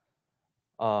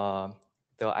 The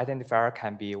identifier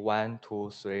can be 1,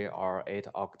 2, 3, or 8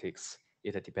 octets.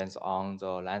 It depends on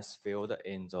the length field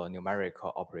in the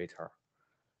numerical operator.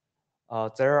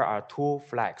 There are two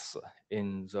flags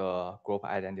in the group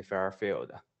identifier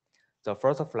field. The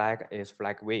first flag is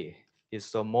flag V.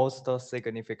 It's the most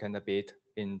significant bit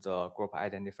in the group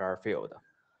identifier field.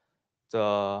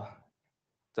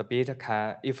 The bit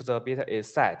can, if the bit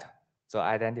is set, the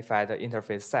identified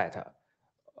interface set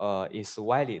is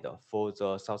valid for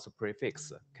the source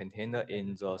prefix contained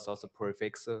in the source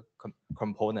prefix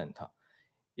component.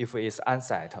 If it's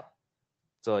unset,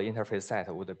 the interface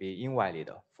set would be invalid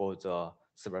for the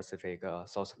specific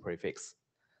source prefix.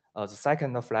 The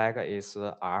second flag is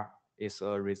R, is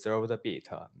a reserved bit.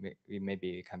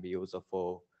 Maybe can be used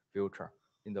for future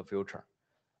in the future.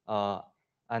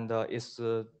 And it's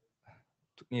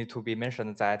need to be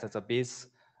mentioned that the bits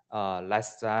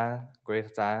less than,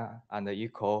 greater than, and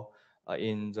equal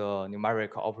in the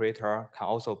numeric operator can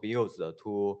also be used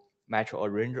to match a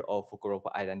range of group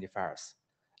identifiers,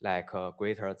 like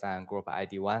greater than group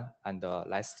ID1 and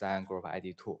less than group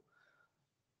ID2.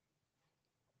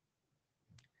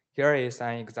 Here is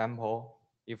an example.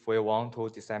 If we want to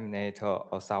disseminate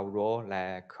a sub-rule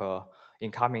like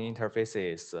incoming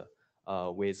interfaces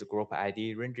with group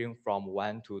ID ranging from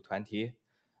 1 to 20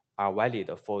 are valid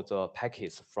for the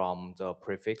packets from the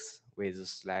prefix with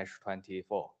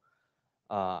 /24.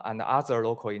 And other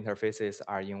local interfaces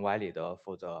are invalid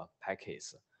for the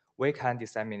packets. We can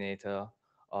disseminate the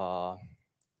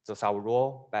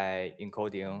sub-rule by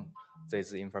encoding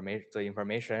the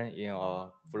information in a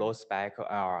flow spec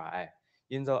NRI.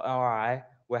 In the NRI,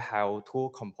 we have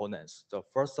two components. The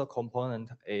first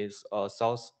component is a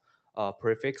source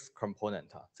prefix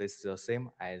component. This is the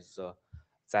same as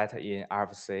that in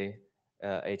RFC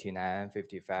 89,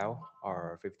 55,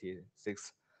 or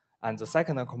 56. And the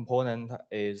second component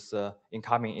is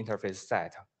incoming interface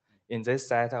set. In this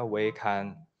set, we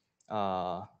can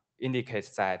indicate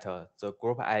that the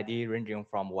group ID ranging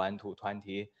from 1 to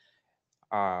 20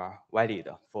 are valid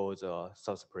for the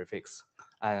source prefix.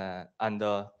 And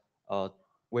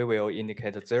we will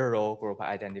indicate 0 group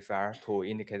identifier to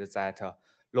indicate that other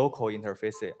local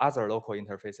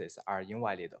interfaces are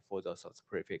invalid for the source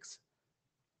prefix.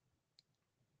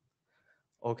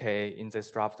 Okay, in this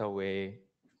draft, we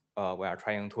are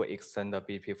trying to extend the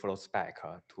BP flow spec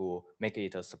to make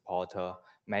it support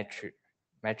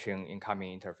matching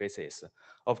incoming interfaces.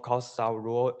 Of course,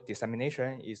 sub-rule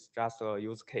dissemination is just a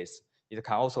use case. It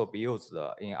can also be used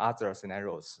in other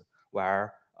scenarios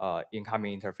where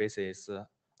incoming interfaces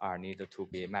are needed to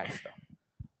be matched.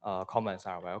 Comments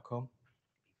are welcome.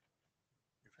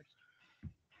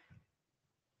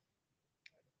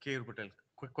 Kir Patel,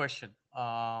 quick question.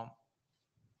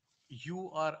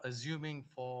 You are assuming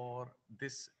for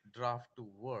this draft to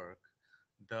work,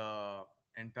 the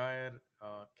entire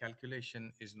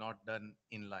calculation is not done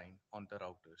inline on the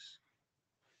routers.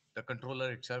 The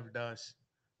controller itself does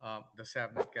the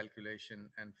SAVnet calculation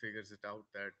and figures it out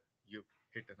that you've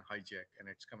hit a hijack and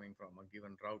it's coming from a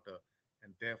given router,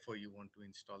 and therefore you want to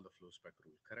install the flow spec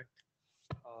rule, correct?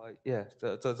 Yeah,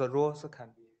 the rules can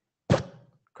be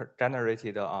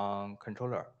generated on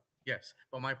controller. Yes,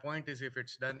 but my point is if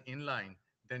it's done inline,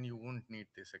 then you won't need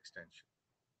this extension.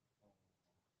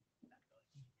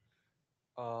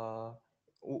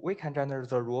 We can generate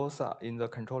the rules in the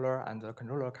controller, and the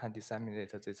controller can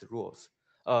disseminate these rules.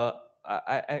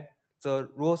 The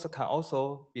rules can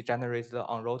also be generated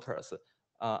on routers,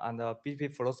 and the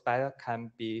BP flow spec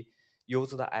can be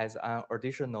used as an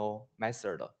additional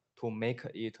method to make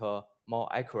it more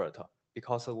accurate,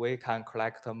 because we can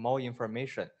collect more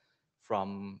information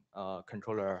from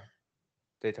controller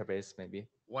database maybe.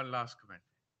 One last comment.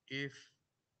 If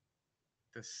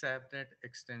the SAVnet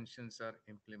extensions are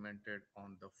implemented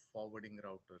on the forwarding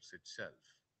routers itself,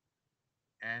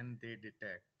 and they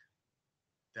detect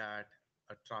that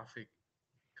a traffic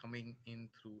coming in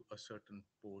through a certain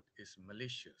port is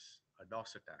malicious, a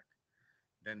DOS attack,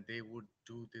 then they would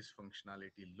do this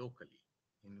functionality locally,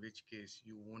 in which case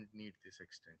you won't need this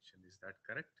extension. Is that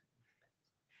correct?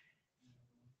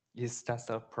 It's just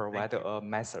provide a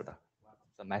method,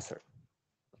 the method.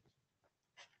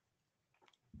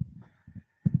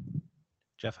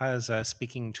 Jeff has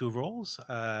speaking two roles.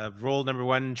 Role number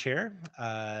one, chair.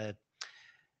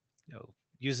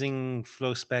 Using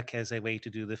FlowSpec as a way to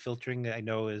do the filtering, I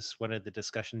know is one of the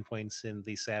discussion points in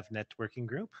the SAVnet working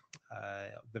group.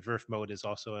 The VRF mode is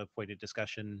also a point of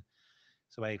discussion.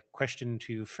 So my question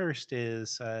to you first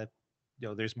is,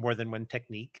 there's more than one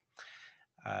technique.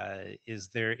 Is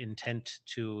there intent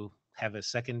to have a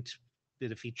second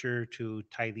bit of feature to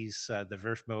tie these the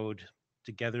VRF mode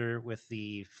together with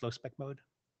the FlowSpec mode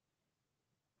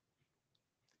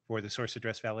for the source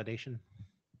address validation?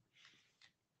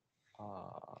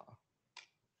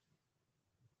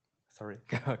 Sorry,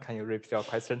 can you repeat your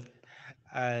question?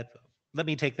 Let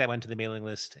me take that one to the mailing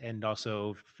list, and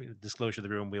also disclosure of the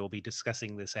room, we will be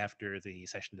discussing this after the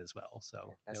session as well.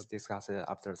 So let's discuss it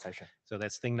after the session. So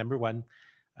that's thing number one.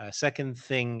 Second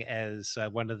thing, as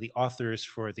one of the authors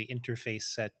for the interface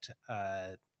set,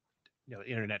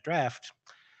 internet draft,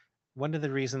 one of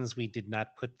the reasons we did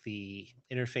not put the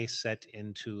interface set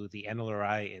into the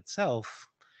NLRI itself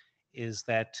is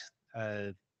that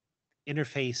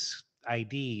interface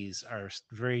IDs are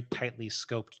very tightly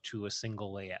scoped to a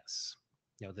single AS.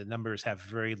 the numbers have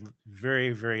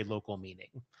very local meaning.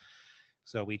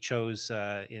 So we chose,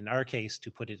 in our case,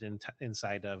 to put it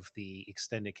inside of the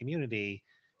extended community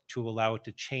to allow it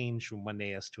to change from one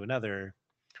AS to another.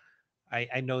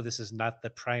 I know this is not the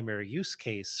primary use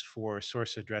case for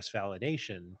source address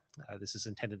validation. This is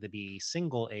intended to be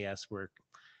single AS work,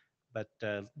 but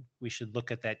we should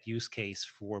look at that use case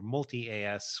for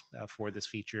multi-AS for this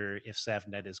feature if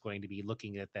SavNet is going to be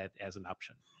looking at that as an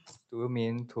option. Do you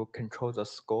mean to control the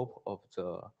scope of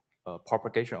the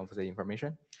propagation of the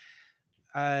information?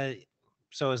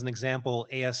 So as an example,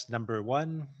 AS number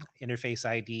 1, interface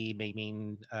ID may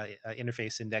mean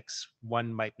interface index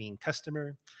 1 might mean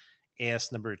customer.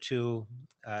 AS number 2,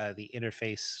 the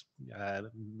interface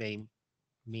may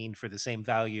mean for the same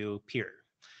value peer.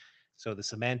 So the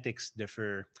semantics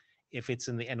differ. If it's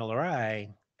in the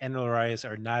NLRIs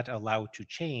are not allowed to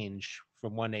change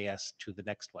from one AS to the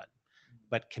next one,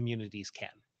 but communities can.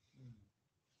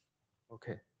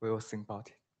 Okay, we will think about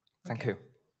it. Thank Okay. you.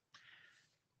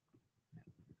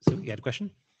 So you had a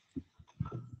question?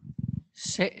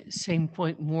 Same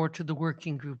point, more to the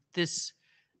working group. This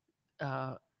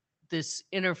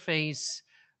interface,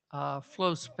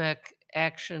 flow spec,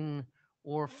 action,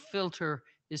 or filter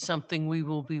is something we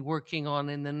will be working on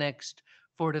in the next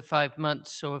 4 to 5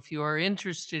 months. So if you are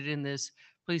interested in this,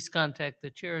 please contact the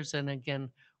chairs. And again,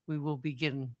 we will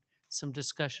begin some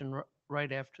discussion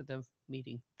right after the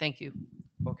meeting. Thank you.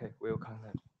 Okay, we will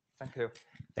contact. Thank you.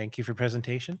 Thank you for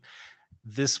presentation.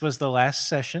 This was the last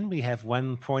session. We have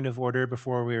one point of order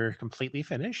before we're completely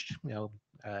finished.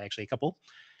 Actually a couple.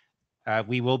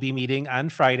 We will be meeting on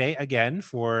Friday again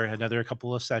for another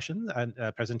couple of sessions,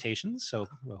 presentations. So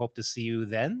we hope to see you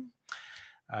then.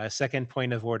 Second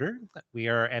point of order, we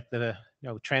are at the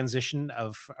transition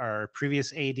of our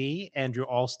previous AD, Andrew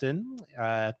Alston.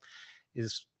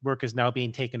 His work is now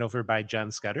being taken over by John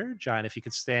Scudder. John, if you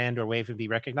could stand or wave and be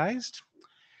recognized.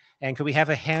 And could we have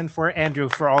a hand for Andrew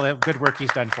for all the good work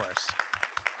he's done for us?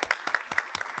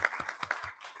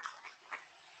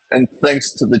 And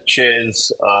thanks to the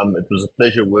chairs. It was a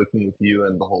pleasure working with you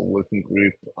and the whole working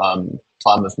group.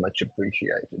 Time is much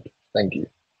appreciated. Thank you.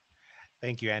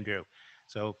 Thank you, Andrew.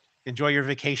 So enjoy your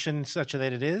vacation, such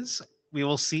that it is. We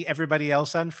will see everybody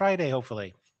else on Friday,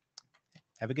 hopefully.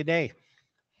 Have a good day.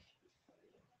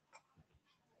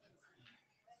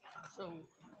 So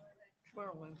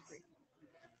tomorrow, Wednesday.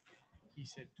 He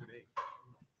said today.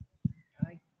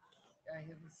 I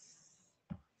have.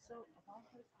 So about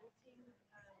his routine,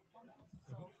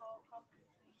 so how quickly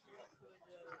you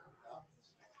could